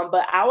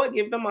 But I would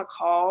give them a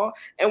call.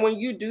 And when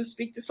you do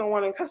speak to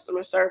someone in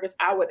customer service,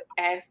 I would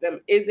ask them,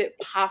 is it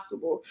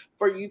possible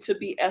for you to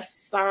be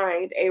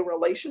assigned a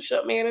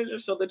relationship manager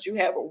so that you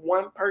have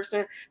one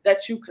person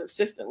that you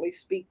consistently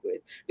speak with?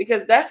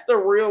 Because that's the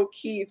real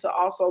key to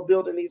also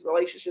building these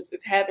relationships,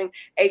 is having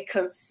a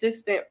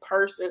consistent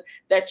person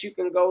that you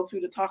can go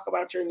to talk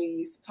about your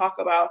needs, to talk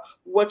about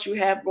what you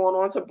have going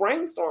on, to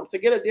brainstorm, to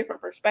get a different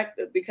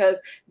perspective. Because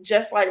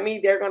just like me,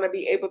 they're going to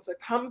be able to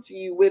come to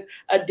you with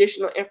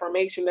additional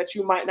information that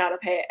you might not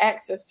have had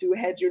access to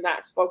had you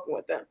not spoken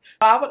with them.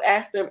 So I would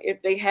ask them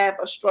if they have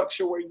a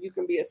structure where you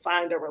can be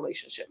assigned a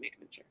relationship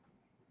manager.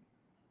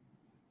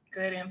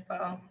 Good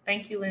info.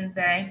 Thank you,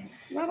 Lyndsae.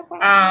 Not a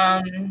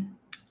problem.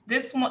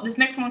 This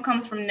next one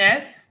comes from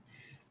Neff.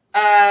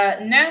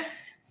 Neff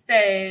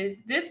says,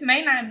 this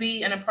may not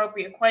be an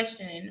appropriate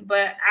question,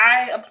 but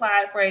I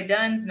applied for a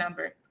DUNS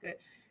number. It's good.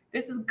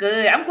 This is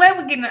good. I'm glad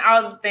we're getting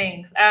all the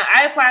things.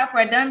 I applied for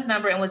a DUNS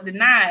number and was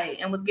denied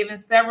and was given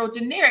several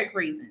generic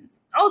reasons.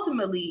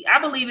 Ultimately, I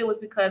believe it was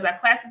because I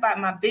classified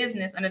my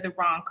business under the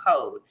wrong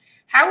code.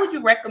 How would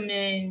you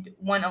recommend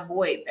one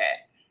avoid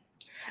that?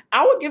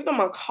 I would give them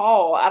a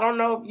call. I don't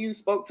know if you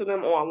spoke to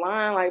them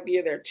online, like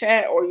via their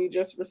chat, or you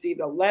just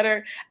received a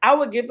letter. I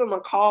would give them a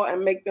call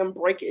and make them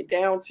break it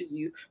down to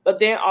you, but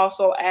then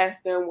also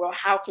ask them, well,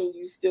 how can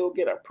you still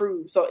get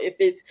approved? So if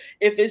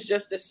it's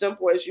just as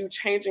simple as you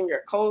changing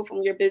your code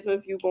from your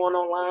business, you going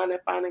online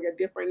and finding a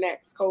different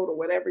NAICS code or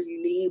whatever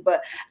you need,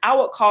 but I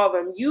would call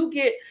them. You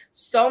get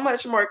so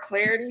much more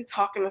clarity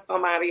talking to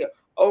somebody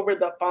over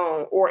the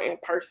phone or in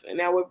person.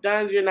 Now with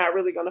DUNS, you're not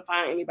really going to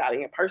find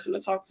anybody in person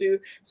to talk to.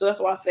 So that's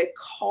why I say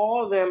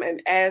call them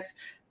and ask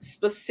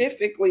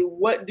specifically,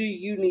 what do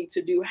you need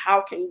to do?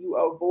 How can you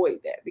avoid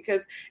that?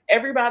 Because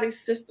everybody's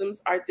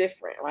systems are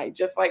different. Like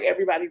just like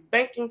everybody's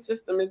banking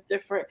system is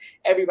different,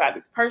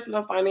 everybody's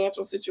personal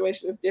financial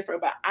situation is different.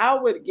 But I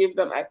would give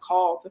them a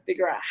call to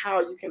figure out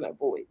how you can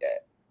avoid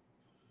that.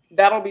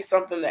 That'll be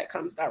something that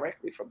comes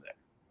directly from them.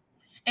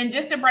 And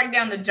just to break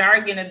down the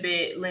jargon a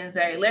bit,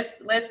 Lyndsae,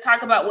 let's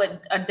talk about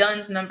what a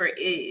DUNS number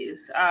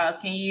is.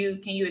 Can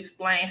you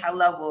explain high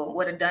level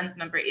what a DUNS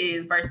number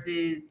is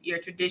versus your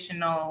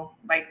traditional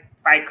like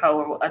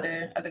FICO or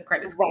other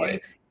credit scores?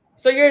 Right.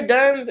 So your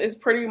DUNS is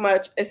pretty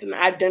much, it's an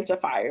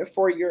identifier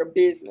for your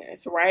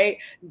business, right?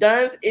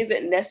 DUNS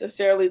isn't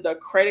necessarily the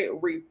credit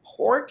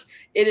report.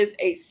 It is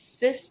a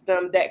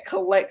system that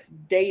collects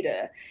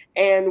data.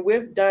 And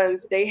with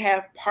DUNS, they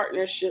have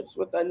partnerships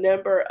with a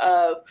number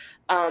of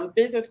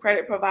business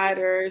credit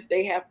providers.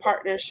 They have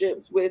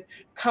partnerships with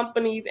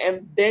companies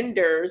and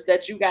vendors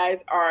that you guys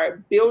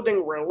are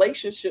building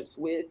relationships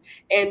with.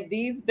 And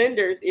these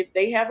vendors, if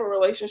they have a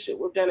relationship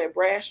with Dun &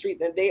 Bradstreet,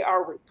 then they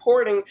are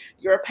reporting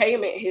your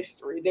payment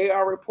history. They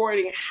are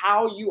reporting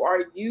how you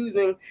are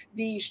using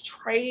these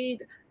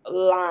trade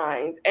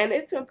lines. And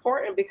it's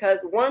important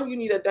because one, you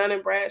need a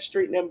Dun &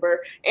 Bradstreet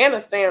number and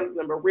a SAMS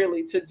number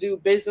really to do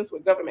business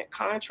with government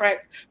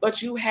contracts, but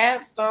you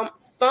have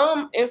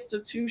some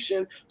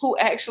institution who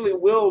actually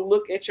will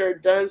look at your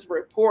DUNS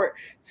report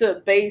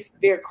to base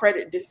their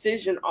credit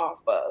decision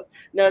off of.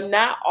 Now,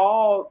 not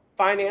all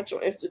financial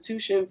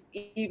institutions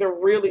even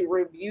really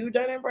review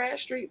Dun &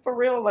 Bradstreet for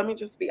real. Let me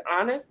just be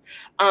honest.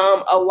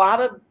 A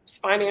lot of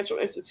financial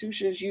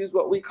institutions use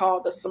what we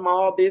call the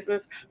Small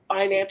Business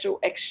Financial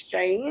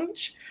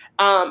Exchange.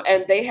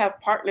 And they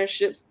have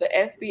partnerships. The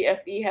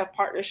SBFE have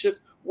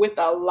partnerships with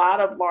a lot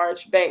of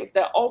large banks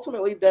that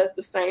ultimately does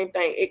the same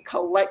thing. It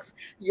collects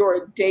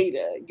your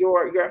data,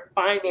 your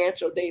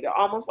financial data,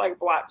 almost like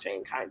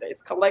blockchain kind of.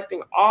 It's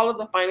collecting all of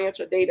the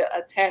financial data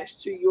attached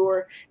to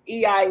your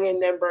EIN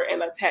number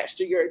and attached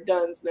to your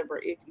DUNS number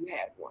if you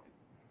have one.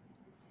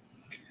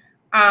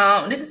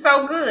 This is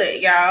so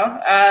good,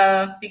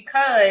 y'all,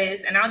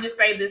 because, and I'll just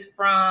say this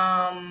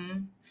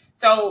from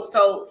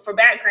So for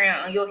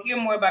background, you'll hear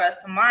more about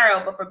us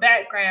tomorrow, but for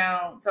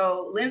background,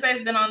 so Lyndsae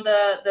has been on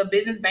the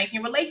business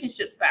banking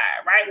relationship side,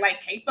 right?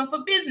 Like caping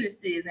for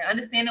businesses and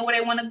understanding where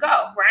they want to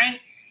go, right?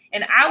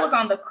 And I was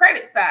on the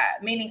credit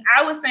side, meaning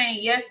I was saying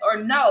yes or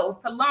no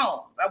to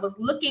loans. I was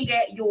looking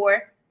at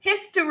your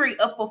history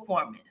of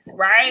performance,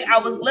 right? I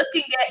was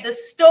looking at the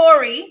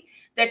story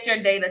that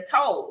your data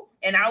told.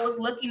 And I was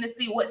looking to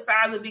see what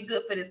size would be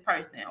good for this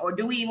person, or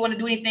do we even want to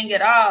do anything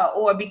at all?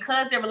 Or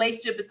because their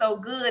relationship is so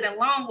good and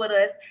long with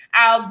us,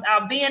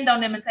 I'll bend on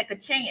them and take a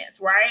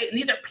chance, right? And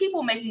these are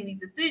people making these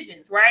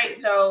decisions, right?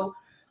 So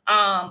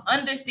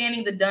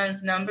understanding the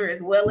Dunn's number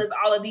as well as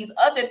all of these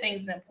other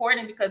things is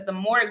important, because the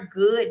more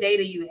good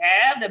data you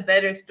have, the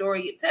better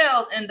story it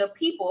tells. And the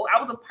people, I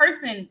was a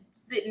person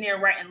sitting there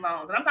writing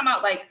loans, and I'm talking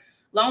about like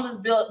loans as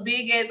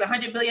big as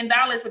 $100 billion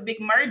for big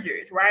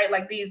mergers, right?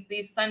 Like these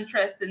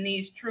SunTrust and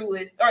these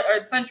Truist,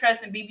 or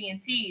SunTrust and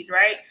BB&Ts,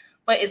 right?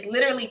 But it's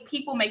literally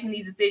people making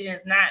these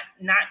decisions, not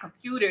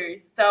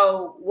computers.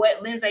 So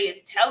what Lyndsae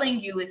is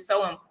telling you is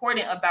so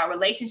important about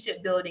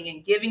relationship building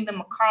and giving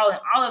them a call and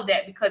all of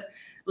that, because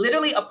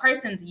literally a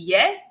person's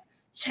yes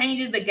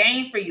changes the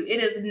game for you.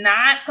 It is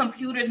not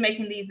computers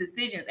making these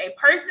decisions. A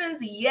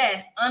person's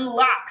yes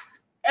unlocks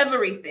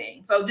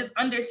everything. So just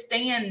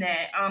understand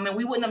that. And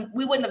we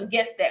wouldn't have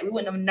guessed that. We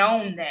wouldn't have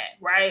known that,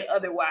 right?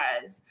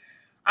 Otherwise.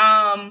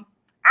 All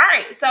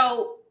right.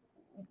 So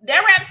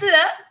that wraps it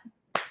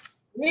up.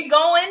 We're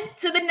going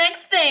to the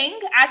next thing.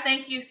 I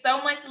thank you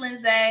so much,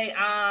 Lyndsae.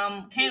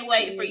 Can't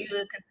wait for you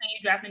to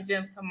continue dropping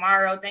gems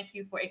tomorrow. Thank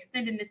you for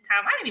extending this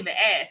time. I didn't even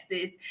ask,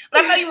 sis,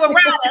 but I know you were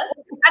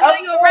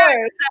rider.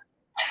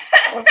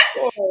 Of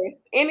course.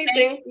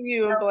 Anything for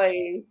you,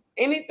 Blaze.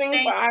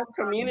 Anything for our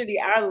community,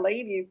 our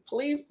ladies.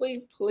 Please,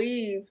 please,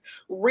 please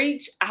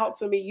reach out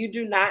to me. You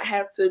do not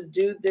have to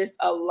do this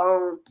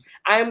alone.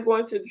 I am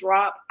going to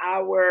drop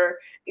our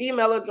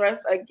email address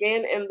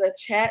again in the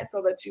chat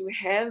so that you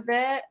have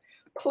that.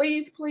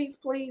 Please, please,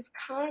 please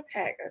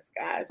contact us,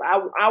 guys.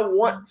 I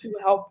want to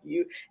help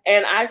you.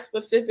 And I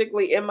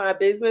specifically, in my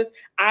business,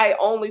 I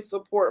only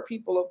support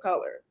people of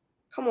color.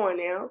 Come on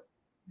now.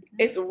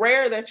 It's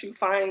rare that you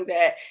find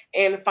that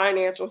in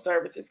financial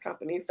services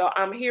companies. So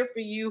I'm here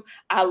for you.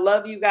 I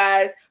love you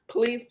guys.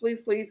 Please,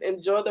 please, please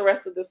enjoy the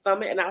rest of the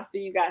summit, and I'll see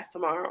you guys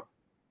tomorrow.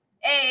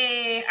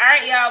 Hey, all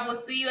right, y'all. We'll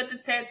see you at the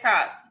TED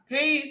Talk.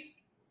 Peace.